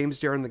 James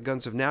Darren, The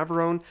Guns of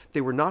Navarone.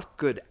 They were not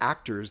good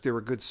actors. They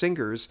were good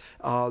singers.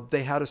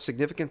 They had a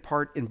significant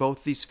part in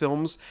both these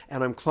films,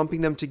 and I'm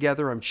clumping them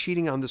together. I'm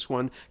cheating on this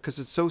one because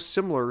it's so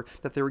similar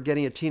that they were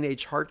getting a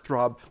teenage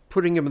heartthrob,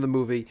 putting him in the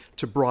movie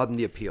to broaden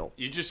the appeal.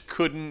 You just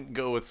couldn't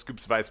go with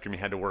scoops of ice cream. You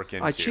had to work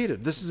into. I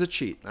cheated. This is a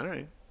cheat. All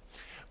right.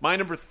 My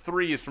number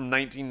 3 is from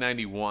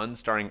 1991,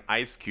 starring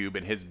Ice Cube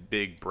and his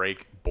big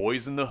break,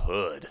 Boys in the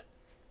Hood.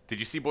 Did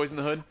you see Boys in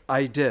the Hood?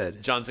 I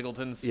did. John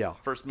Singleton's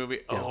first movie?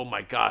 Yeah. Oh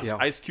my gosh. Yeah.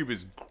 Ice Cube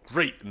is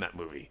great in that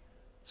movie.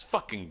 It's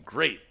fucking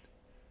great.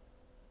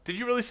 Did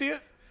you really see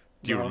it?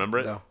 Do you remember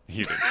it? No.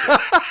 You didn't see it.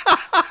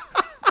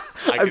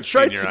 I could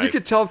see in your eyes. You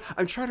could tell.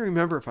 I'm trying to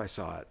remember if I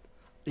saw it.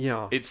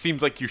 Yeah. It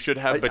seems like you should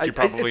have, but you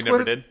probably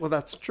never did. Well,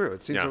 that's true.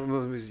 It seems like one of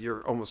those movies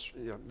you're almost,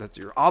 that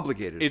you're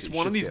obligated. It's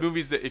one of these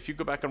movies that if you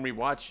go back and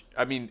rewatch,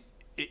 I mean,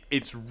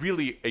 it's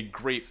really a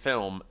great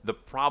film. The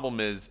problem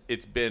is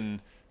it's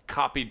been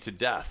copied to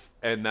death,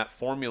 and that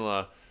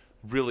formula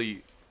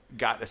really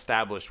got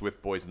established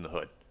with Boys in the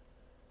Hood.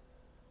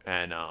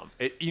 And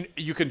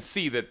you can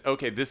see that,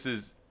 okay, this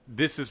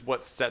is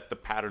what set the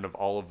pattern of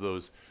all of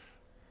those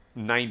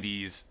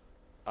 90s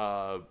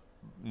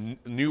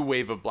new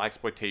wave of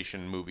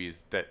blaxploitation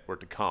movies that were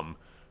to come,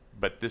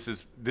 but this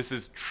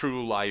is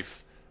true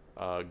life,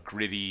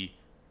 gritty,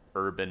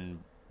 urban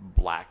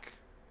black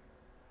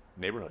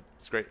neighborhood.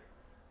 It's great.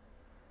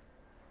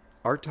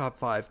 Our top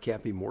 5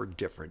 can't be more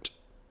different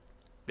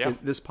in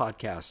this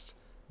podcast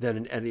than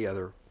in any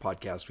other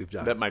podcast we've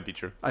done. That might be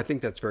true. I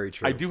think that's very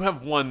true. I do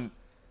have one.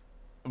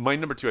 My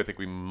number 2, I think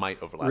we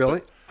might overlap.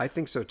 Really? I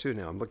think so too.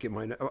 Now I'm looking at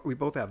mine. We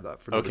both have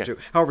that for number Okay. 2.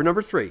 However,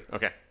 number 3.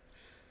 Okay.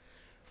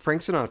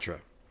 Frank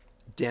Sinatra.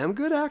 Damn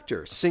good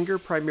actor, singer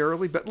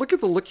primarily, but look at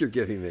the look you're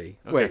giving me.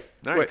 Okay. Wait,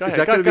 All right, go is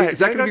ahead, that going to be? Is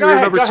that going to be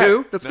your number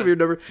 2? That's going to be your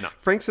number. No.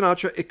 Frank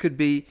Sinatra. It could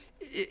be.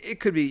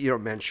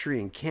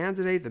 Manchurian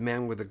Candidate, The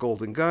Man with the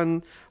Golden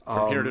Gun.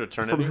 From Here to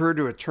Eternity. From Here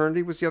to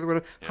Eternity was the other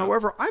one. Yeah.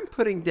 However, I'm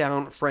putting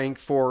down Frank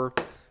for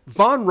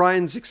Von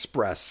Ryan's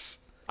Express.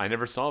 I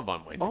never saw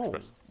Von Ryan's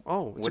Express.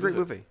 Oh, it's a great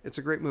movie. It's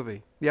a great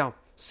movie. Yeah,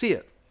 see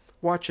it,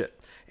 watch it.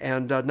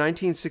 And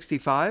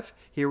 1965,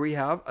 here we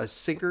have a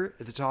singer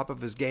at the top of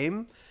his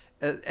game,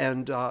 and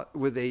in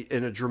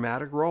a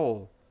dramatic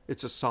role.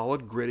 It's a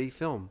solid, gritty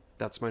film.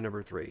 That's my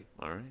number 3.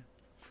 All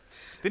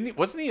right.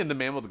 Wasn't he in The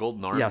Man with the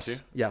Golden Arm too?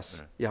 Yes.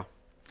 Okay.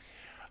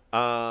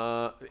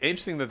 Yeah.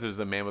 Interesting that there's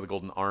a Man with a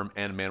Golden Arm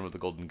and a Man with a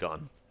Golden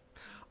Gun.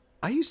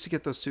 I used to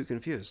get those two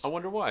confused. I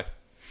wonder why.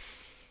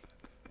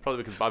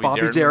 Probably because Bobby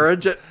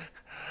Darren.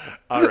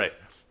 All right.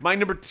 My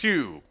number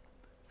 2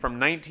 from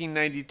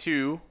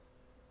 1992,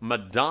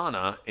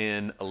 Madonna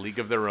in A League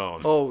of Their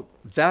Own. Oh,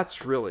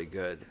 that's really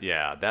good.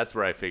 Yeah, that's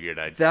where I figured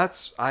I'd.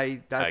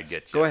 I get you.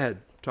 Go ahead.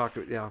 Talk.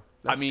 Yeah.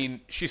 I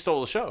mean, she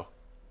stole the show.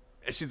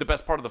 She's the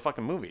best part of the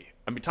fucking movie.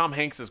 I mean, Tom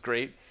Hanks is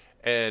great,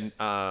 and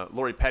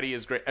Lori Petty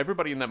is great.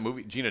 Everybody in that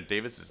movie, Gina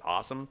Davis is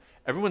awesome.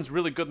 Everyone's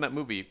really good in that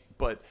movie.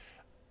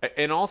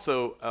 And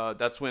also,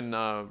 that's when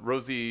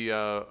Rosie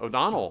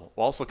O'Donnell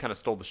also kind of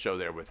stole the show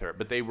there with her.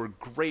 But they were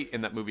great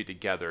in that movie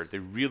together. They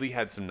really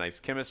had some nice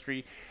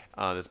chemistry.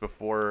 That's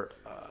before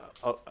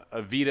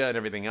Evita and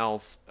everything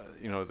else.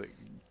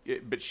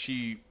 But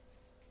she,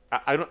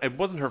 I don't. It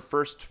wasn't her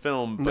first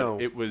film,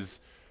 but it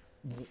was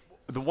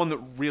the one that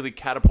really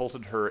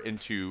catapulted her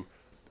into,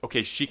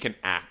 okay, she can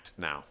act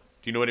now.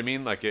 Do you know what I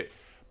mean?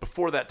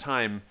 Before that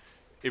time,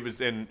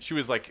 she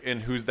was like in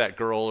Who's That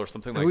Girl or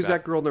something like that. Who's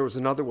That Girl? There was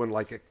another one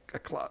like a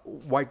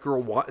white girl.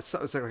 It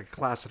was like a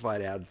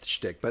classified ad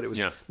shtick, but it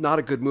was not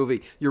a good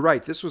movie. You're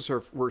right. This was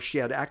where she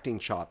had acting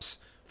chops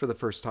for the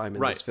first time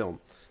in this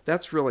film.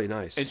 That's really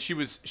nice. And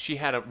she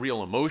had a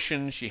real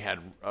emotion. She had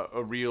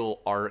a real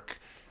arc.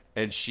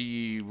 And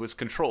she was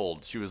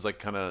controlled. She was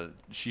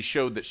she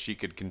showed that she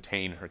could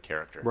contain her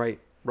character.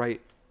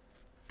 Right.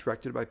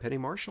 Directed by Penny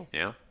Marshall.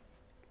 Yeah.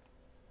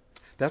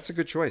 That's a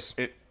good choice.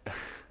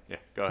 Yeah,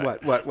 go ahead.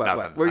 What? What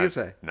were you going to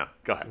say? No,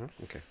 go ahead.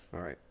 Okay, all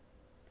right.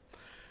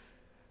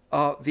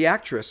 The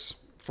actress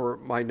for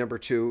my number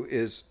 2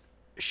 is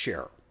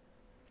Cher.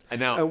 And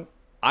now,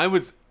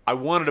 I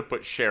wanted to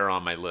put Cher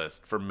on my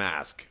list for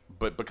Mask,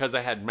 but because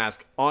I had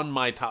Mask on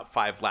my top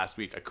 5 last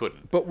week, I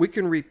couldn't. But we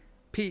can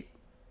repeat.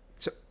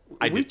 So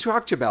we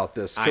talked about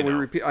this. Can we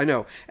repeat? I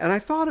know. And I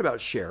thought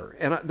about Cher,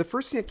 and the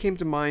first thing that came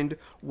to mind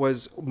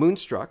was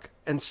Moonstruck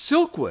and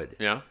Silkwood.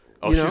 Yeah.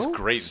 Oh, she's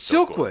great. In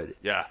Silkwood.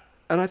 Yeah.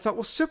 And I thought,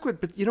 well, Silkwood,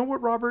 but you know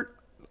what, Robert?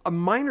 A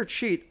minor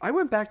cheat. I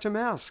went back to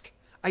Mask.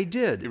 I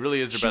did. It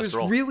really is her best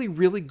role. She was really,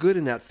 really good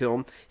in that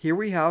film. Here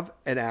we have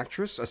an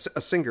actress,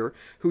 a singer,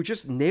 who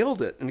just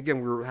nailed it. And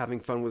again, we were having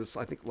fun with this,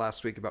 I think,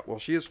 last week about, well,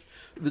 she is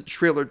the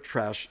trailer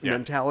trash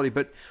mentality.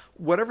 But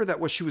whatever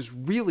that was, she was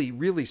really,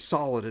 really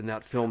solid in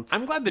that film.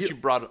 I'm glad that you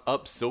brought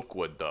up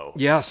Silkwood, though.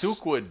 Yes.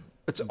 Silkwood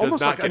It's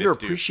almost like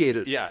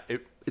underappreciated. Yeah.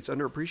 It's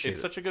underappreciated.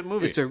 It's such a good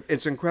movie. It's an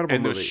incredible movie.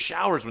 And those movie.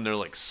 showers when they're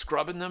like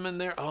scrubbing them in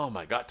there. Oh,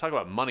 my God. Talk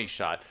about money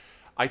shot.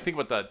 I think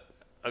about that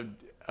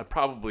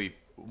probably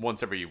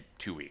once every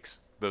 2 weeks.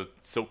 The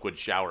Silkwood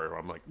shower where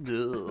I'm like,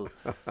 ugh.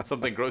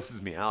 Something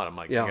grosses me out. I'm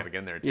like, I gotta get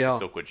in there and take a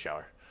Silkwood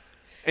shower.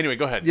 Anyway,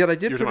 go ahead. Yeah, I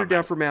did put her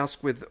down for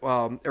Mask with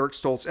Eric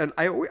Stoltz, and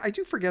I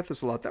do forget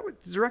this a lot. That was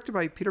directed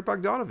by Peter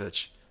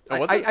Bogdanovich. Oh,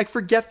 was it? I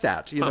forget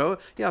that, you know.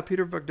 Yeah,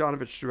 Peter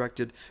Bogdanovich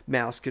directed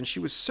Mask, and she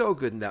was so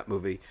good in that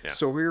movie. Yeah.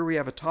 So here we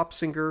have a top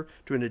singer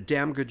doing a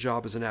damn good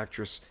job as an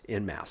actress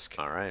in Mask.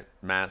 All right,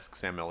 Mask,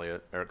 Sam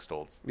Elliott, Eric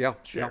Stoltz. Yeah,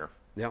 Cher.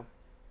 Yeah.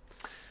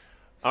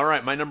 All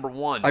right, my number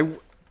 1.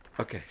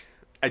 Okay.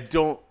 I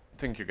don't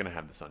think you're going to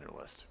have this on your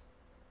list.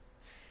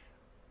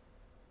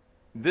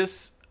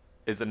 This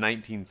is a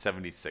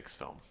 1976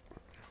 film.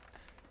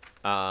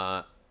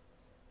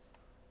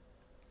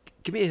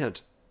 Give me a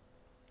hint.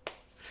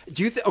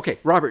 Okay,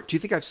 Robert, do you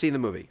think I've seen the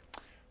movie?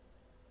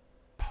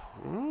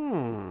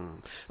 Oh,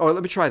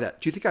 let me try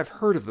that. Do you think I've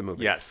heard of the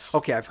movie? Yes.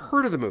 Okay, I've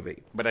heard of the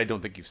movie. But I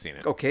don't think you've seen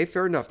it. Okay,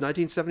 fair enough.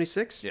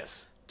 1976?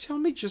 Yes. Tell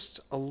me just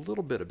a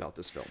little bit about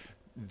this film.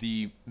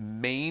 The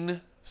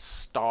main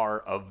star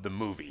of the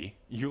movie,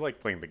 you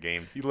like playing the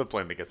games. You love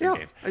playing the guessing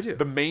games. I do.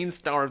 The main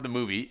star of the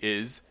movie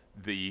is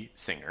the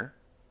singer.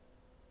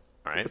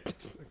 All right.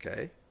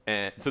 Okay.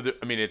 And so,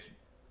 it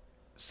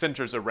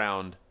centers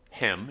around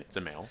him. It's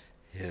a male.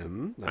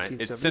 Him, 1976.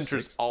 Right? It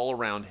centers all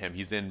around him.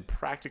 He's in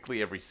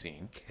practically every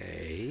scene.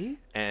 Okay.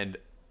 And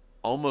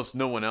almost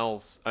no one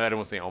else, I don't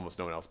want to say almost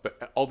no one else,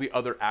 but all the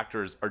other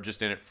actors are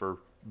just in it for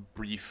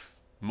brief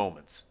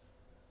moments.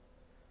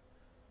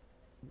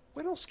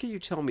 What else can you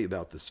tell me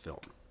about this film?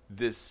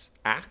 This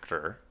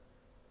actor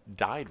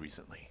died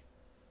recently.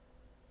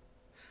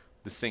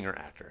 The singer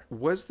actor.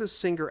 Was the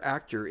singer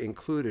actor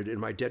included in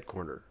my dead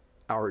corner?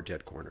 Our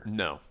dead corner?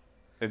 No.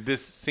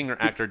 This singer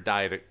actor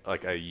died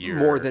like a year.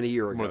 More than a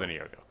year ago. More than a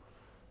year ago.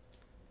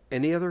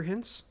 Any other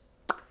hints?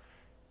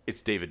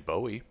 It's David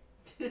Bowie.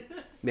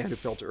 Man Who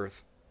Fell to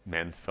Earth.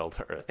 Man Fell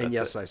to Earth. And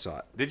yes, I saw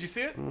it. Did you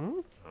see it? Mm-hmm.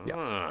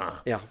 Yeah.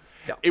 Yeah.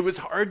 It was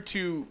hard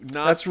to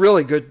not. That's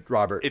really good,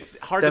 Robert. It's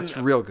hard. That's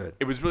real good.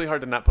 It was really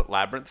hard to not put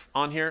Labyrinth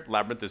on here.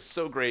 Labyrinth is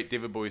so great.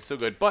 David Bowie's so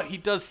good, but he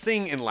does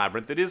sing in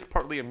Labyrinth. It is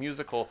partly a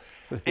musical,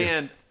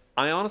 and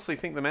I honestly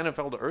think The Man Who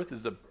Fell to Earth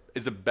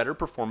is a better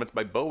performance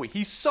by Bowie.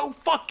 He's so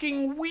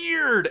fucking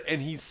weird,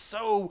 and he's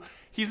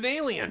an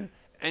alien,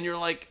 and you're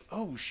like,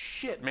 oh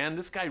shit, man,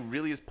 this guy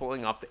really is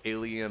pulling off the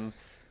alien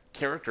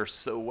character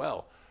so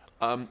well.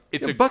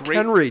 It's a Buck great.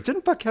 Henry.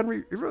 Didn't Buck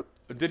Henry wrote?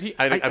 Did he?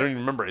 I don't even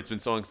remember. It's been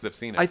so long since I've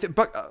seen it. I think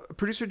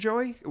producer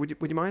Joey, would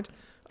you mind?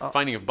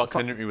 Finding of Buck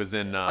Henry was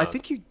in. I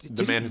think he did.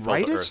 The Man Who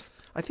Fell to Earth.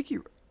 I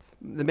think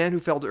The Man Who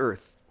Fell to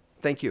Earth.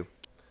 Thank you.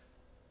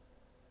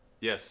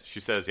 Yes, she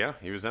says. Yeah,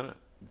 he was in it.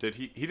 Did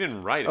he? He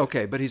didn't write it.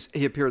 Okay, but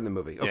he appeared in the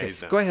movie. Okay,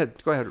 he's in go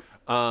ahead.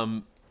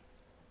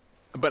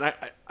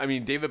 But I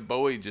mean, David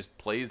Bowie just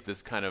plays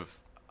this kind of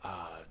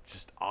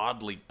just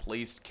oddly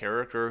placed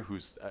character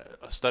who's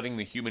studying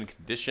the human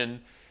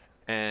condition,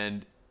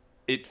 and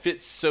it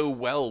fits so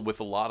well with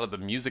a lot of the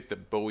music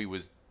that Bowie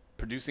was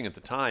producing at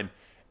the time.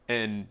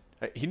 And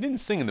he didn't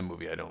sing in the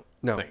movie, I don't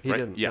think. He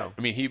didn't. Yeah, No.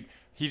 I mean,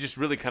 he just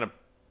really kind of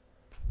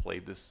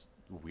played this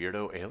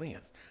weirdo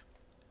alien.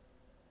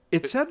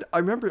 It said, I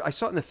remember I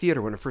saw it in the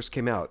theater when it first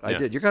came out. I Yeah.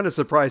 did. You're kind of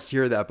surprised to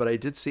hear that, but I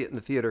did see it in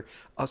the theater.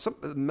 A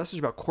message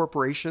about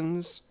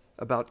corporations,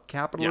 about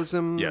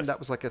capitalism. Yes. That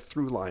was like a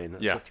through line.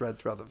 It's Yeah. a thread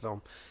throughout the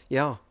film.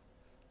 Yeah.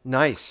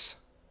 Nice.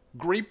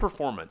 Great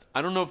performance.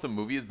 I don't know if the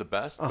movie is the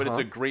best, but it's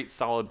a great,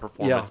 solid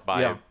performance Yeah,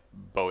 by yeah.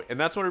 Bowie. And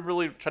that's what I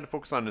really tried to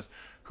focus on, is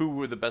who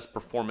were the best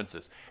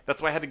performances.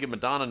 That's why I had to give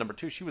Madonna number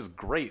 2. She was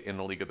great in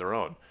A League of Their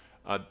Own.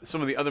 Some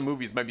of the other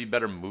movies might be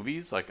better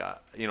movies. Like,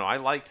 I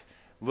liked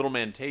Little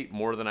Man Tate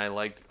more than I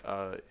liked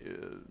A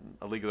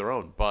League of Their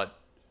Own. But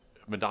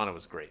Madonna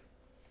was great.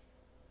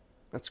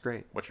 That's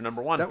great. What's your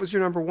number 1? That was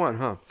your number 1,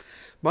 huh?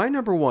 My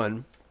number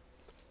 1,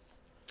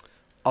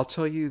 I'll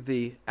tell you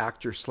the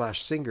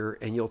actor/singer,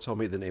 and you'll tell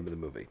me the name of the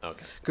movie.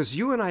 Okay. Because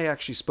you and I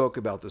actually spoke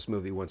about this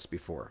movie once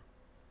before.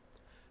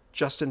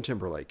 Justin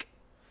Timberlake.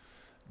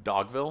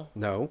 Dogville?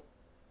 No.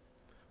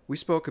 We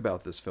spoke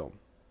about this film.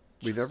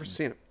 We've never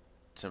seen it.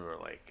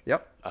 Timberlake.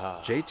 Yep.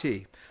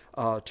 JT.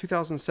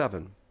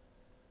 2007.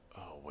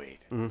 Oh,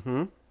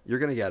 wait. You're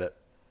going to get it.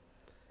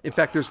 In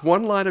fact, there's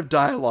one line of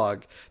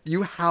dialogue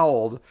you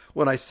howled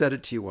when I said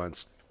it to you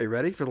once. Are you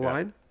ready for the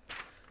line?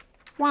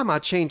 Why am I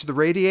change the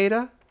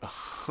radiator?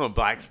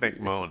 Black Snake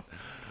Moan.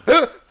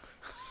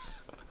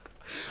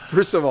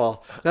 First of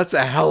all, that's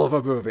a hell of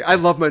a movie. I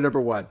love my number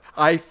one.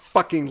 I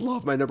fucking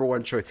love my number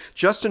one choice.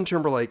 Justin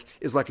Timberlake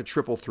is like a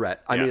triple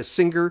threat. I mean, a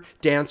singer,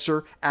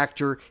 dancer,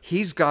 actor.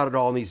 He's got it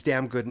all, and he's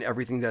damn good in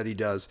everything that he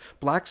does.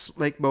 Black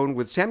Snake Moan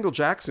with Samuel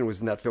Jackson was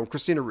in that film.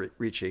 Christina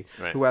Ricci,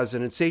 who has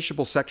an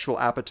insatiable sexual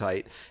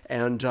appetite,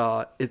 and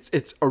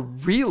it's a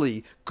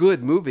really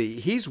good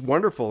movie. He's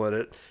wonderful in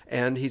it,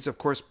 and he's of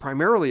course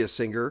primarily a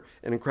singer,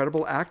 an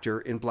incredible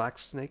actor in Black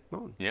Snake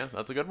Moan. Yeah,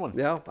 that's a good one.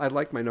 Yeah, I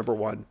like my number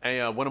one.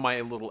 Hey, one of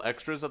my little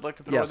extras I'd like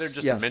to throw in there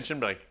just to mention,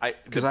 but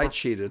because I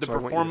cheated. The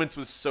performance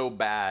was so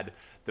bad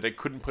that I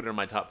couldn't put it on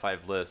my top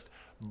 5 list.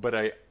 But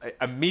I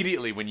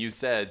immediately, when you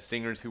said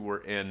singers who were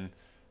in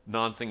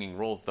non-singing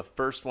roles, the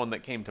first one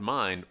that came to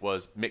mind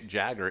was Mick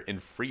Jagger in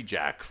Free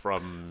Jack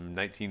from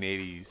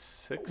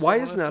 1986. Why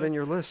isn't that in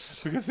your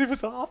list? Because it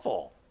was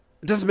awful.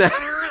 It doesn't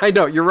matter. I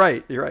know. You're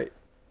right. You're right.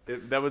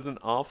 That was an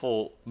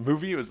awful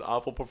movie. It was an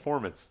awful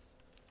performance.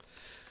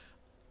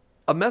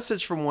 A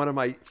message from one of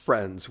my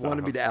friends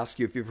wanted me to ask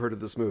you if you've heard of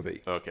this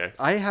movie. Okay.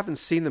 I haven't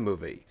seen the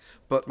movie,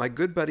 but my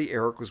good buddy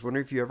Eric was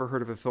wondering if you ever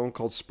heard of a film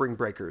called Spring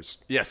Breakers.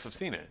 Yes, I've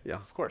seen it. Yeah.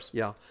 Of course.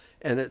 Yeah.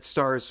 And it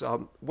stars,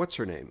 what's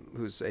her name?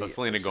 Who's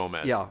Selena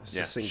Gomez. Yeah.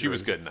 She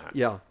was good in that.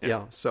 Yeah.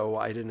 So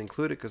I didn't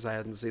include it because I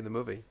hadn't seen the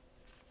movie.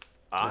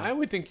 I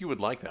would think you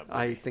would like that movie.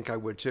 I think I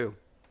would too.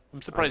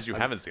 I'm surprised you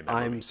haven't seen that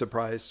movie. I'm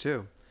surprised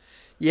too.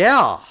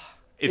 Yeah.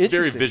 It's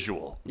very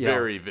visual. Yeah.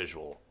 Very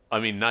visual. I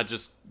mean, not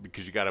just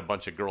because you got a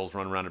bunch of girls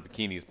running around in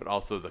bikinis, but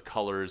also the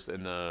colors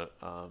and the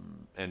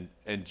and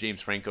James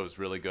Franco is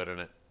really good in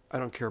it. I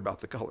don't care about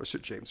the colors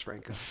of James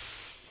Franco.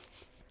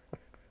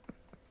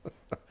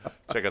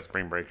 Check out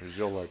Spring Breakers.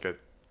 You'll like it.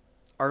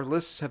 Our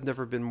lists have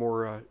never been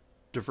more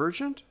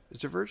divergent.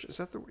 Is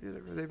that the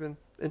word? They've been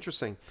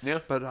interesting. Yeah.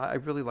 But I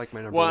really like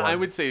my number one. Well, I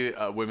would say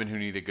Women Who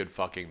Need a Good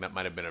Fucking. That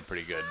might have been a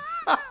pretty good.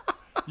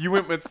 You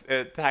went with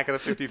Attack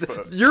of the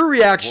 50-Foot. Your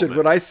reaction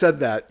when I said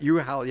that,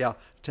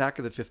 Attack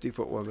of the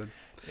 50-Foot Woman.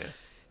 Yeah.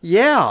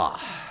 Yeah.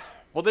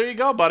 Well, there you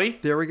go, buddy.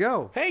 There we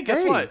go. Hey,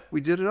 guess what?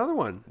 We did another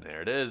one.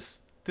 There it is.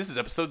 This is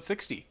episode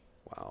 60.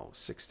 Wow,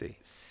 60.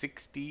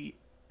 60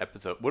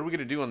 episode. What are we going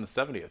to do on the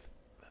 70th?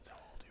 That's how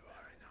old you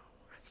are. I know.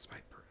 That's my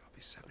birthday. I'll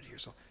be 70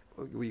 years old.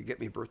 Will you get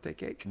me birthday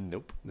cake?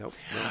 Nope. No.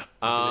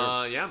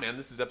 Yeah, man.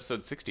 This is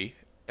episode 60.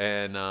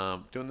 And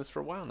doing this for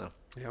a while now.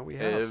 Yeah, we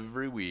have.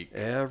 Every week.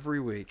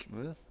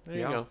 Well, there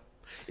you go.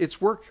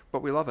 It's work,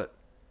 but we love it.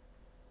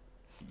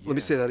 Yeah. Let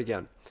me say that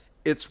again.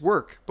 It's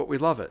work, but we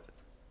love it.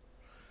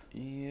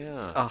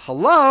 Yeah.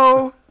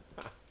 Hello?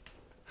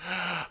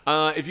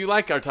 If you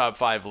like our top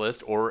 5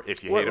 list, or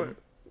if you hate them.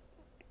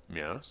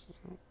 Yeah.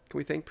 Can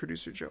we thank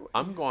producer Joe?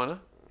 I'm gonna.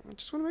 I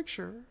just want to make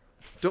sure.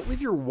 Don't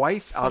leave your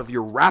wife out of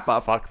your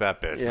wrap-up. Fuck that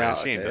bitch, man.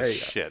 She ain't doing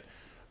shit. shit.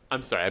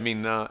 I'm sorry. I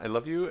mean, I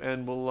love you,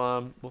 and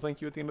we'll thank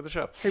you at the end of the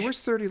show. Hey, where's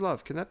 30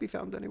 Love? Can that be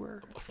found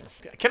anywhere?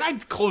 Can I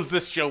close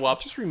this show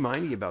up? Just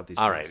reminding you about these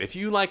All things. right. If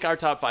you like our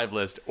top 5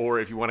 list, or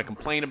if you want to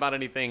complain about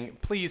anything,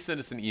 please send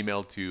us an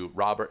email to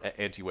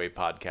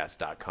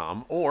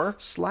robert@antiwavepodcast.com or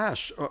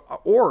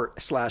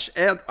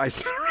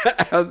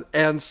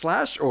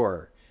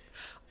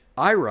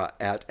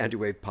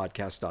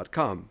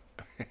Ira@antiwavepodcast.com.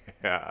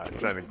 Yeah, I'm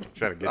trying to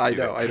get I you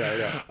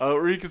know.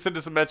 Or you can send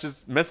us a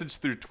message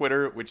through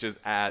Twitter, which is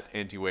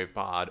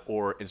 @AntiWavePod,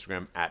 or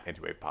Instagram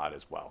 @AntiWavePod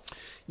as well.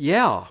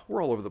 Yeah,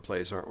 we're all over the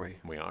place, aren't we?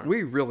 We are.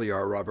 We really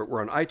are, Robert.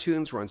 We're on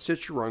iTunes, we're on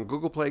Stitcher, we're on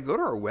Google Play. Go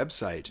to our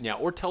website. Yeah,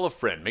 or tell a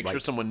friend. Make sure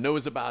someone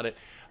knows about it.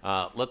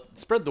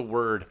 Spread the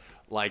word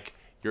like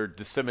you're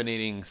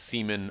disseminating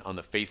semen on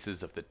the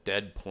faces of the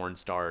dead porn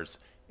stars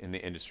in the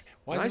industry.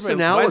 Why is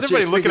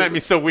everybody looking at me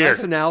so weird?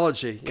 Nice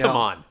analogy. Come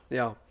on.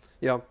 Yeah.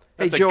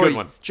 Hey, That's a Joey, good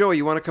one. Joey,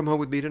 you want to come home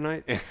with me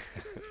tonight?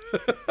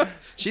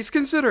 She's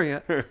considering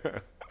it.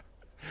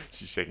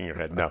 She's shaking her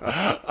head no.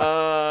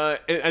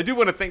 I do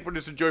want to thank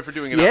producer Joy for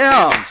doing an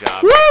outstanding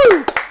job.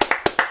 Woo!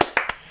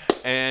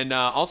 And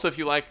also, if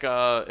you like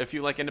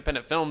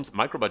independent films,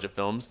 micro-budget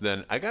films,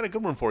 then I got a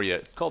good one for you.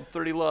 It's called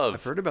 30 Love.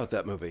 I've heard about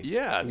that movie.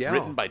 Yeah, it's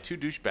written by 2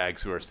 douchebags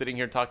who are sitting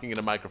here talking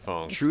into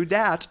microphones. True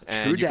dat.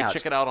 And you can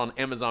check it out on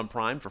Amazon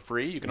Prime for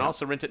free. You can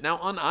also rent it now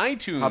on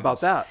iTunes. How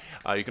about that?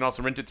 You can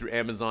also rent it through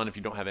Amazon if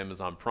you don't have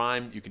Amazon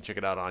Prime. You can check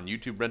it out on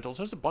YouTube Rentals.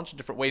 There's a bunch of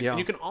different ways. And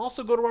you can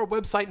also go to our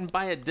website and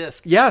buy a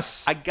disc.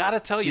 Yes. I got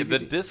to tell you, the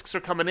discs are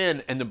coming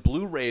in, and the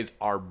Blu-rays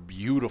are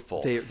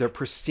beautiful. They're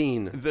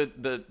pristine.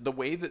 The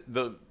way that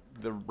the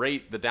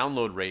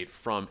download rate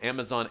from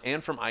Amazon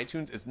and from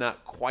iTunes is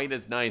not quite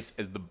as nice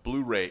as the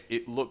Blu-ray.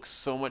 It looks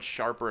so much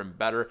sharper and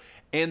better,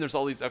 and there's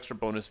all these extra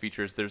bonus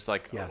features. There's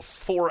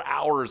 4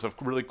 hours of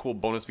really cool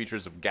bonus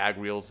features of gag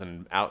reels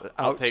and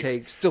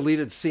outtakes,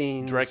 deleted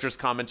scenes, director's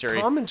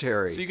commentary.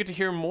 So you get to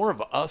hear more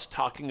of us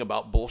talking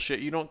about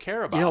bullshit you don't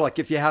care about. Yeah, like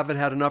if you haven't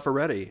had enough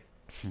already.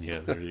 Yeah,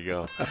 there you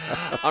go.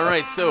 All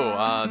right, so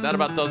that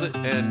about does it,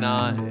 and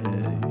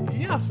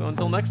yeah, so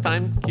until next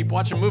time, keep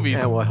watching movies.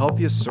 And we'll help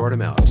you sort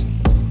them out.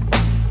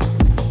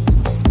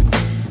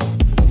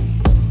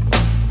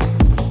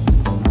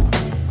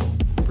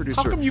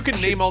 How come you can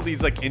name all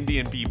these like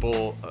Indian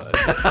people,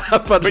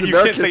 but you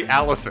can't say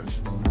Allison?